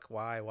fuck?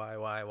 Why?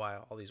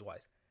 All these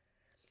whys.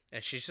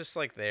 And she's just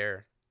like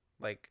there,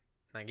 like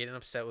not getting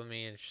upset with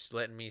me and just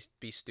letting me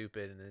be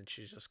stupid. And then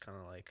she's just kind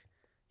of like,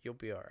 you'll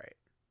be all right.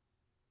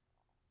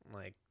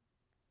 Like,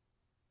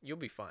 you'll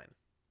be fine.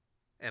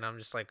 And I'm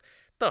just like,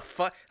 the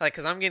fuck? Like,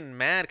 because I'm getting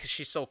mad because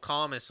she's so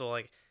calm and so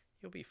like,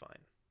 you'll be fine.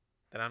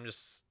 That I'm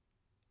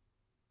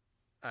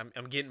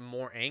getting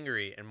more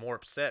angry and more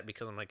upset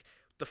because I'm like,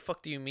 what the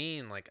fuck do you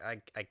mean? Like,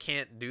 I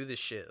can't do this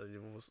shit.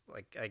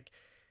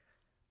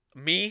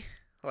 Me,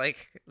 I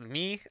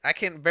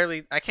can't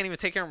even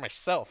take care of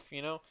myself,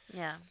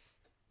 Yeah.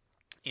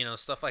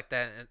 Stuff like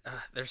that. And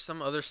there's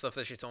some other stuff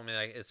that she told me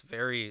that it's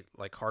very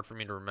like hard for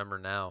me to remember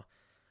now.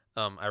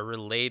 I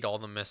relayed all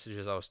the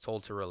messages I was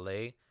told to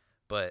relay,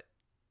 but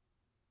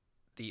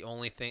the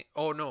only thing,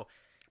 oh no,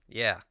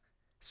 yeah.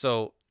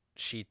 So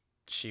she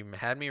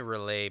had me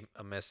relay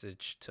a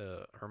message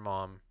to her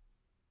mom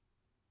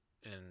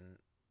and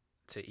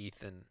to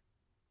Ethan,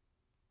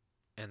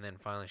 and then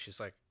finally she's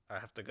like, I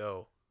have to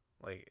go.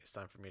 Like, it's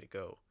time for me to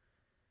go.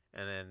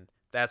 And then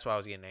that's why I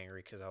was getting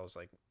angry because I was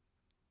like,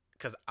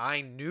 because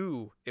I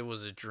knew it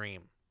was a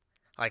dream.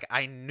 Like,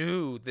 I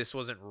knew this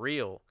wasn't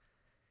real.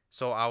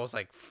 So I was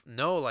like,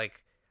 no,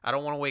 like, I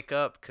don't want to wake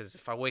up because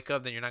if I wake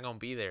up, then you're not going to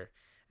be there.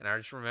 And I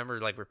just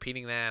remember, like,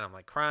 repeating that. And I'm,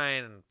 like,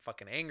 crying and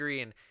fucking angry.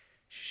 And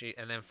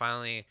then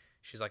finally,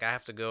 she's like, I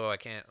have to go. I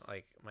can't,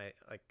 I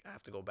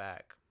have to go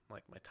back.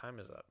 Like, my time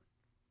is up.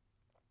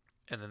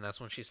 And then that's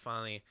when she's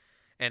finally,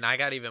 and I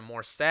got even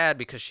more sad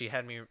because she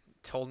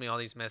told me all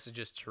these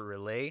messages to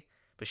relay,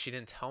 but she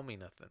didn't tell me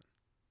nothing.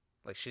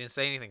 Like, she didn't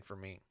say anything for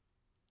me.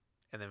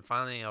 And then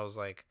finally I was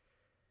like,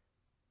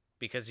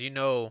 because I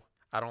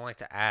don't like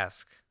to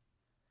ask.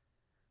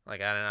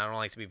 Like, I don't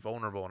like to be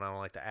vulnerable and I don't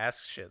like to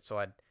ask shit. So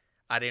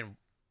I didn't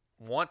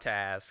want to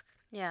ask.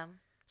 Yeah.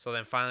 So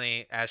then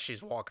finally, as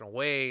she's walking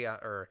away,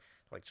 or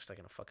like just like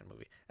in a fucking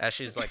movie, as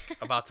she's like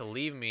about to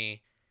leave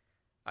me,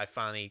 I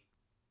finally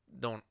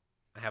don't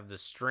have the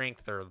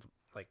strength or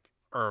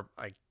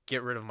I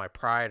get rid of my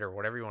pride or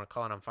whatever you want to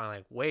call it. I'm finally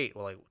like, wait,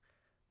 well, like,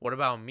 what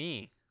about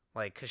me?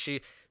 Like, cause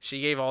she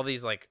gave all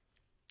these like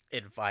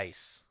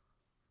advice,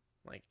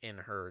 like in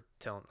her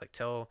tell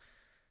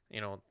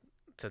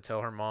to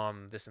tell her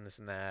mom this and this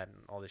and that and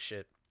all this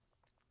shit,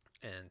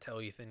 and tell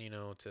Ethan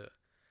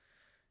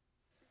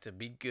to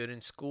be good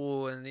in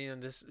school and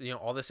this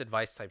all this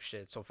advice type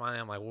shit. So finally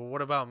I'm like, well,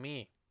 what about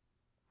me?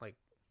 Like,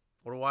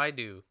 what do I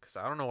do? Cause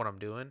I don't know what I'm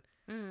doing.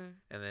 Mm.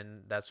 And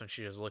then that's when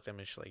she just looked at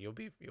me and she's like, you'll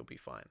be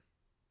fine.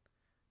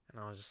 And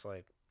I was just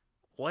like,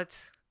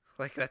 what?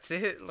 Like, that's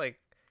it? Like,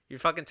 you're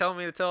fucking telling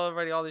me to tell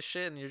everybody all this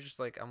shit, and you're just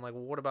like, I'm like,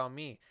 well, what about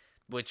me?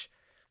 Which,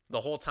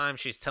 the whole time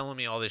she's telling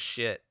me all this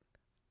shit,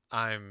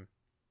 I'm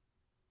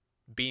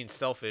being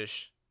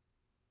selfish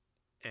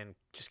and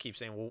just keep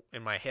saying, well,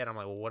 in my head, I'm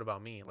like, well, what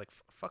about me? Like,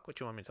 fuck what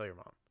you want me to tell your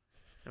mom.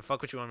 And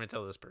fuck what you want me to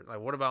tell this person. Like,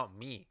 what about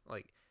me?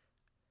 Like,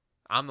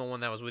 I'm the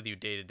one that was with you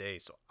day to day,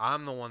 so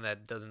I'm the one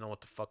that doesn't know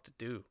what the fuck to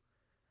do.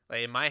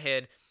 Like, in my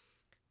head,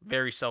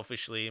 very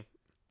selfishly,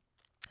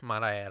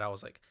 might I add, I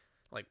was like,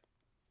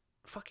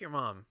 fuck your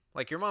mom.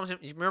 Like, your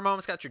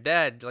mom's got your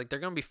dad. Like, they're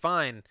gonna be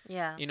fine.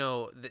 Yeah.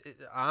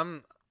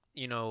 I'm,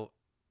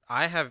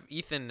 I have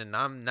Ethan, and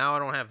I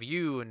don't have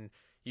you, and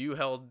you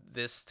held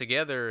this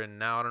together, and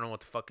now I don't know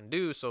what to fucking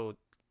do. So,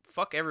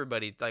 fuck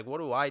everybody. Like, what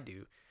do I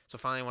do? So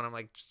finally, when I'm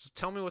like, just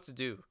tell me what to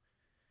do,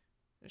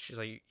 and she's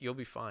like, you'll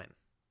be fine.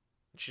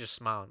 And she just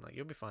smiled, like,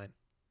 you'll be fine.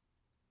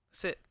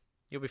 That's it.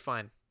 You'll be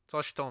fine. That's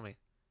all she told me.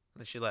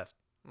 And then she left.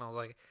 And I was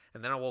like,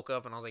 and then I woke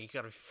up and I was like, you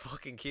gotta be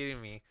fucking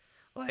kidding me.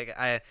 Like,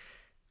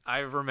 I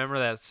remember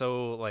that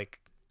so, like,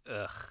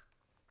 ugh.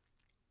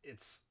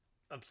 It's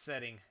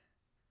upsetting.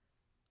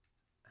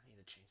 I need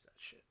to change that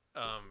shit.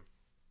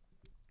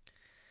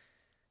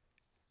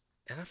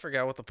 And I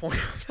forgot what the point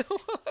of it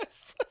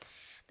was.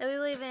 That we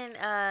believe in,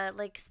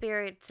 like,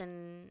 spirits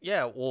and...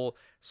 Yeah, well,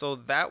 so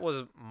that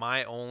was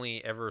my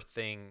only ever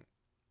thing.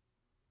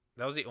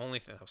 That was the only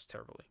thing. That was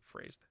terribly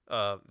phrased.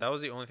 That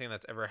was the only thing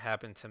that's ever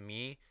happened to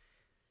me.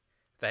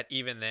 That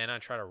even then I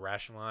try to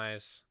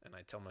rationalize and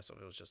I tell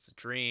myself it was just a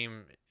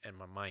dream and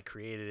my mind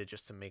created it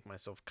just to make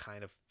myself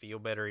kind of feel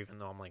better, even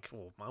though I'm like,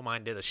 well, my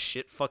mind did a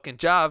shit fucking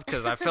job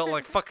because I felt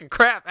like fucking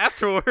crap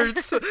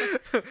afterwards.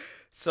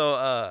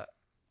 So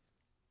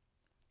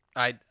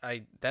I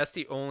that's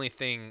the only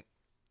thing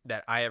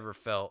that I ever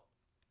felt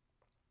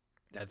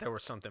that there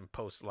was something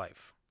post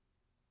life.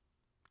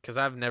 Because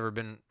I've never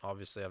been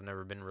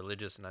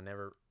religious, and I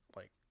never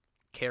like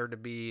cared to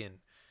be. And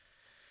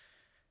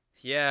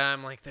yeah,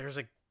 I'm like,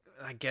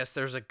 I guess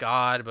there's a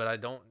God, but I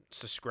don't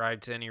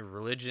subscribe to any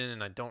religion,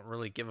 and I don't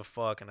really give a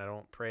fuck, and I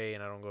don't pray,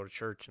 and I don't go to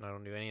church, and I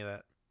don't do any of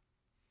that.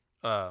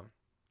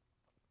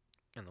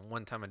 And the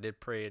one time I did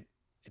pray, it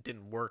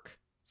didn't work,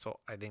 so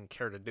I didn't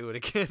care to do it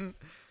again.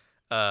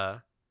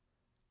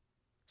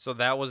 So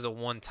that was the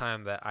one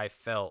time that I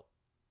felt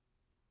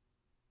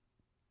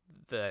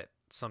that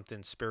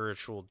something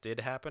spiritual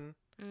did happen.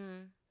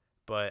 Mm.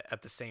 But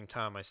at the same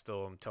time, I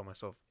still tell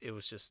myself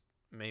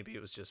maybe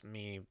it was just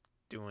me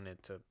doing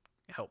it to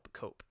help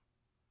cope.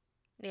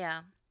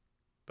 Yeah.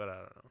 But I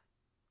don't know.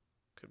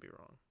 Could be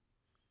wrong.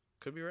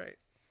 Could be right.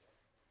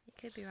 You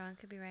could be wrong.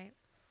 Could be right.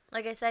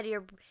 Like I said,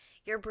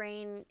 your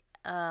brain,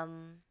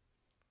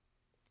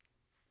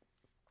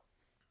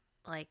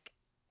 like,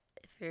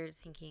 if you're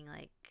thinking,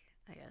 like,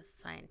 I guess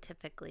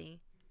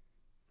scientifically,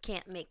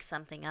 can't make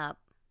something up.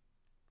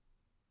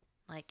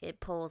 Like, it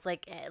pulls,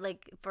 like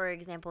for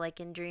example, like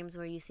in dreams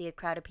where you see a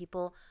crowd of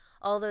people,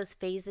 all those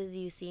faces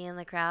you see in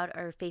the crowd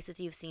are faces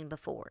you've seen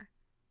before.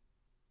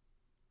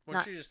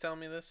 Weren't you just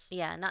telling me this?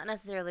 Yeah, not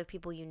necessarily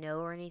people you know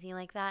or anything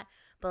like that,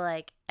 but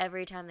like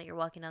every time that you're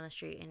walking down the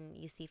street and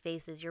you see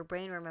faces, your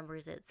brain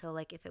remembers it. So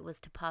like if it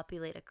was to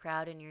populate a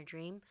crowd in your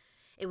dream,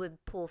 it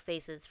would pull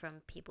faces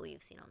from people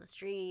you've seen on the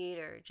street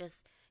or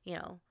just,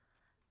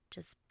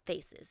 just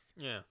faces.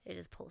 Yeah. It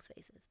just pulls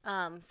faces.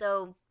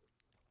 So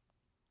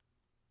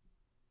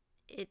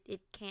it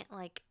can't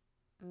like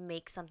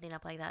make something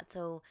up like that.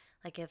 So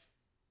like if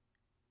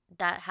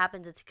that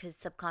happens, it's because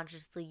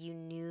subconsciously you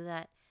knew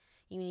that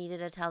you needed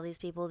to tell these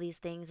people these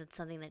things. It's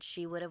something that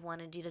she would have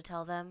wanted you to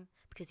tell them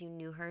because you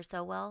knew her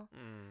so well.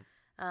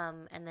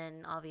 And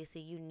then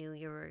obviously you knew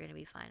you were going to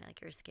be fine. Like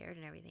you were scared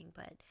and everything.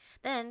 But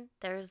then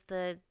there's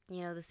the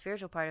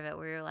spiritual part of it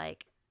where you're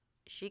like,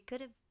 she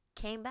could have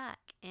came back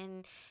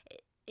in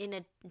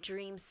a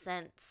dream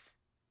sense.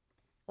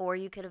 Or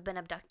you could have been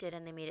abducted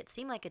and they made it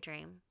seem like a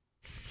dream.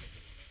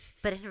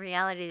 But in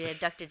reality, they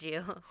abducted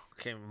you.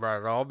 Okay,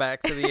 brought it all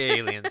back to the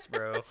aliens,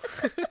 bro.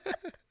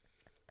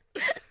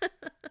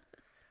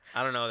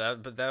 I don't know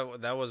but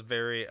that was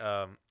very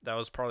that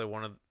was probably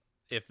one of,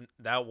 if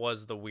that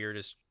was the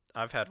weirdest.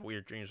 I've had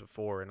weird dreams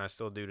before, and I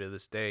still do to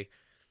this day.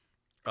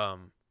 But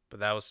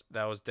that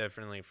was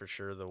definitely for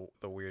sure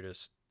the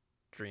weirdest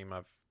dream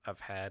I've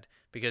had,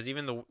 because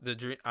even the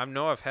dream, I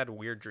know I've had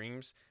weird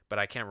dreams, but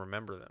I can't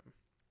remember them.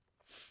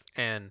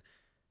 And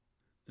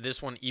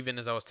this one, even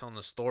as I was telling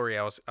the story,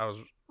 I was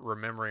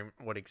remembering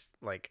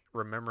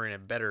remembering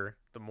it better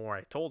the more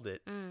I told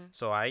it.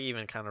 So I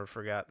even kind of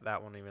forgot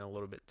that one even a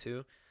little bit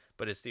too,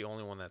 but it's the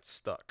only one that's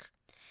stuck.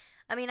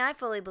 I mean, I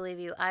fully believe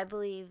you. I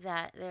believe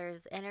that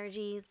there's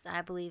energies.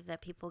 I believe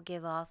that people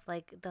give off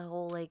like the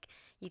whole like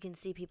you can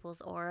see people's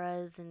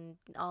auras and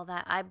all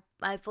that.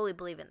 I fully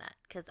believe in that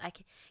because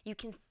you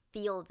can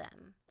feel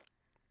them.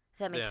 If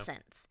that makes Yeah.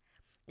 sense.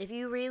 If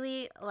you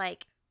really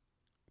like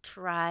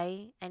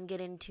try and get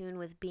in tune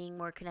with being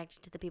more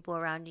connected to the people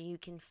around you, you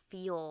can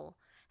feel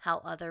how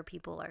other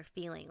people are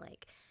feeling.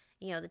 Like,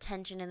 the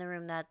tension in the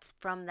room that's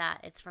from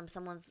that. It's from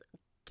someone's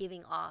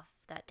giving off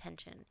that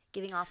tension,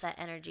 giving off that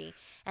energy.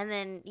 And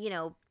then,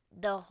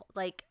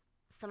 like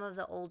some of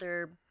the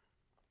older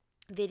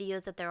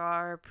videos that there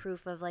are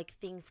proof of like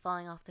things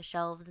falling off the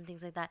shelves and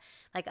things like that.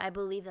 Like, I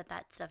believe that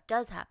that stuff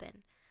does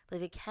happen. I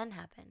believe it can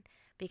happen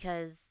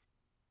because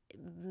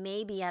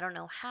maybe, I don't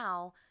know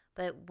how,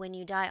 but when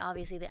you die,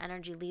 obviously the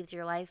energy leaves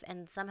your life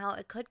and somehow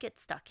it could get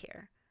stuck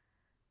here.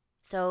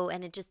 So,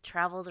 and it just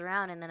travels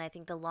around. And then I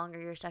think the longer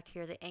you're stuck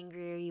here, the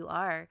angrier you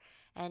are.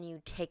 And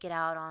you take it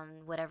out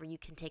on whatever you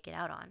can take it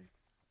out on.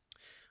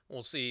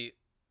 We'll see.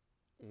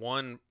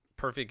 One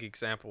perfect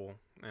example,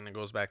 and it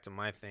goes back to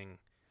my thing,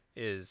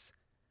 is,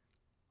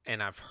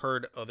 and I've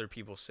heard other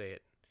people say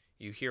it.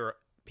 You hear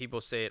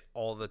people say it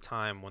all the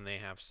time when they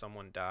have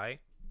someone die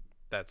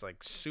that's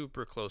like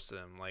super close to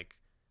them, like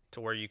to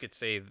where you could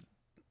say,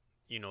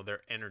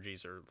 their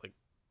energies are like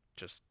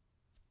just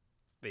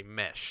they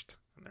meshed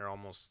and they're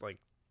almost like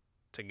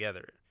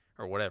together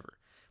or whatever.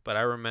 But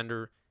I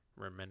remember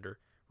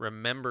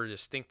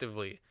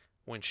distinctively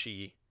when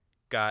she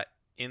got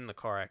in the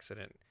car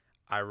accident.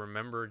 I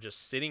remember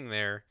just sitting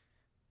there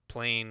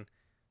playing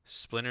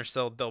Splinter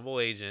Cell Double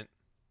Agent,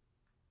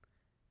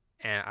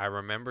 and I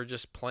remember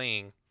just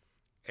playing,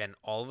 and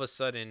all of a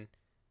sudden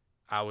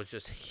I was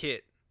just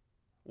hit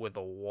with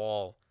a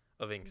wall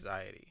of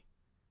anxiety,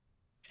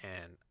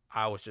 and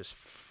I was just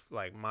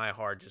like, my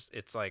heart just,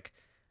 it's like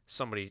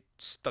somebody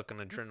stuck an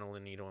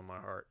adrenaline needle in my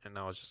heart, and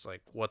I was just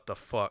like, what the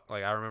fuck?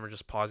 Like, I remember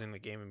just pausing the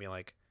game and being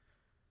like,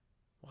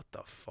 what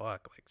the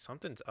fuck? Like,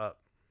 something's up.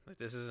 Like,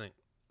 this isn't,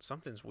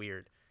 something's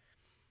weird.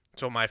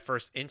 So my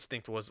first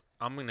instinct was,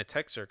 I'm gonna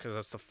text her because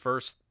that's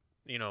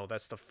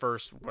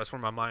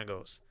where my mind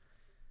goes.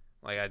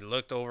 Like, I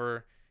looked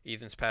over,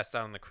 Ethan's passed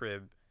out in the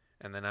crib,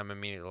 and then I'm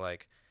immediately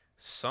like,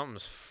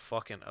 something's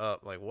fucking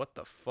up. Like, what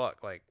the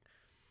fuck? Like,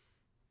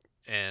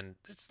 and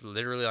it's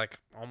literally like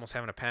almost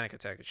having a panic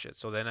attack and shit.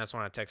 So then that's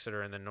when I texted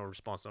her, and then no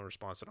response, and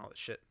all this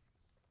shit.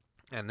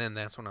 And then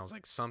that's when I was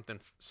like,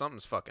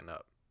 something's fucking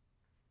up.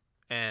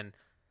 And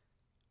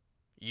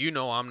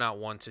I'm not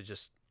one to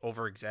just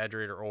over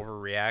exaggerate or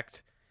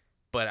overreact,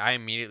 but I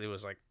immediately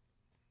was like,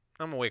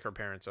 I'm gonna wake her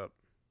parents up.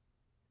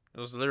 It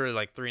was literally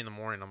like 3 in the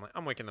morning. I'm like,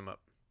 I'm waking them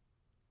up.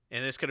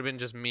 And this could have been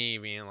just me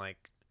being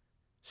like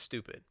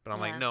stupid, but I'm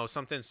like, Yeah. no,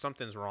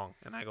 something's wrong,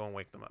 and I go and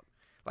wake them up.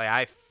 Like,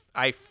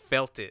 I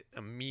felt it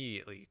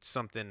immediately.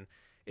 Something,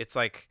 it's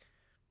like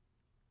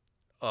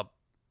a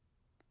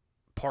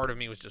part of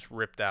me was just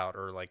ripped out,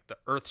 or like the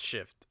earth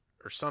shift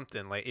or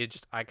something. Like,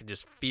 I could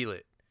just feel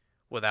it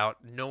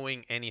without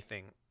knowing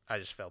anything. I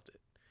just felt it.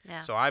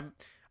 Yeah. So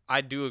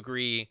I do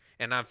agree,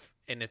 and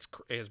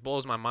it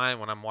blows my mind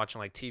when I'm watching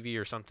like TV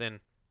or something,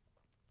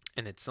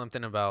 and it's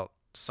something about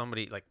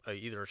somebody like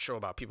either a show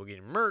about people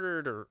getting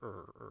murdered,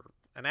 or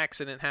an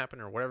accident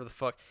happened or whatever the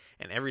fuck,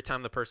 and every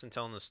time the person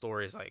telling the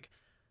story is like,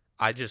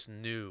 I just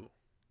knew.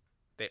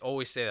 They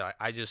always say that,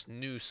 I just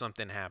knew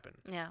something happened.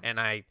 Yeah. And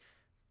I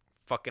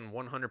fucking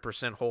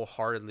 100%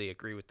 wholeheartedly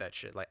agree with that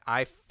shit. Like,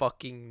 I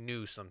fucking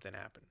knew something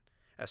happened.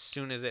 As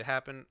soon as it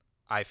happened,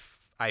 I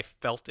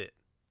felt it.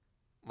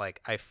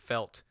 Like, I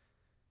felt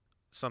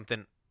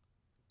something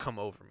come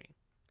over me.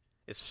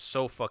 It's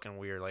so fucking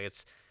weird. Like,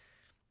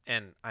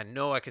 and I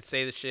know I could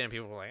say this shit and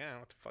people are like,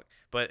 what the fuck?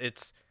 But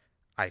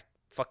I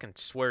fucking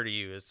swear to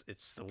you,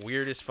 it's the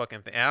weirdest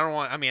fucking thing. And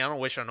I don't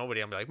wish on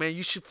nobody. I'm like, man,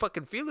 you should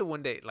fucking feel it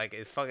one day. Like,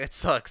 it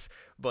sucks.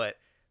 But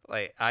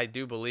like, I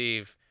do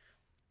believe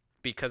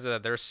because of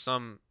that, there's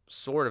some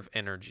sort of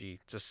energy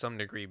to some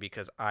degree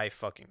because I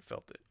fucking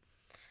felt it.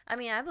 I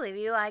mean, I believe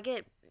you. I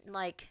get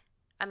like,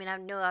 I mean, I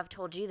know I've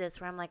told you this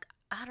where I'm like,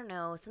 I don't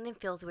know, something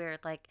feels weird.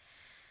 Like,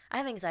 I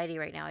have anxiety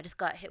right now. I just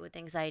got hit with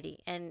anxiety.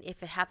 And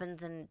if it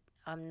happens and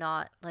I'm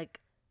not like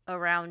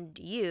around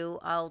you,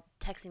 I'll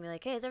text and be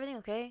like, hey, is everything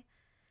okay?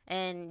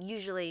 And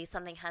usually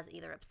something has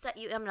either upset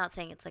you. I'm not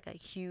saying it's like a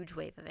huge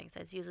wave of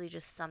anxiety. It's usually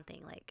just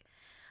something like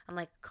I'm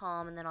like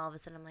calm, and then all of a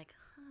sudden I'm like,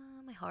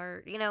 my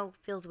heart,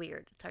 feels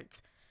weird. It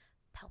starts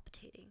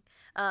palpitating.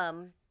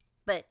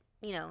 But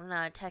and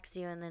I text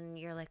you, and then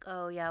you're like,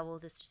 oh yeah, well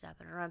this just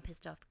happened, or I'm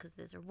pissed off because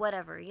this, or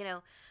whatever.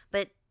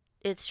 But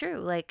it's true.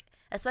 Like,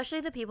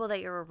 especially the people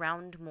that you're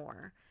around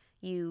more,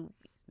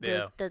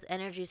 those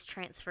energies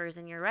transfers,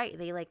 and you're right,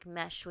 they like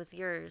mesh with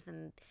yours,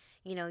 and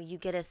you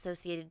get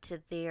associated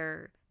to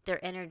their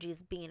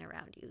energies being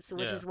around you. So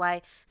which is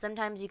why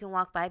sometimes you can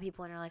walk by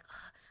people and you're like,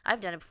 ugh, I've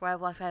done it before.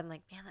 I've walked by, I'm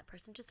like, man, that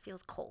person just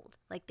feels cold.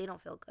 Like, they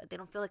don't feel good. They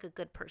don't feel like a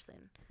good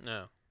person.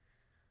 No.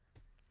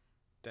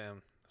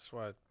 Damn. That's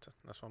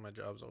why my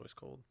job's always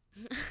cold.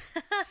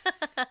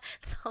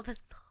 It's all the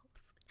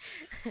souls.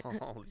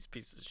 All these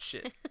pieces of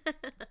shit.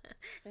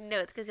 No,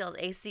 it's because y'all's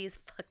AC is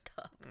fucked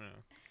up.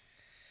 Yeah.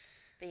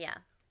 But yeah.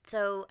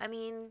 So, I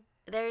mean,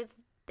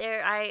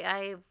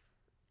 I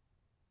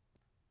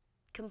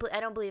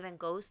don't believe in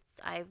ghosts.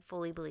 I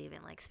fully believe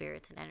in like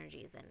spirits and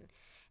energies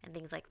and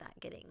things like that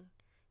getting,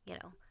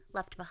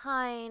 left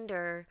behind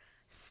or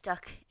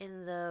stuck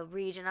in the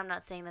region. I'm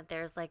not saying that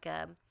there's like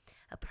a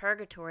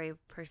purgatory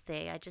per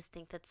se. I just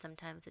think that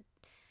sometimes it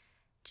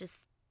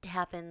just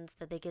happens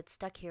that they get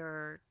stuck here,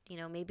 or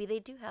maybe they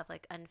do have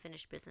like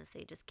unfinished business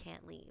they just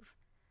can't leave.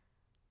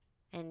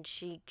 And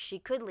she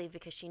could leave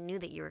because she knew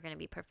that you were going to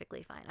be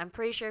perfectly fine. I'm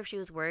pretty sure if she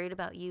was worried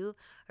about you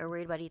or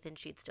worried about Ethan,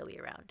 she'd still be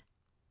around.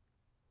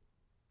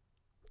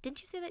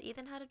 Didn't you say that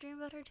Ethan had a dream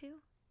about her too?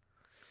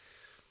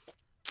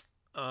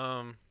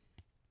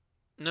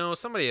 No,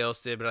 somebody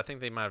else did, but I think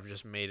they might have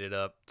just made it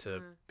up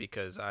to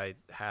because I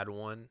had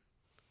one,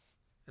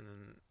 and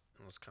then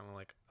it was kind of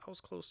like I was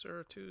close to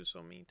her too,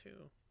 so me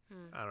too.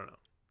 I don't know.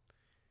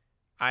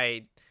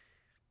 I'm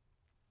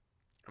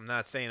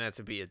not saying that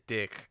to be a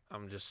dick.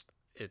 I'm just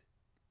it.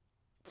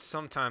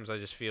 Sometimes I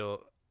just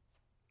feel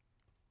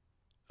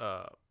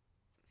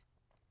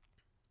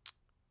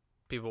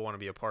people want to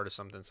be a part of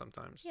something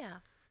sometimes. Yeah.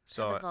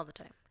 So happens all the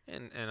time.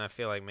 And I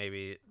feel like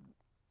maybe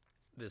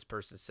this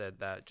person said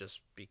that just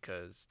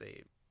because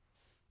they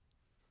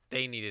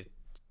needed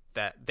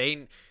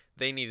they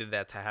needed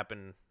that to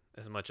happen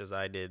as much as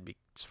I did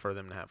for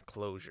them to have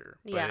closure.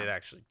 But it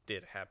actually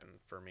did happen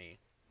for me.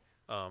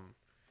 I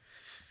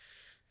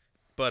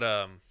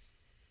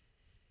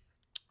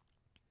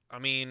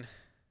mean,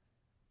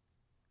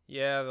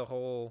 yeah, the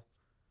whole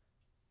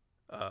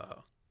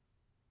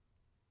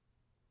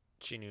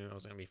she knew I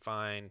was gonna be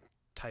fine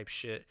type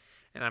shit.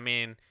 And I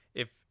mean,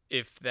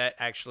 if that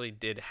actually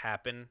did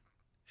happen,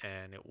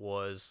 and it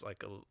was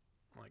like a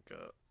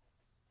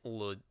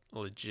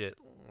legit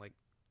like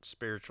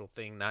spiritual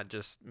thing, not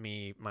just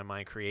my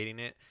mind creating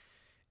it,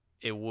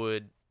 it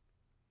would,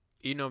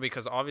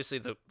 because obviously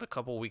the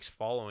couple weeks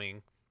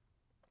following,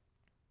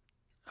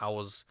 I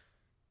was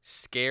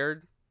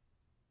scared,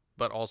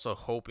 but also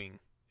hoping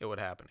it would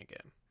happen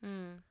again,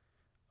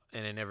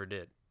 and it never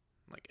did,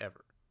 like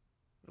ever.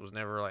 It was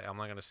never like I'm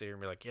not gonna sit here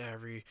and be like, yeah,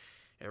 every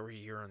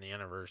year on the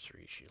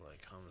anniversary she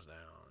like comes down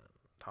and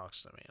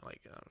talks to me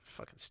like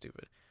fucking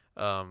stupid.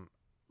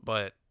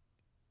 But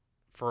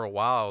for a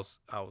while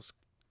I was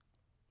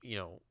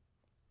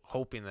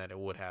hoping that it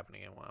would happen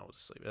again when I was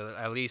asleep,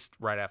 at least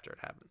right after it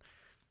happened,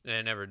 and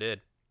it never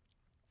did.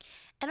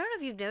 I don't know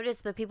if you've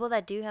noticed, but people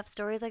that do have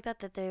stories like that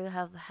they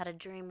have had a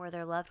dream where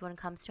their loved one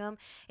comes to them,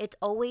 it's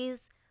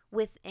always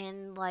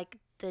within like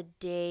the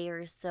day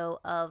or so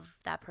of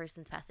that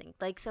person's passing.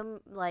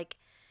 Like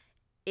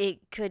it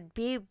could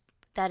be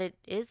that it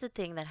is a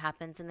thing that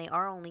happens and they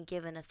are only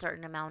given a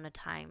certain amount of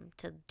time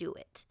to do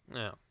it.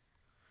 Yeah.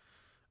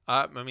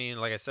 I mean,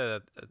 like I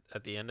said,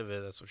 at the end of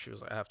it, that's what she was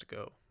like, I have to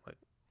go. Like,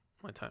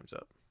 my time's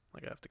up.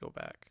 Like, I have to go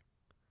back.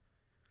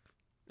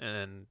 And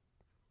then,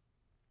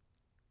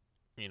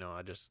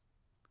 I just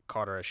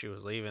caught her as she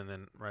was leaving.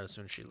 Then right as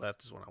soon as she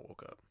left is when I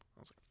woke up. I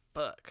was like,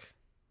 fuck.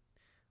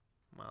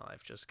 My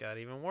life just got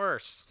even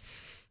worse.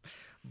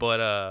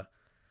 But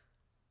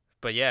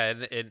yeah,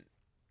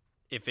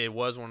 if it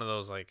was one of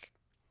those, like,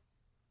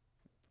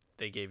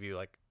 they gave you,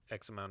 like,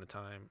 X amount of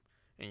time,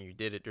 and you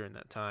did it during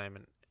that time,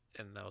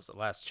 and that was the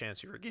last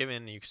chance you were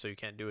given, so you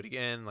can't do it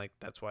again, like,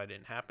 that's why it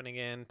didn't happen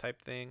again type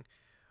thing.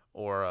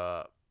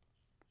 Or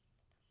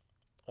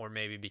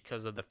maybe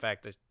because of the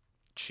fact that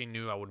she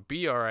knew I would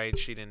be all right,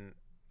 she didn't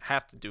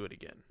have to do it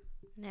again.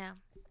 Yeah.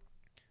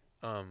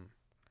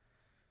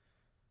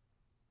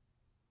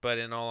 But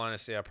in all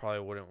honesty, I probably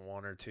wouldn't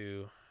want her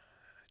to,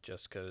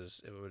 just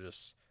because it would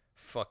just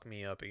fuck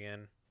me up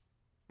again.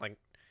 Like,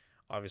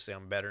 obviously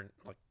I'm better,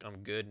 like, I'm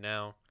good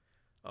now.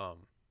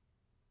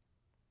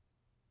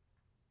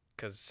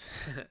 Because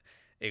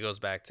it goes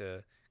back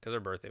to, because her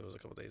birthday was a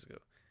couple days ago,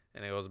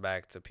 and it goes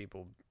back to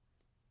people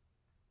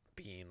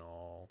being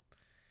all,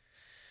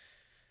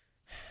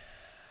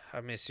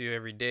 I miss you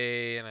every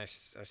day, and I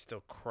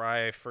still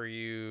cry for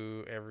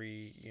you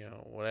every,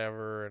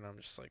 whatever, and I'm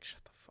just like,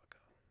 shut the fuck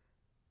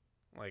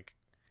up. Like,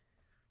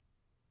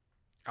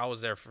 I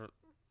was there for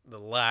the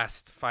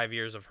last 5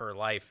 years of her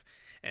life,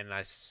 and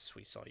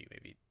we saw you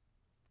maybe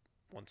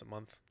once a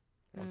month,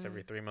 once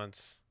every 3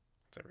 months,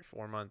 once every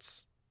 4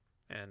 months,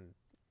 and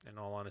in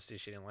all honesty,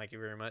 she didn't like you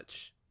very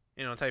much,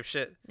 type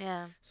shit.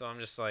 Yeah. So I'm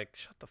just like,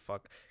 shut the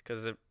fuck,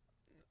 because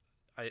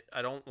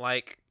I don't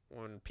like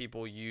when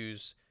people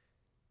use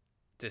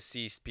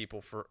deceased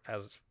people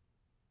as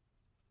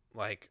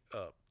like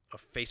a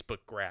Facebook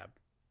grab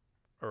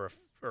or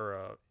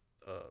a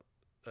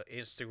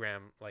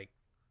Instagram like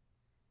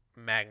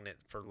magnet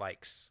for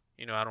likes.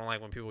 I don't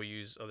like when people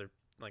use other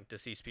like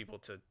deceased people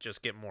to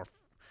just get more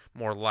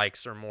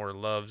likes or more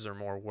loves or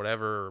more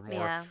whatever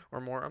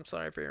or more I'm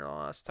sorry for your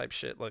loss type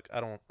shit. Like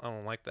I don't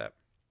like that.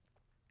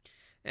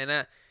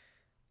 And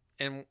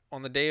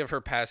on the day of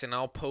her passing,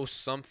 I'll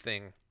post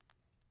something,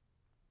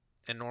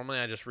 and normally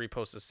I just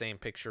repost the same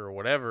picture or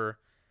whatever,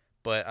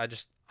 but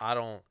I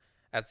don't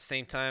at the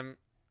same time,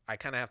 I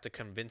kind of have to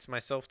convince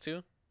myself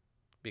to,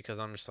 because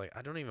I'm just like,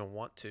 I don't even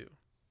want to,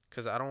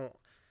 because I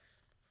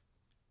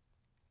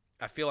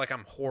feel like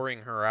I'm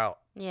whoring her out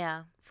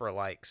Yeah. for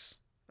likes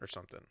or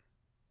something.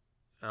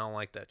 I don't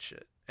like that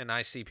shit. And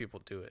I see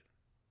people do it.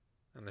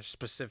 And there's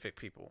specific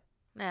people.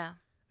 Yeah.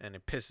 And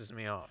it pisses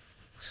me off.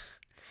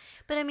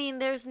 But I mean,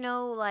 there's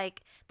no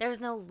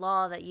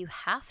law that you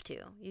have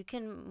to. You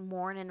can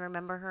mourn and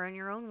remember her in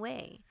your own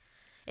way.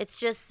 It's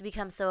just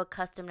become so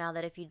accustomed now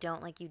that if you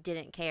don't, like, you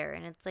didn't care.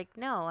 And it's like,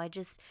 no, I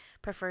just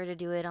prefer to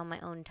do it on my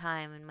own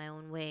time and my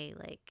own way.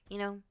 Like, you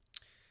know?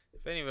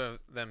 If any of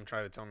them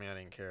try to tell me I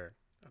didn't care,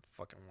 I'd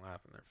fucking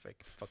laugh in their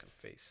fake fucking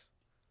face.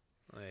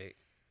 Like,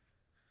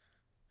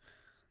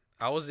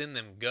 I was in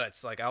them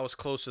guts. Like, I was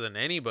closer than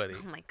anybody.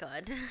 Oh my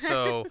God.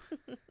 So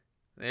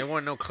they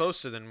weren't no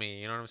closer than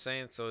me. You know what I'm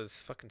saying? So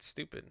it's fucking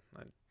stupid.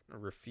 I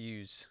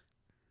refuse.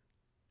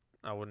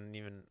 I wouldn't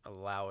even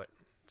allow it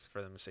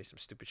for them to say some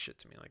stupid shit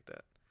to me like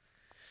that.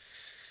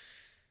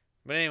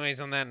 But anyways,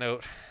 on that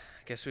note,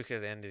 I guess we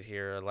could end it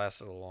here. It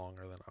lasted a little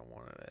longer than I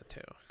wanted it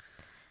to.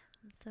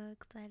 I'm so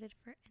excited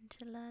for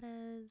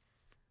enchiladas.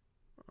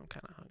 I'm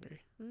kind of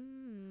hungry.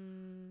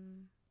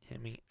 Mmm.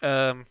 Hit me.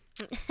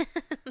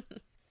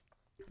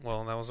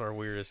 Well, that was our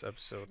weirdest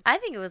episode. I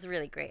think it was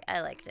really great.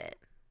 I liked it.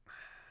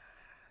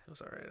 It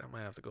was alright. I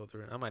might have to go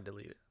through it. I might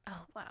delete it.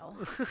 Oh, wow.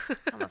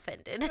 I'm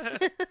offended.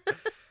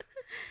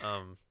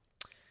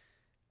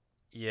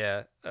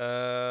 Yeah.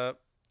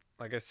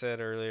 Like I said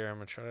earlier, I'm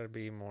gonna try to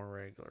be more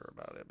regular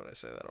about it, but I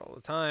say that all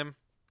the time.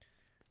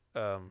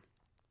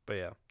 But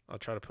yeah, I'll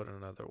try to put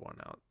another one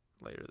out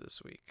later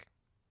this week.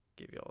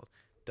 Give y'all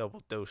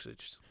double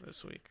dosage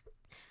this week.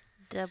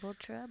 Double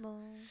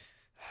trouble.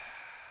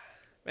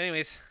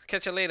 Anyways,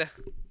 catch you later.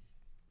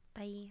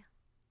 Bye.